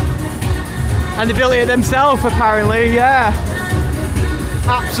 And they built it themselves apparently, yeah.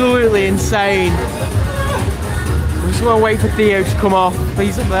 Absolutely insane. I'm just gonna wait for Theo to come off.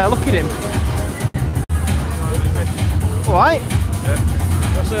 He's up there, look at him. Alright. Yeah.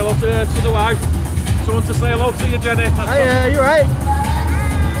 I'll say hello to the wife. Someone to say hello to you, Jenny. Hiya, you alright?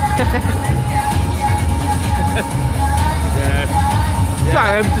 Yeah.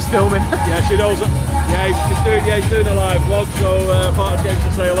 Sorry, I'm just filming. Yeah, she knows it. Yeah, he's doing a live vlog, so I thought I'd get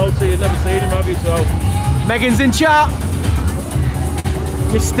to say hello to you. Never seen him, have you? So Megan's in chat.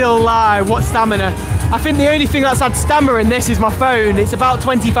 You're still live. What stamina? I think the only thing that's had stamina in this is my phone. It's about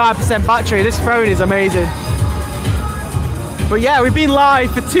 25% battery. This phone is amazing. But yeah, we've been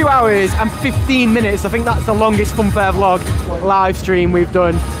live for 2 hours and 15 minutes. I think that's the longest Fun Fair vlog live stream we've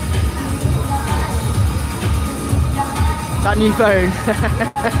done. That new phone.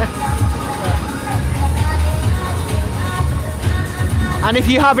 And if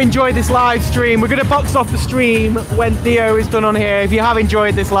you have enjoyed this live stream, we're going to box off the stream when Theo is done on here. If you have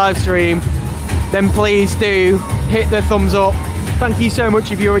enjoyed this live stream, then please do hit the thumbs up. Thank you so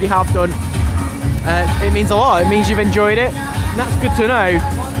much if you already have done. It means a lot. It means you've enjoyed it. And that's good to know.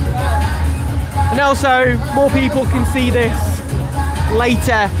 And also, more people can see this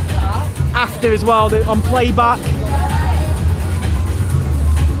later after as well, on playback.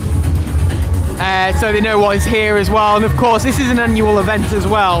 So they know what is here as well. And of course, this is an annual event as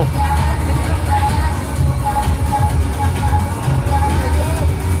well.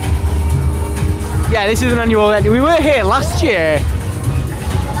 Yeah, this is an annual event. We were here last year.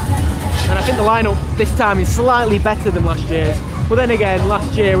 And I think the lineup this time is slightly better than last year's. But then again,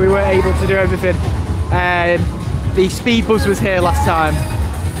 last year we weren't able to do everything. The speed bus was here last time.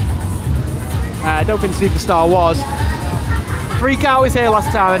 I don't think Superstar was. Freak Out was here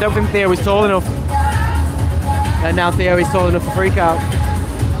last time. I don't think Theo was tall enough. And now Theo is tall enough for Freak Out.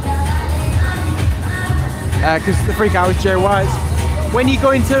 Because the Freak Out was Joe White's. When you go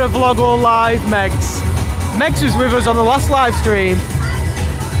into the vlog or live, Megs was with us on the last live stream.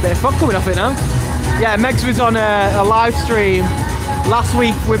 Bit of fun coming off it now. Yeah, Megs was on a live stream last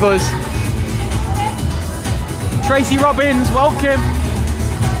week with us. Tracy Robbins, welcome.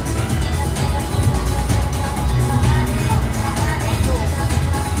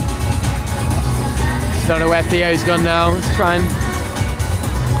 Don't know where Theo's gone now. Let's try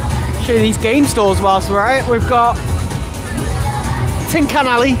and show you these game stores whilst we're at it. We've got Tin Can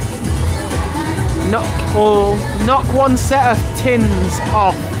Alley. Knock one set of tins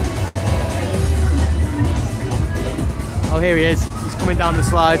off. Oh, here he is. He's coming down the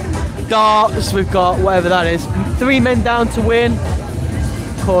slide. Darts, we've got whatever that is. 3 men down to win.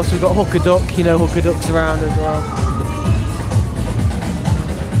 Of course, we've got Hooker Duck. You know Hooker Duck's around as well.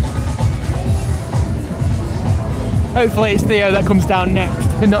 Hopefully it's Theo that comes down next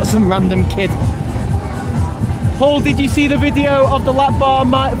and not some random kid. Paul, did you see the video of the lap bar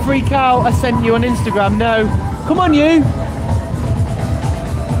freak out I sent you on Instagram? No. Come on, you.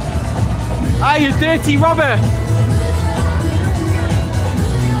 Ah, you dirty robber.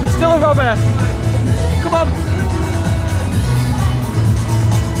 Still a robber. Come on.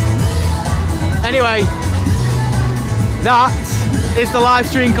 Anyway, that is the live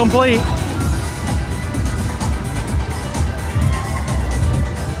stream complete.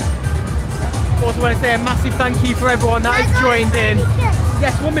 I also want to say a massive thank you for everyone that has joined in.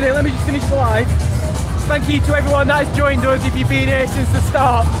 Yes, 1 minute, let me just finish the live. Thank you to everyone that has joined us. If you've been here since the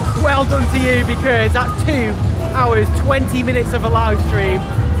start, well done to you, because that's 2 hours, 20 minutes of a live stream.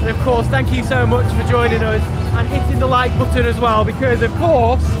 And of course, thank you so much for joining us and hitting the like button as well, because of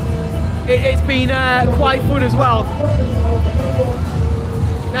course, it's been quite fun as well.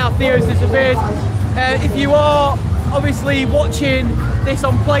 Now Theo's disappeared. If you are obviously watching this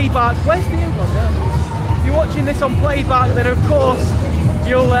on playback, where's Theo gone now? If you're watching this on playback, then of course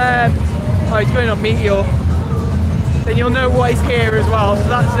you'll oh, he's going on Meteor, then you'll know what is here as well, so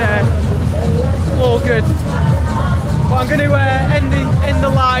that's all good. But I'm going to end the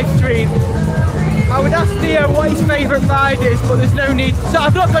live stream. I would ask Theo what his favourite ride is, but there's no need. So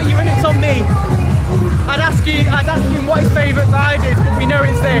I've not got you in, it's on me. I'd ask him what his favourite ride is, but we know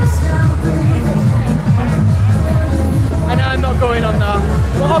it's this. And I'm not going on that.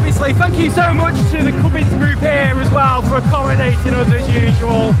 Well, obviously, thank you so much to the Cubbins group here as well for accommodating us as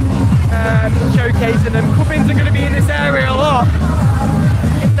usual, showcasing them. Cubbins are going to be in this area a lot.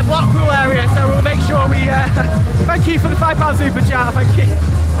 It's the Blackpool area, so we'll make sure we. Thank you for the £5 super chat. Thank you.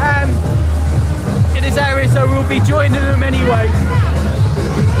 In this area, so we'll be joining them anyway.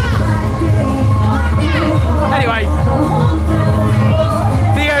 Anyway.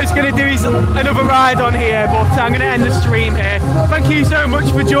 Theo's going to do another ride on here, but I'm going to end the stream here. Thank you so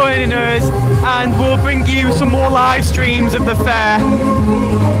much for joining us, and we'll bring you some more live streams of the fair.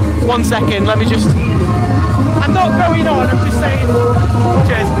 1 second, let me just... I'm not going on, I'm just saying...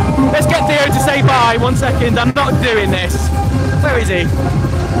 Cheers. Let's get Theo to say bye. 1 second, I'm not doing this. Where is he?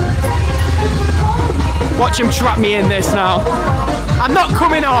 Watch him trap me in this now. I'm not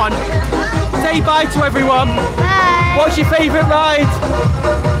coming on. Say bye to everyone. Bye. What's your favourite ride?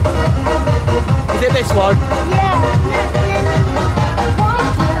 Is it this one? Yeah.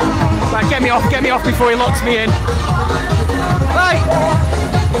 Right, get me off before he locks me in. Right.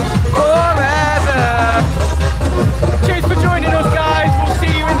 Forever. Cheers for joining us, guys. We'll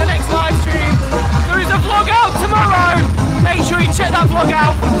see you in the next live stream. There is a vlog out tomorrow. Make sure you check that vlog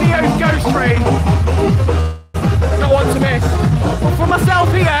out for Theo's Ghost Train. Not one to miss. But for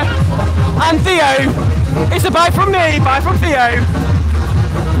myself here and Theo, it's a bye from me, bye from Theo.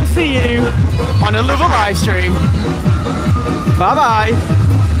 See you on another live stream. Bye-bye.